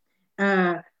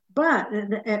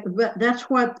that's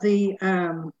what the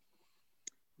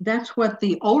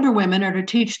older women are to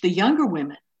teach the younger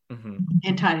women. Mm-hmm.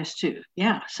 In Titus 2.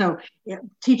 Yeah. So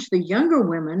teach the younger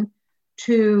women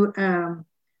to,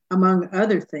 among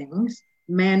other things,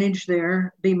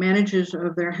 be managers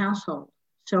of their household,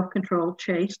 self-controlled,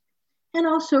 chaste, and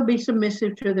also be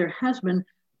submissive to their husband.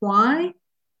 Why?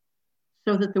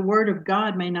 So that the word of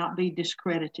God may not be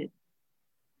discredited.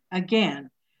 Again,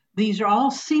 these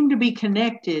all seem to be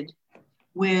connected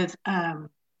with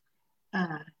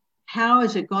how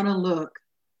is it going to look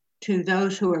to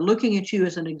those who are looking at you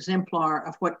as an exemplar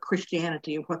of what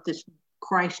Christianity, of what this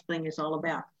Christ thing is all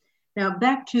about. Now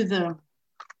back to the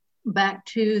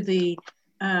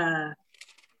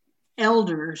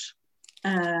elders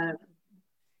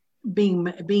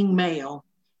being male.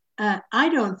 I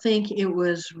don't think it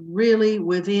was really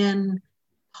within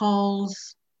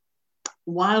Paul's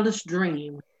wildest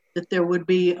dream that there would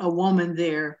be a woman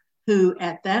there who,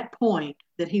 at that point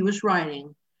that he was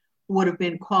writing, would have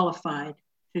been qualified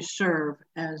to serve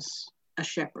as a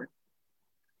shepherd.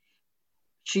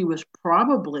 She was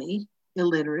probably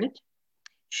illiterate.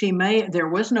 There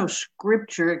was no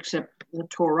scripture except the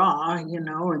Torah, and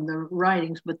the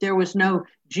writings, but there was no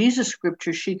Jesus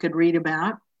scripture she could read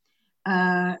about.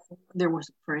 There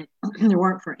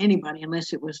weren't for anybody,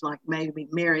 unless it was like maybe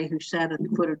Mary, who sat at the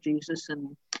foot of Jesus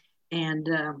and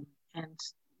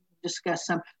discussed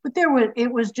some. But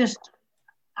it was just,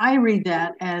 I read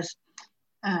that as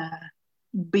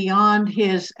beyond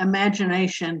his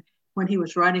imagination when he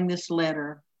was writing this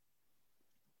letter,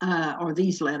 or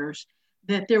these letters,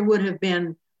 that there would have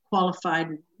been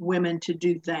qualified women to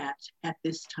do that at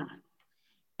this time.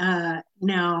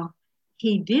 Now,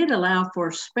 he did allow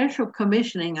for special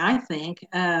commissioning, I think,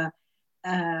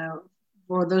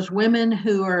 for those women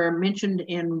who are mentioned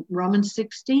in Romans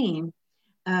 16,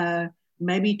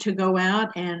 maybe to go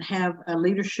out and have a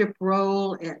leadership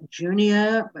role at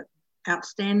Junia, but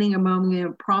outstanding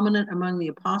prominent among the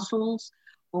apostles,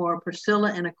 or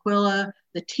Priscilla and Aquila,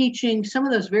 the teaching, some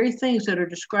of those very things that are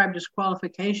described as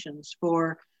qualifications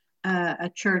for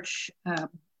a church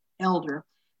elder.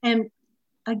 And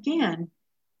again,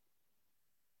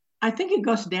 I think it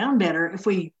goes down better if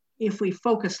we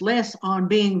focus less on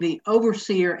being the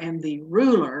overseer and the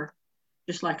ruler,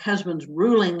 just like husbands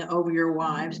ruling over your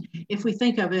wives, if we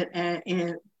think of it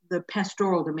in the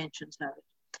pastoral dimensions of it.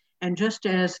 And just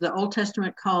as the Old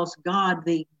Testament calls God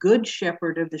the good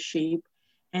shepherd of the sheep,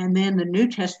 and then the New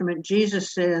Testament,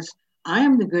 Jesus says, I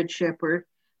am the good shepherd,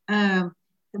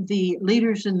 the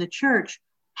leaders in the church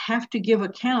have to give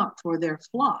account for their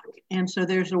flock. And so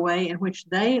there's a way in which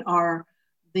they are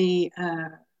the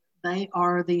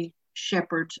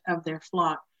shepherds of their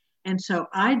flock. And so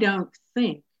I don't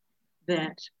think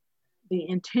that the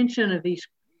intention of these,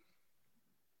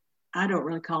 I don't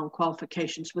really call them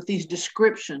qualifications, but these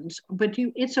descriptions, but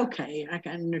it's okay. I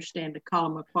can understand to call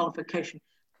them a qualification,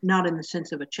 not in the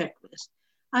sense of a checklist.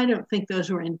 I don't think those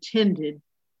were intended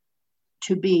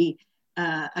to be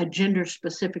a gender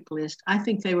specific list. I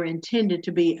think they were intended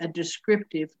to be a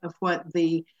descriptive of what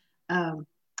the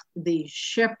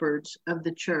shepherds of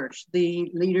the church,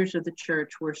 the leaders of the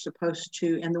church were supposed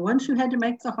to, and the ones who had to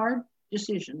make the hard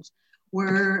decisions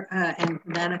were, and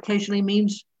that occasionally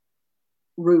means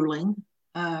ruling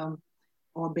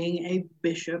or being a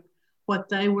bishop, what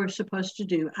they were supposed to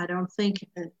do. I don't think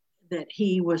that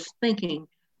he was thinking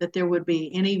that there would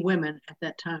be any women at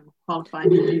that time qualified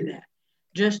to do that.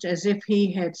 Just as if he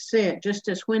had said, just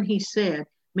as when he said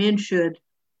men should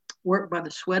work by the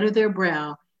sweat of their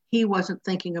brow, he wasn't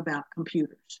thinking about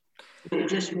computers. It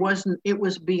just wasn't, it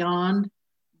was beyond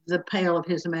the pale of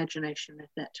his imagination at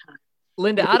that time.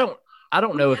 Linda, I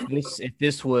don't know if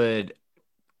this would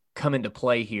come into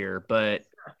play here, but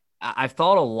I've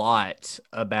thought a lot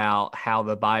about how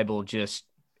the Bible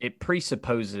it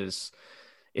presupposes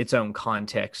its own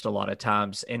context a lot of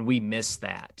times, and we miss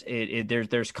that.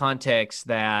 There's context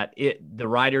that the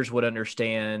writers would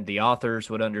understand, the authors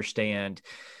would understand,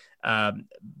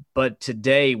 but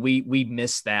today we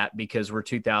miss that because we're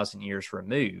 2,000 years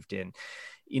removed. And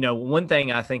one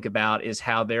thing I think about is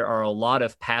how there are a lot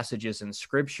of passages in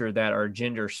Scripture that are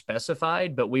gender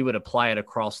specified, but we would apply it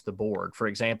across the board. For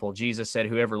example, Jesus said,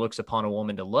 "Whoever looks upon a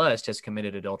woman to lust has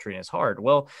committed adultery in his heart."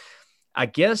 Well, I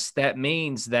guess that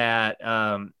means that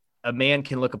a man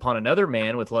can look upon another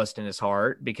man with lust in his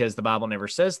heart, because the Bible never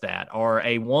says that. Or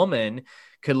a woman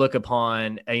could look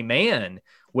upon a man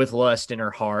with lust in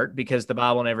her heart, because the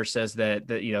Bible never says that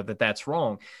that's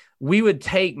wrong. We would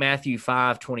take Matthew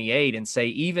 5:28 and say,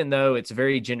 even though it's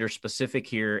very gender specific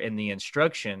here in the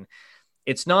instruction,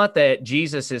 it's not that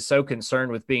Jesus is so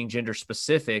concerned with being gender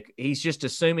specific. He's just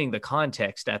assuming the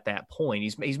context at that point.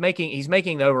 He's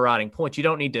making the overriding point. You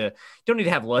don't need to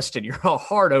have lust in your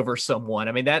heart over someone.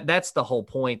 I mean, that's the whole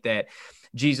point that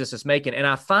Jesus is making. And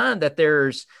I find that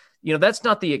there's, that's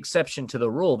not the exception to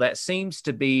the rule. That seems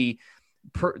to be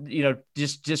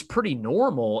just pretty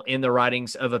normal in the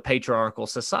writings of a patriarchal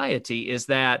society, is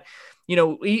that,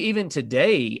 even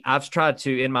today, I've tried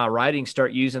to, in my writing,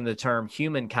 start using the term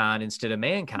humankind instead of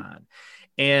mankind.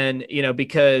 And,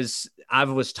 because I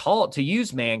was taught to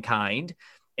use mankind,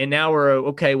 And now we're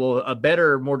okay. Well, a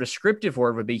better, more descriptive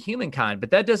word would be humankind. But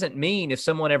that doesn't mean if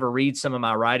someone ever reads some of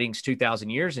my writings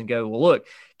 2,000 years and go, well, look,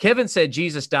 Kevin said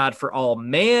Jesus died for all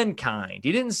mankind.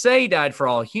 He didn't say he died for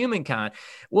all humankind.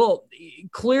 Well,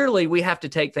 clearly we have to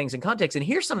take things in context. And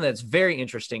here's something that's very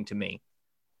interesting to me.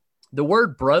 The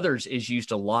word brothers is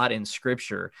used a lot in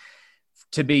Scripture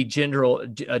to be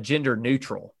gender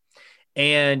neutral.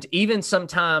 And even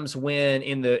sometimes when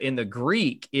in the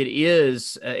Greek it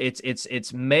is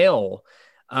it's male,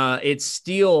 it's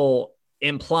still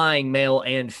implying male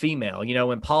and female. You know,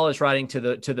 when Paul is writing to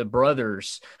the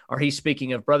brothers, or he's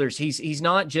speaking of brothers, he's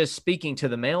not just speaking to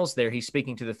the males there, he's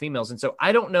speaking to the females. And so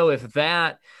I don't know if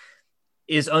that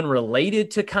is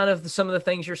unrelated to kind of some of the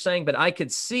things you're saying, but I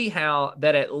could see how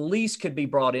that at least could be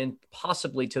brought in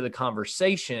possibly to the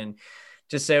conversation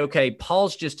to say, okay,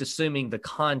 Paul's just assuming the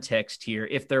context here.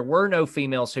 If there were no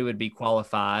females who would be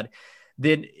qualified,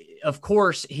 then of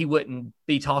course he wouldn't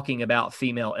be talking about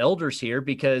female elders here,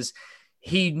 because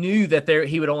he knew that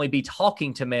he would only be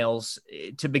talking to males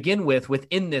to begin with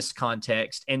within this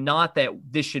context, and not that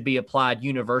this should be applied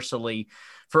universally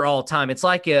for all time. It's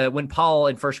like when Paul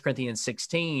in 1 Corinthians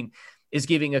 16 is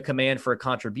giving a command for a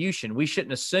contribution. We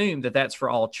shouldn't assume that that's for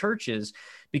all churches,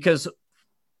 because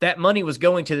that money was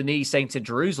going to the needy saints in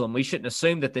Jerusalem. We shouldn't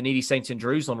assume that the needy saints in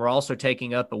Jerusalem were also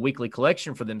taking up a weekly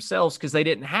collection for themselves, because they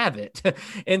didn't have it.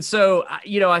 And so,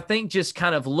 I think just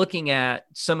kind of looking at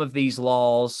some of these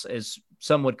laws, as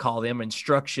some would call them,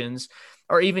 instructions,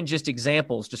 or even just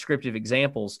examples, descriptive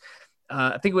examples,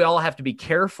 I think we all have to be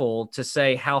careful to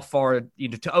say how far, to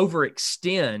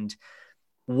overextend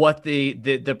what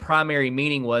the primary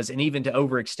meaning was, and even to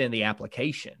overextend the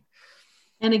application.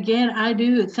 And again, I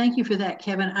do thank you for that,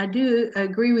 Kevin. I do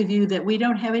agree with you that we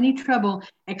don't have any trouble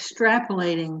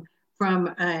extrapolating from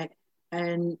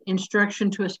an instruction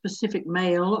to a specific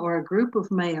male or a group of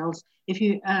males, if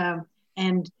you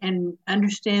and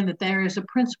understand that there is a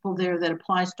principle there that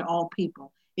applies to all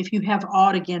people. If you have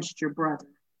aught against your brother,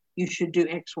 you should do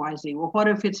X, Y, Z. Well, what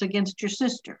if it's against your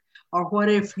sister? Or what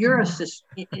if you're a sister?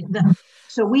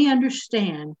 So we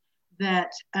understand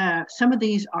that some of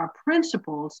these are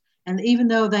principles, and even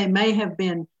though they may have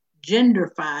been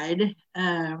genderfied,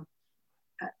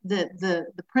 the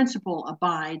principle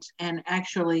abides, and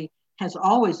actually has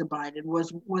always abided,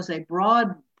 was a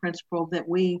broad principle that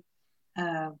we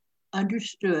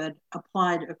understood,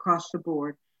 applied across the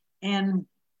board. And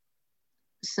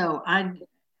so I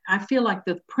feel like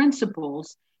the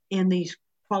principles in these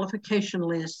qualification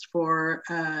lists for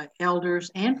elders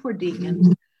and for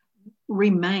deacons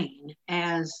remain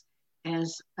as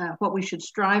what we should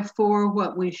strive for,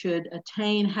 what we should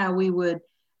attain, how we would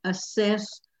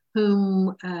assess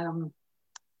whom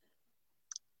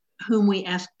we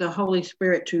ask the Holy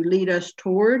Spirit to lead us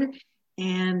toward,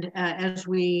 and as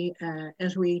we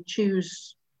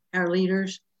choose our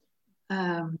leaders.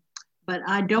 But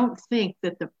I don't think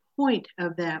that the point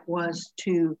of that was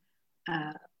to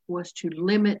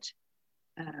limit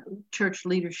church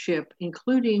leadership,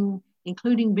 including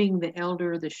being the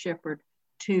elder or the shepherd,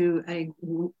 to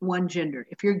one gender.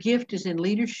 If your gift is in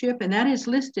leadership, and that is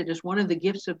listed as one of the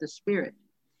gifts of the Spirit,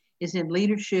 is in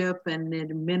leadership and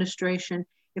in administration,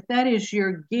 if that is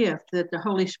your gift, that the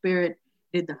Holy Spirit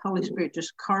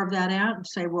just carve that out and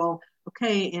say, well,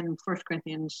 okay, in 1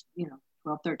 Corinthians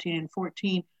 12, 13, and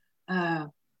 14,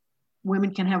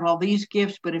 women can have all these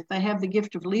gifts, but if they have the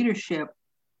gift of leadership,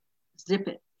 zip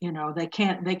it.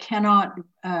 They cannot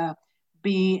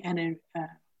be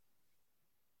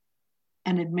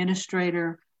an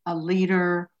administrator, a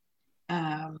leader,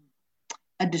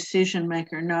 a decision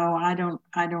maker. No, I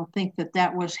don't think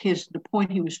that was the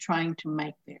point he was trying to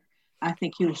make there. I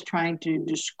think he was trying to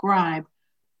describe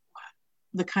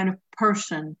the kind of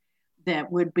person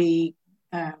that would be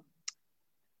have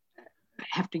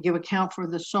to give account for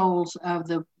the souls of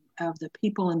the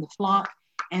people in the flock,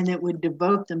 and that would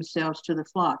devote themselves to the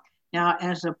flock. Now,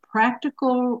 as a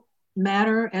practical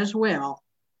matter as well,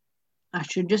 I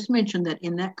should just mention that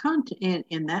in that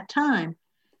time,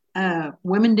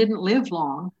 women didn't live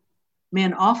long.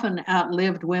 Men often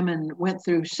outlived women, went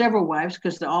through several wives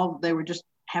because they were just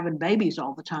having babies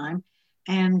all the time,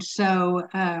 and so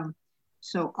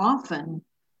often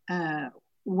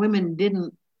women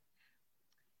didn't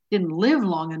live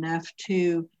long enough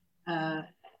to,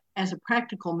 as a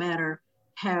practical matter,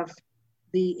 have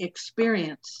the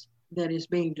experience that is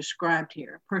being described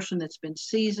here. A person that's been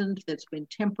seasoned, that's been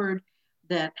tempered,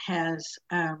 that has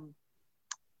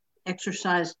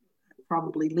exercised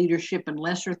probably leadership in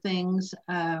lesser things.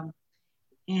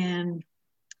 And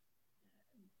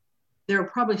there are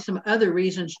probably some other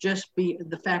reasons, just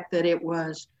the fact that it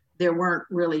was there weren't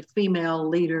really female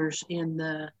leaders in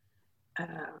that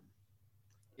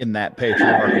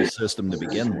patriarchal system to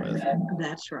begin with.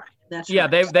 That's right. Yeah,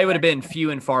 they would have been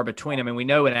few and far between. I mean, we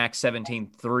know in Acts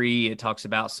 17:3, it talks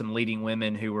about some leading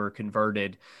women who were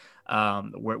converted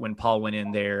when Paul went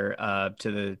in there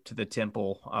to the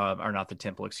temple, or not the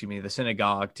temple, excuse me, the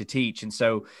synagogue to teach. And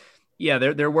so, yeah,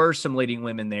 there were some leading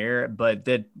women there, but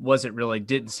that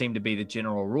didn't seem to be the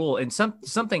general rule. And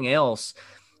something else,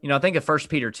 I think of 1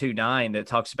 Peter 2:9 that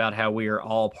talks about how we are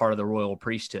all part of the royal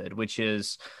priesthood, which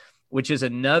is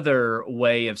another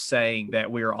way of saying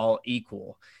that we are all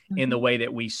equal in the way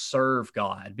that we serve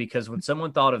God. Because when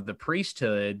someone thought of the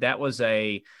priesthood, that was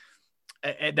a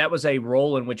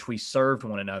role in which we served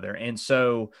one another. And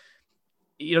so,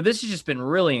 this has just been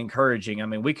really encouraging. I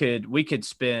mean, we could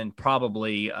spend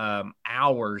probably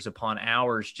hours upon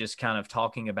hours just kind of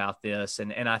talking about this.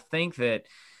 And I think that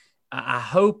I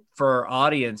hope for our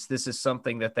audience, this is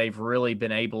something that they've really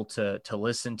been able to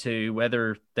listen to,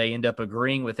 whether they end up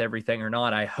agreeing with everything or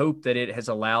not. I hope that it has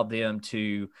allowed them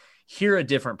to hear a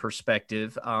different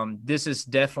perspective. This is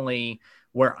definitely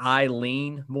where I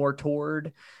lean more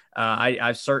toward.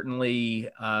 I've certainly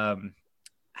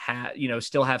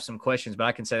still have some questions, but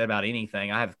I can say that about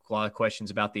anything. I have a lot of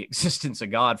questions about the existence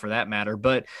of God for that matter.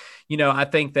 But, I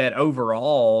think that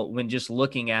overall, when just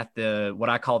looking at what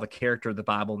I call the character of the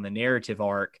Bible and the narrative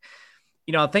arc,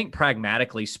 I think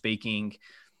pragmatically speaking,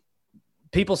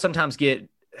 people sometimes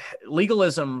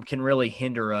legalism can really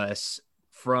hinder us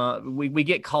we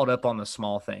get caught up on the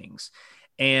small things.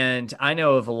 And I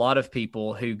know of a lot of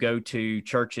people who go to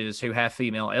churches who have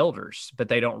female elders, but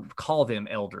they don't call them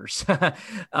elders.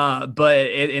 But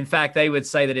in fact, they would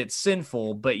say that it's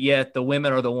sinful, but yet the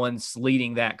women are the ones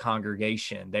leading that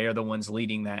congregation. They are the ones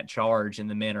leading that charge, and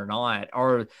the men are not.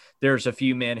 Or there's a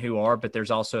few men who are, but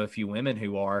there's also a few women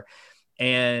who are.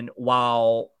 And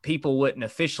while people wouldn't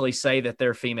officially say that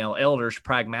they're female elders,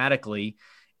 pragmatically,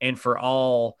 and for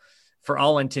all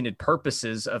intended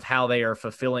purposes of how they are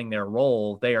fulfilling their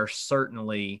role, they are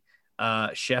certainly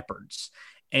shepherds.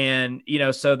 And,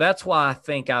 so that's why I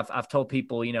think I've told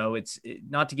people, it's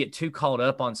not to get too caught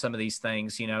up on some of these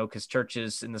things, because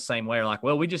churches in the same way are like,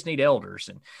 well, we just need elders.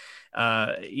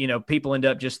 And, people end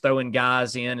up just throwing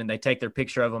guys in, and they take their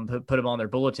picture of them, put them on their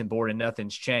bulletin board, and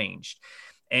nothing's changed.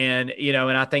 And,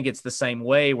 and I think it's the same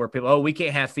way where people, we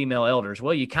can't have female elders.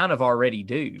 Well, you kind of already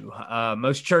do.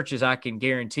 Most churches, I can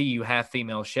guarantee you, have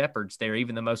female shepherds there.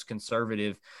 Even the most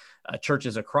conservative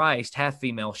churches of Christ have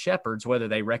female shepherds, whether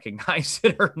they recognize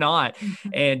it or not. Mm-hmm.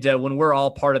 And when we're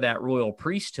all part of that royal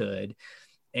priesthood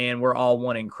and we're all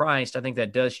one in Christ, I think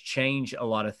that does change a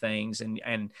lot of things.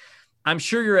 And I'm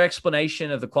sure your explanation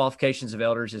of the qualifications of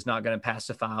elders is not going to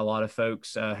pacify a lot of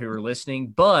folks who are listening,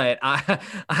 but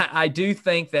I do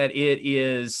think that it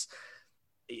is.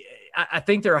 I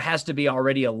think there has to be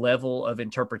already a level of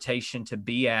interpretation to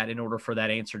be at in order for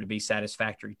that answer to be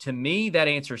satisfactory. To me, that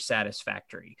answer is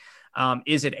satisfactory.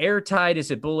 Is it airtight?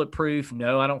 Is it bulletproof?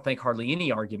 No, I don't think hardly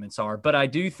any arguments are, but I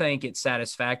do think it's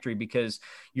satisfactory because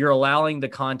you're allowing the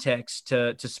context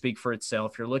to speak for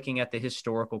itself. You're looking at the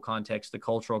historical context, the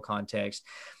cultural context,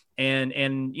 and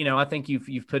I think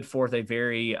you've put forth a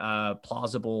very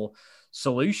plausible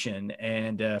solution,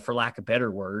 and for lack of better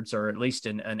words, or at least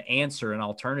an answer, an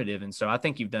alternative. And so I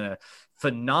think you've done a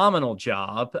phenomenal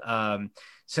job.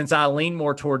 Since I lean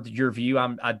more toward your view,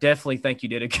 I definitely think you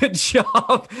did a good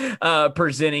job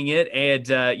presenting it. And,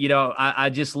 I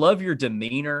just love your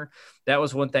demeanor. That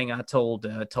was one thing I told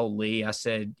Lee. I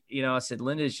said,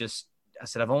 Linda's just,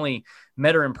 I've only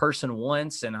met her in person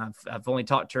once, and I've only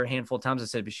talked to her a handful of times. I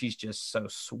said, but she's just so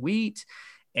sweet,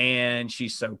 and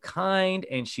she's so kind,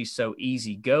 and she's so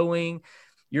easygoing.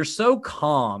 You're so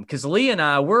calm, because Lee and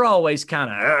I, we're always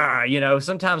kind of,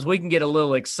 sometimes we can get a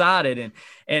little excited and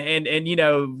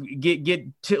get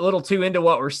a little too into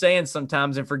what we're saying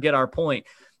sometimes and forget our point.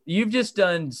 You've just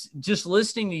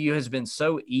listening to you has been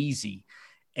so easy.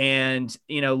 And,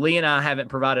 Lee and I haven't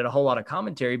provided a whole lot of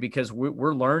commentary because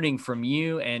we're learning from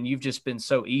you, and you've just been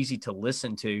so easy to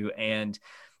listen to. And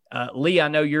Lee, I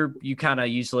know you kind of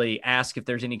usually ask if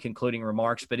there's any concluding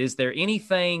remarks, but is there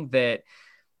anything that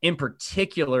in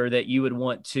particular that you would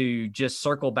want to just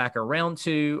circle back around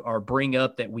to or bring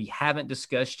up that we haven't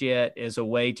discussed yet as a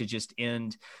way to just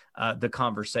end the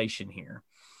conversation here?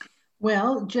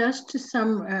 Well, just to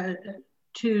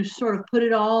sort of put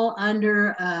it all under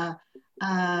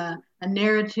a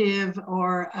narrative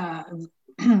or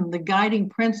the guiding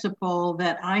principle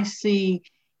that I see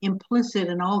implicit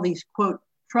in all these, quote,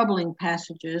 troubling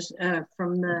passages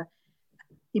from the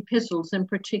epistles in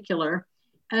particular.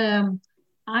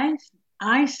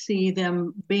 I see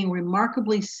them being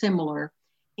remarkably similar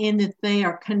in that they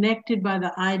are connected by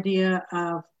the idea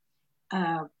of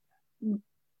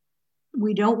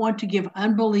we don't want to give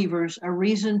unbelievers a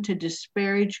reason to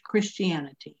disparage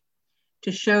Christianity,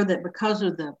 to show that because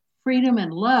of the freedom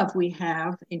and love we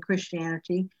have in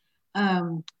Christianity,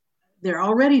 they're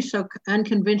already so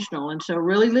unconventional and so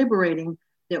really liberating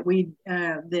that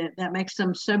that makes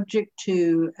them subject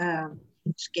to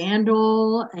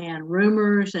scandal and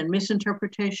rumors and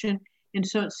misinterpretation. And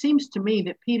so it seems to me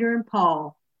that Peter and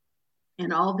Paul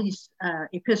and all these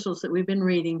epistles that we've been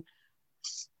reading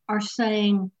are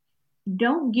saying,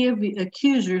 don't give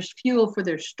accusers fuel for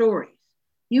their stories.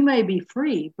 You may be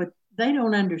free, but they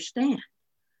don't understand.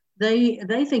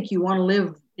 They think you want to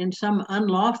live in some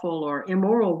unlawful or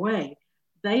immoral way.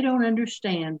 They don't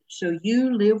understand. So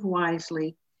you live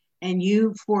wisely and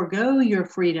you forego your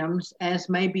freedoms as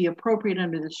may be appropriate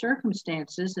under the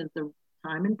circumstances at the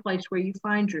time and place where you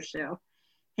find yourself.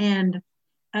 And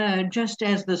just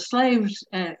as the slaves,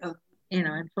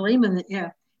 in Philemon,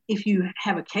 if you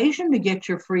have occasion to get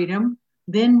your freedom,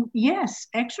 then yes,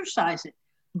 exercise it.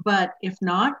 But if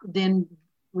not, then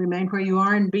remain where you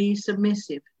are and be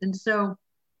submissive. And so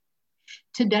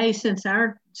today, since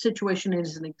our situation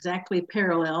isn't exactly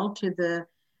parallel to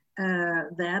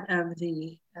that of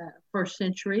the first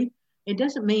century, it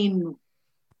doesn't mean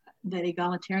that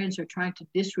egalitarians are trying to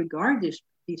disregard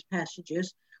these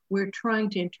passages. We're trying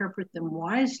to interpret them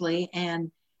wisely and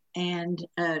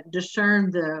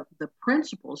discern the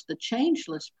principles, the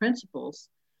changeless principles,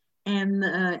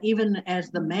 and even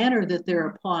as the manner that they're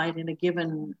applied in a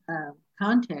given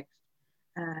context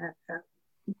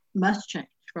must change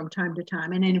from time to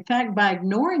time. And in fact, by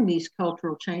ignoring these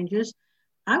cultural changes,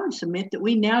 I would submit that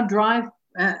we now drive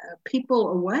people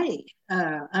away,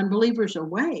 unbelievers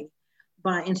away,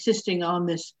 by insisting on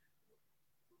this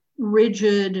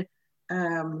rigid,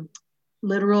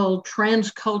 literal,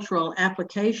 transcultural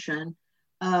application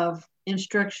of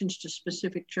instructions to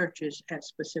specific churches at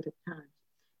specific times.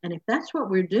 And if that's what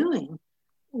we're doing,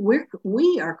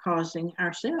 we are causing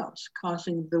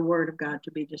the word of God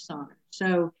to be dishonored.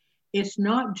 So it's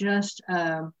not just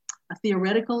a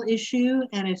theoretical issue,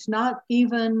 and it's not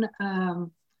even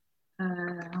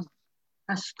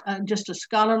just a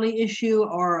scholarly issue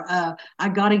or I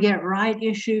got to get right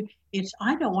issue. It's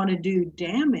I don't want to do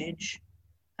damage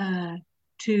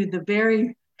to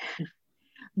the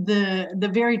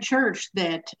very church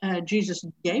that Jesus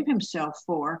gave himself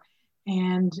for.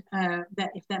 And that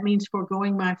if that means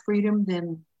foregoing my freedom,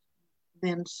 then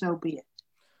so be it.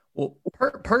 Well,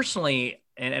 personally,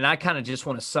 and I kind of just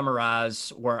want to summarize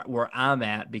where I'm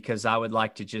at, because I would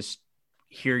like to just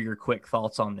hear your quick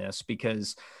thoughts on this,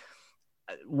 because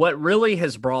what really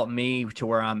has brought me to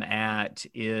where I'm at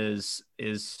is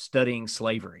studying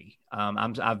slavery.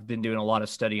 I've been doing a lot of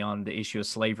study on the issue of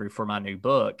slavery for my new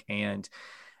book, and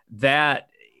that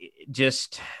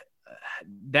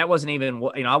wasn't even,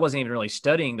 I wasn't even really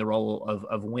studying the role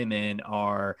of women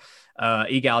or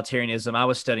egalitarianism. I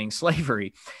was studying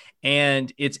slavery.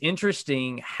 And it's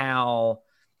interesting how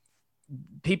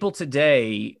people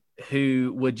today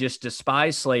who would just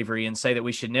despise slavery and say that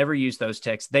we should never use those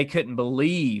texts, they couldn't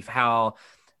believe how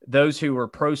those who were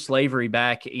pro-slavery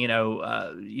back,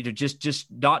 just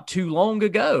not too long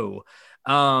ago,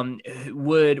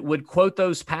 would quote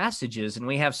those passages. And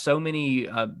we have so many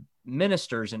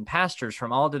ministers and pastors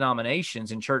from all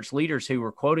denominations and church leaders who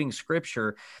were quoting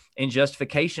scripture in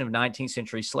justification of 19th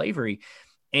century slavery.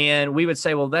 And we would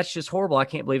say, well, that's just horrible. I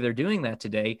can't believe they're doing that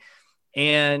today.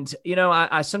 And,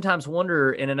 I sometimes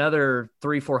wonder in another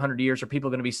 300-400 years, are people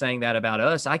going to be saying that about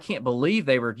us? I can't believe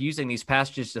they were using these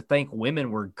passages to think women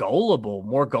were gullible,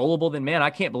 more gullible than men. I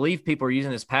can't believe people are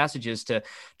using these passages to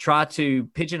try to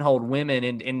pigeonhole women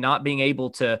and not being able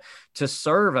to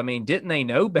serve. I mean, didn't they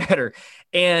know better?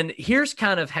 And here's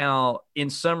kind of how, in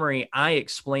summary, I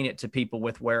explain it to people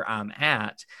with where I'm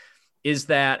at, is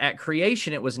that at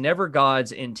creation, it was never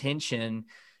God's intention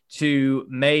to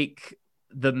make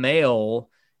the male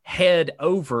head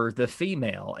over the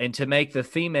female and to make the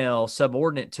female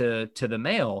subordinate to the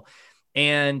male.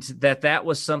 And that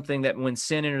was something that when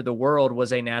sin entered the world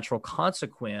was a natural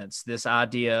consequence. This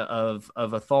idea of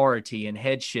authority and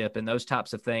headship and those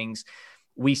types of things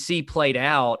we see played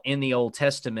out in the Old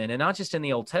Testament, and not just in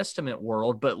the Old Testament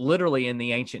world, but literally in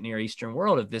the ancient Near Eastern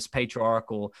world, of this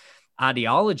patriarchal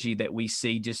ideology that we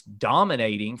see just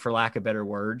dominating, for lack of better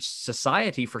words,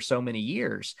 society for so many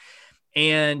years.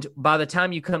 And by the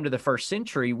time you come to the first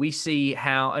century, we see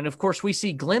how, and of course we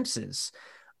see glimpses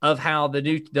of how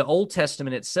the Old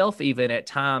Testament itself, even at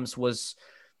times, was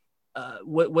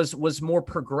more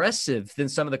progressive than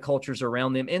some of the cultures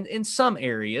around them in some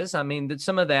areas. I mean,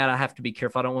 some of that I have to be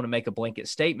careful. I don't want to make a blanket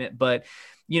statement, but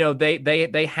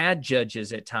they had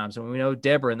judges at times, and we know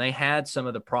Deborah, and they had some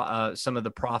of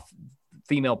the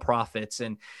female prophets,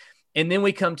 and then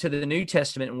we come to the New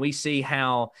Testament and we see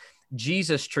how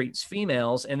Jesus treats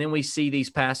females, and then we see these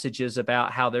passages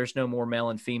about how there's no more male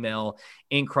and female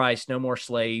in Christ, no more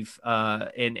slave,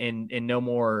 and no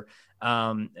more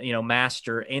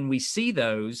master, and we see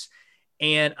those,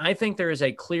 and I think there is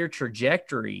a clear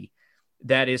trajectory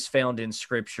that is found in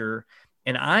Scripture.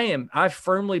 And I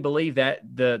firmly believe that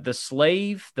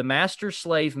the master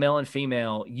slave, male and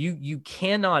female, you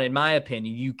cannot, in my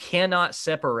opinion, you cannot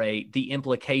separate the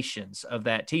implications of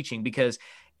that teaching, because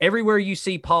everywhere you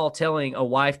see Paul telling a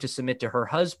wife to submit to her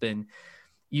husband,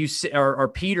 you see, or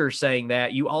Peter saying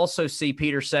that, you also see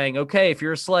Peter saying, okay, if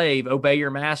you're a slave, obey your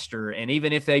master. And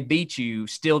even if they beat you,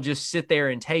 still just sit there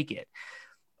and take it.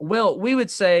 Well, we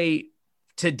would say,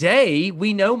 today,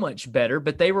 we know much better,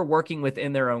 but they were working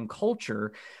within their own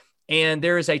culture. And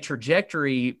there is a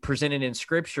trajectory presented in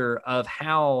Scripture of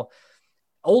how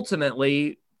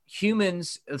ultimately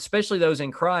humans, especially those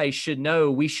in Christ, should know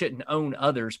we shouldn't own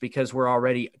others, because we're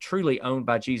already truly owned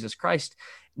by Jesus Christ,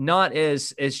 not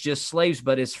as just slaves,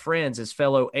 but as friends, as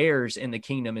fellow heirs in the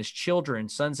kingdom, as children,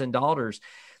 sons and daughters.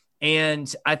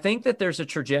 And I think that there's a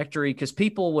trajectory, because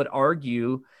people would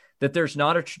argue that there's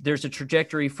a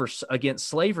trajectory against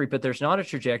slavery, but there's not a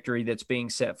trajectory that's being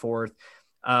set forth,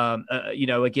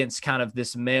 against kind of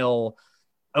this male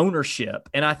ownership.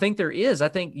 And I think there is. I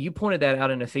think you pointed that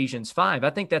out in Ephesians 5. I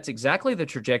think that's exactly the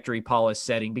trajectory Paul is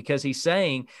setting, because he's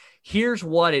saying, here's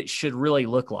what it should really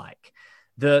look like.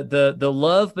 The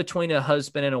love between a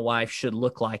husband and a wife should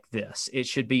look like this. It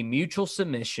should be mutual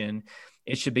submission.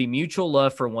 It should be mutual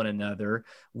love for one another.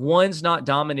 One's not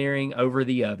domineering over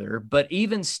the other. But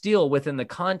even still, within the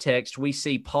context, we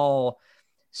see Paul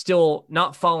still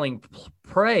not falling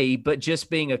prey, but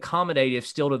just being accommodative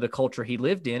still to the culture he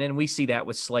lived in. And we see that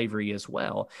with slavery as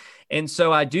well. And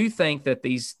so I do think that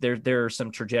there are some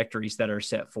trajectories that are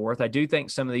set forth. I do think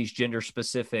some of these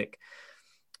gender-specific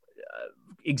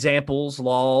examples,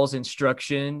 laws,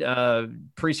 instruction,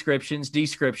 prescriptions,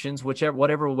 descriptions,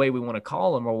 whatever way we want to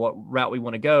call them or what route we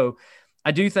want to go,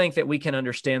 I do think that we can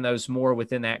understand those more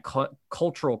within that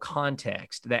cultural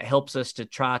context that helps us to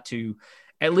try to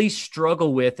at least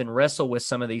struggle with and wrestle with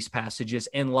some of these passages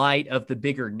in light of the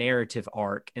bigger narrative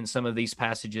arc in some of these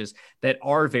passages that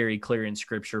are very clear in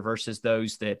Scripture versus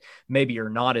those that maybe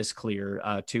are not as clear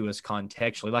to us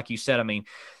contextually. Like you said, I mean,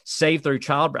 saved through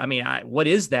childbirth. I mean, what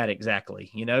is that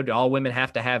exactly? Do all women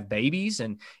have to have babies?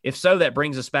 And if so, that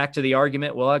brings us back to the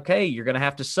argument, well, okay, you're going to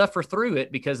have to suffer through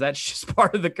it because that's just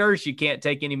part of the curse. You can't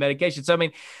take any medication. So, I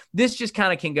mean, this just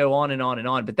kind of can go on and on and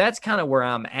on, but that's kind of where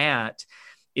I'm at.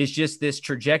 Is just this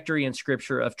trajectory in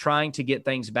Scripture of trying to get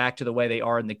things back to the way they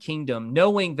are in the kingdom,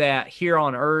 knowing that here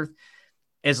on earth,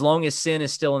 as long as sin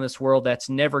is still in this world, that's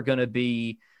never going to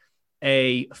be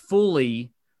a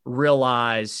fully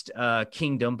realized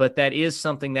kingdom, but that is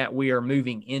something that we are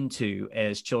moving into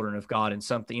as children of God. And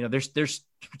something, there's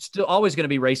still always going to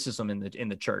be racism in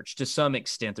the church to some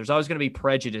extent. There's always going to be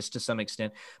prejudice to some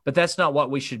extent, but that's not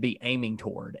what we should be aiming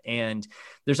toward. And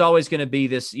there's always going to be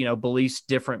this, beliefs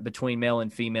different between male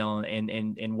and female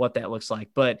and what that looks like.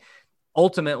 But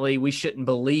ultimately, we shouldn't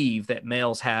believe that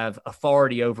males have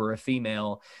authority over a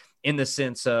female in the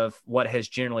sense of what has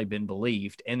generally been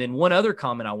believed. And then one other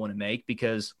comment I want to make,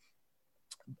 because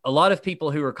a lot of people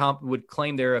who would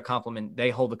claim they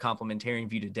hold the complementarian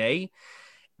view today,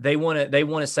 they want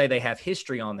to say they have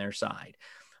history on their side.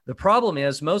 The problem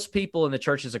is most people in the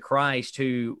churches of Christ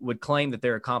who would claim that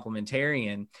they're a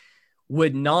complementarian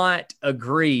would not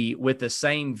agree with the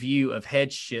same view of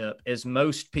headship as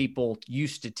most people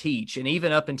used to teach. And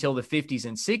even up until the 50s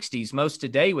and 60s, most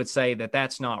today would say that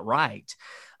that's not right.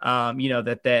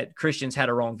 That Christians had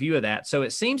a wrong view of that. So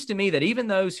it seems to me that even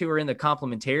those who are in the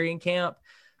complementarian camp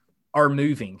are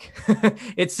moving.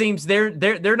 It seems they're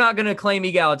not going to claim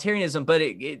egalitarianism, but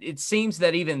it seems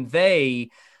that even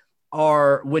they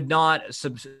would not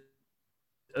subscribe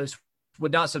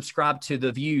to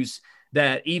the views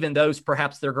that even those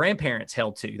perhaps their grandparents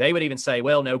held to. They would even say,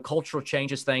 well, no, cultural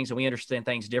changes things and we understand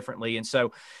things differently. And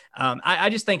so I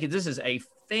just think this is a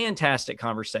fantastic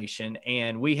conversation,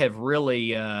 and we have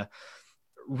really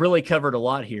covered a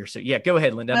lot here. So yeah, go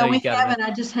ahead, Linda.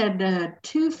 I just had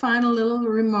two final little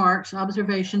remarks,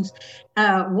 observations.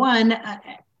 One,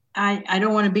 I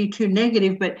don't want to be too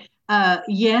negative, but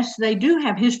yes, they do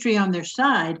have history on their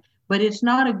side, but it's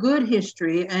not a good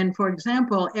history. And for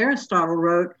example, Aristotle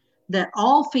wrote that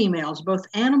all females, both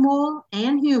animal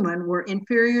and human, were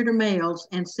inferior to males,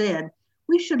 and said,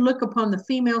 we should look upon the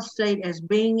female state as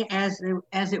being as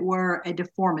it were a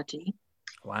deformity.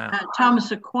 Wow.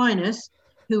 Thomas Aquinas,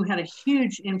 who had a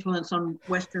huge influence on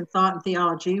Western thought and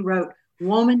theology, wrote,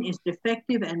 "Woman is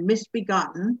defective and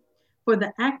misbegotten, for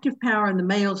the active power in the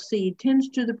male seed tends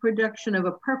to the production of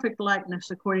a perfect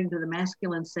likeness according to the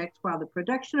masculine sex, while the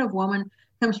production of woman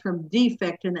comes from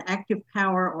defect in the active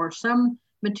power or some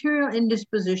material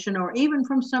indisposition, or even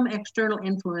from some external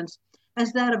influence,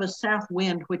 as that of a south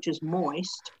wind, which is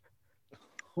moist,"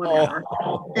 whatever.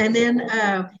 Oh. And then,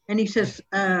 and he says,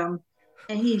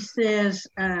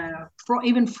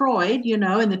 even Freud, in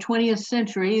the 20th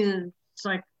century, it's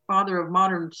like father of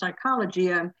modern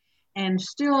psychology, and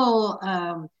still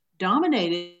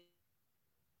dominated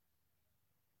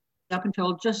up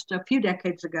until just a few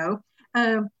decades ago.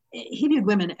 He viewed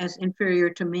women as inferior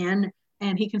to men,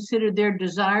 and he considered their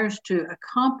desires to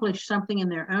accomplish something in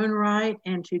their own right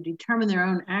and to determine their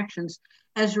own actions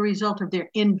as a result of their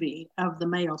envy of the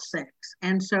male sex.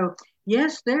 And so,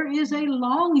 yes, there is a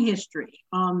long history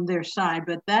on their side,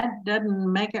 but that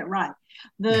doesn't make it right.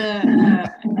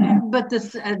 But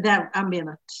this, that I'm being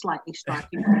slightly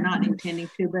snarky, not intending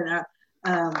to,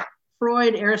 but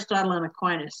Freud, Aristotle, and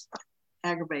Aquinas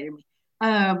aggravated me.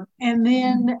 And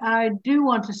then I do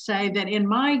want to say that in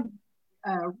my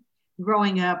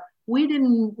growing up, we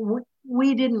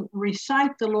didn't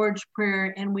recite the Lord's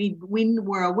Prayer, and we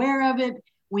were aware of it,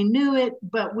 we knew it,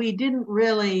 but we didn't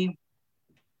really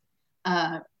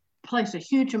place a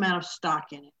huge amount of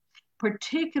stock in it,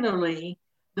 particularly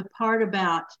the part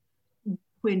about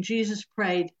when Jesus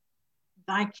prayed,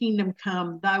 "Thy kingdom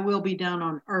come, thy will be done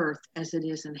on earth as it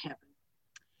is in heaven."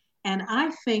 And I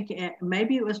think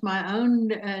maybe it was my own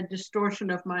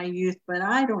distortion of my youth, but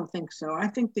I don't think so. I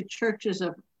think the churches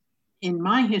in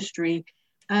my history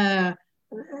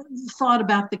thought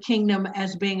about the kingdom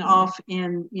as being off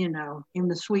in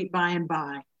the sweet by and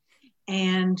by.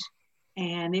 And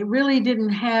it really didn't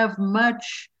have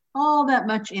all that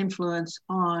much influence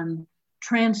on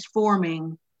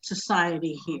transforming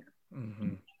society here. Mm-hmm.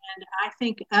 And I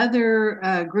think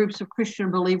other groups of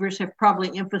Christian believers have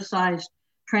probably emphasized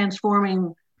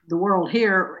transforming the world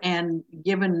here and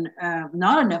given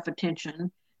not enough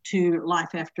attention to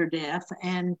life after death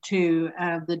and to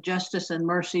the justice and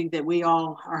mercy that we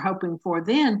all are hoping for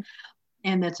then,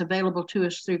 and that's available to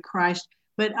us through Christ.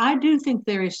 But I do think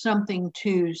there is something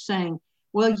to saying,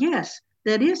 well, yes,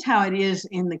 that is how it is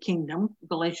in the kingdom,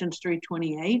 Galatians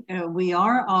 3:28. We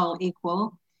are all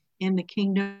equal in the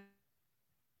kingdom.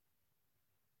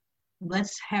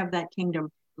 Let's have that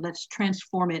kingdom. Let's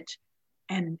transform it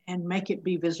and make it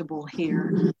be visible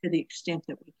here to the extent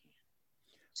that we can.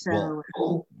 So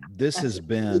this has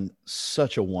been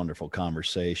such a wonderful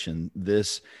conversation.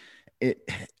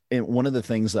 And one of the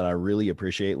things that I really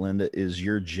appreciate, Linda, is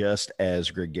you're just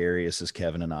as gregarious as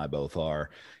Kevin and I both are.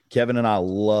 Kevin and I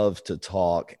love to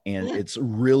talk, and it's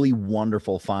really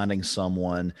wonderful finding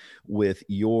someone with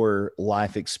your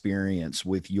life experience,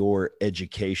 with your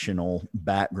educational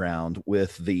background,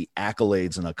 with the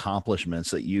accolades and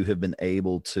accomplishments that you have been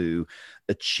able to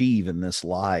achieve in this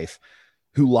life,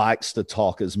 who likes to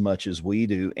talk as much as we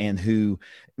do, and who,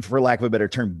 for lack of a better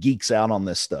term, geeks out on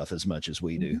this stuff as much as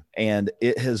we do. And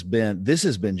this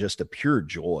has been just a pure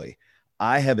joy.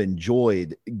 I have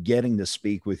enjoyed getting to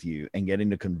speak with you and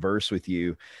getting to converse with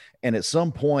you. And at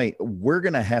some point, we're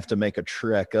going to have to make a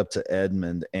trek up to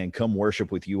Edmond and come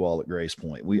worship with you all at Grace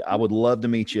Point. I would love to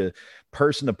meet you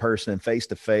person to person and face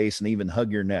to face, and even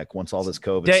hug your neck once all this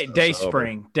COVID Day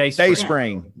spring.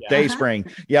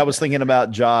 Yeah, I was thinking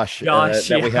about Josh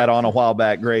that we had on a while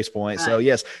back, Grace Point. Right. So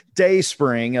yes, Day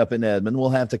Spring up in Edmond. We'll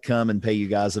have to come and pay you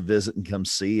guys a visit and come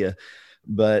see you.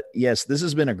 But yes, this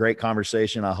has been a great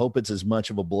conversation. I hope it's as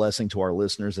much of a blessing to our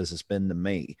listeners as it's been to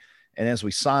me. And as we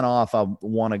sign off, I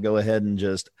want to go ahead and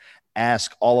just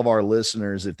ask all of our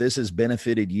listeners, if this has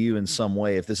benefited you in some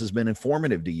way, if this has been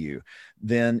informative to you,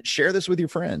 then share this with your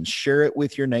friends, share it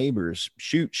with your neighbors,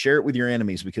 share it with your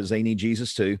enemies, because they need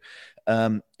Jesus too.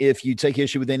 If you take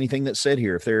issue with anything that's said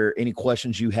here, if there are any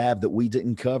questions you have that we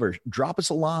didn't cover, drop us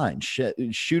a line,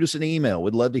 shoot us an email.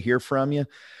 We'd love to hear from you.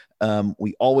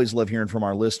 We always love hearing from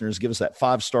our listeners. Give us that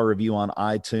 5-star review on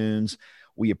iTunes.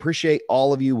 We appreciate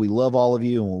all of you. We love all of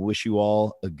you, and we wish you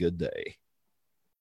all a good day.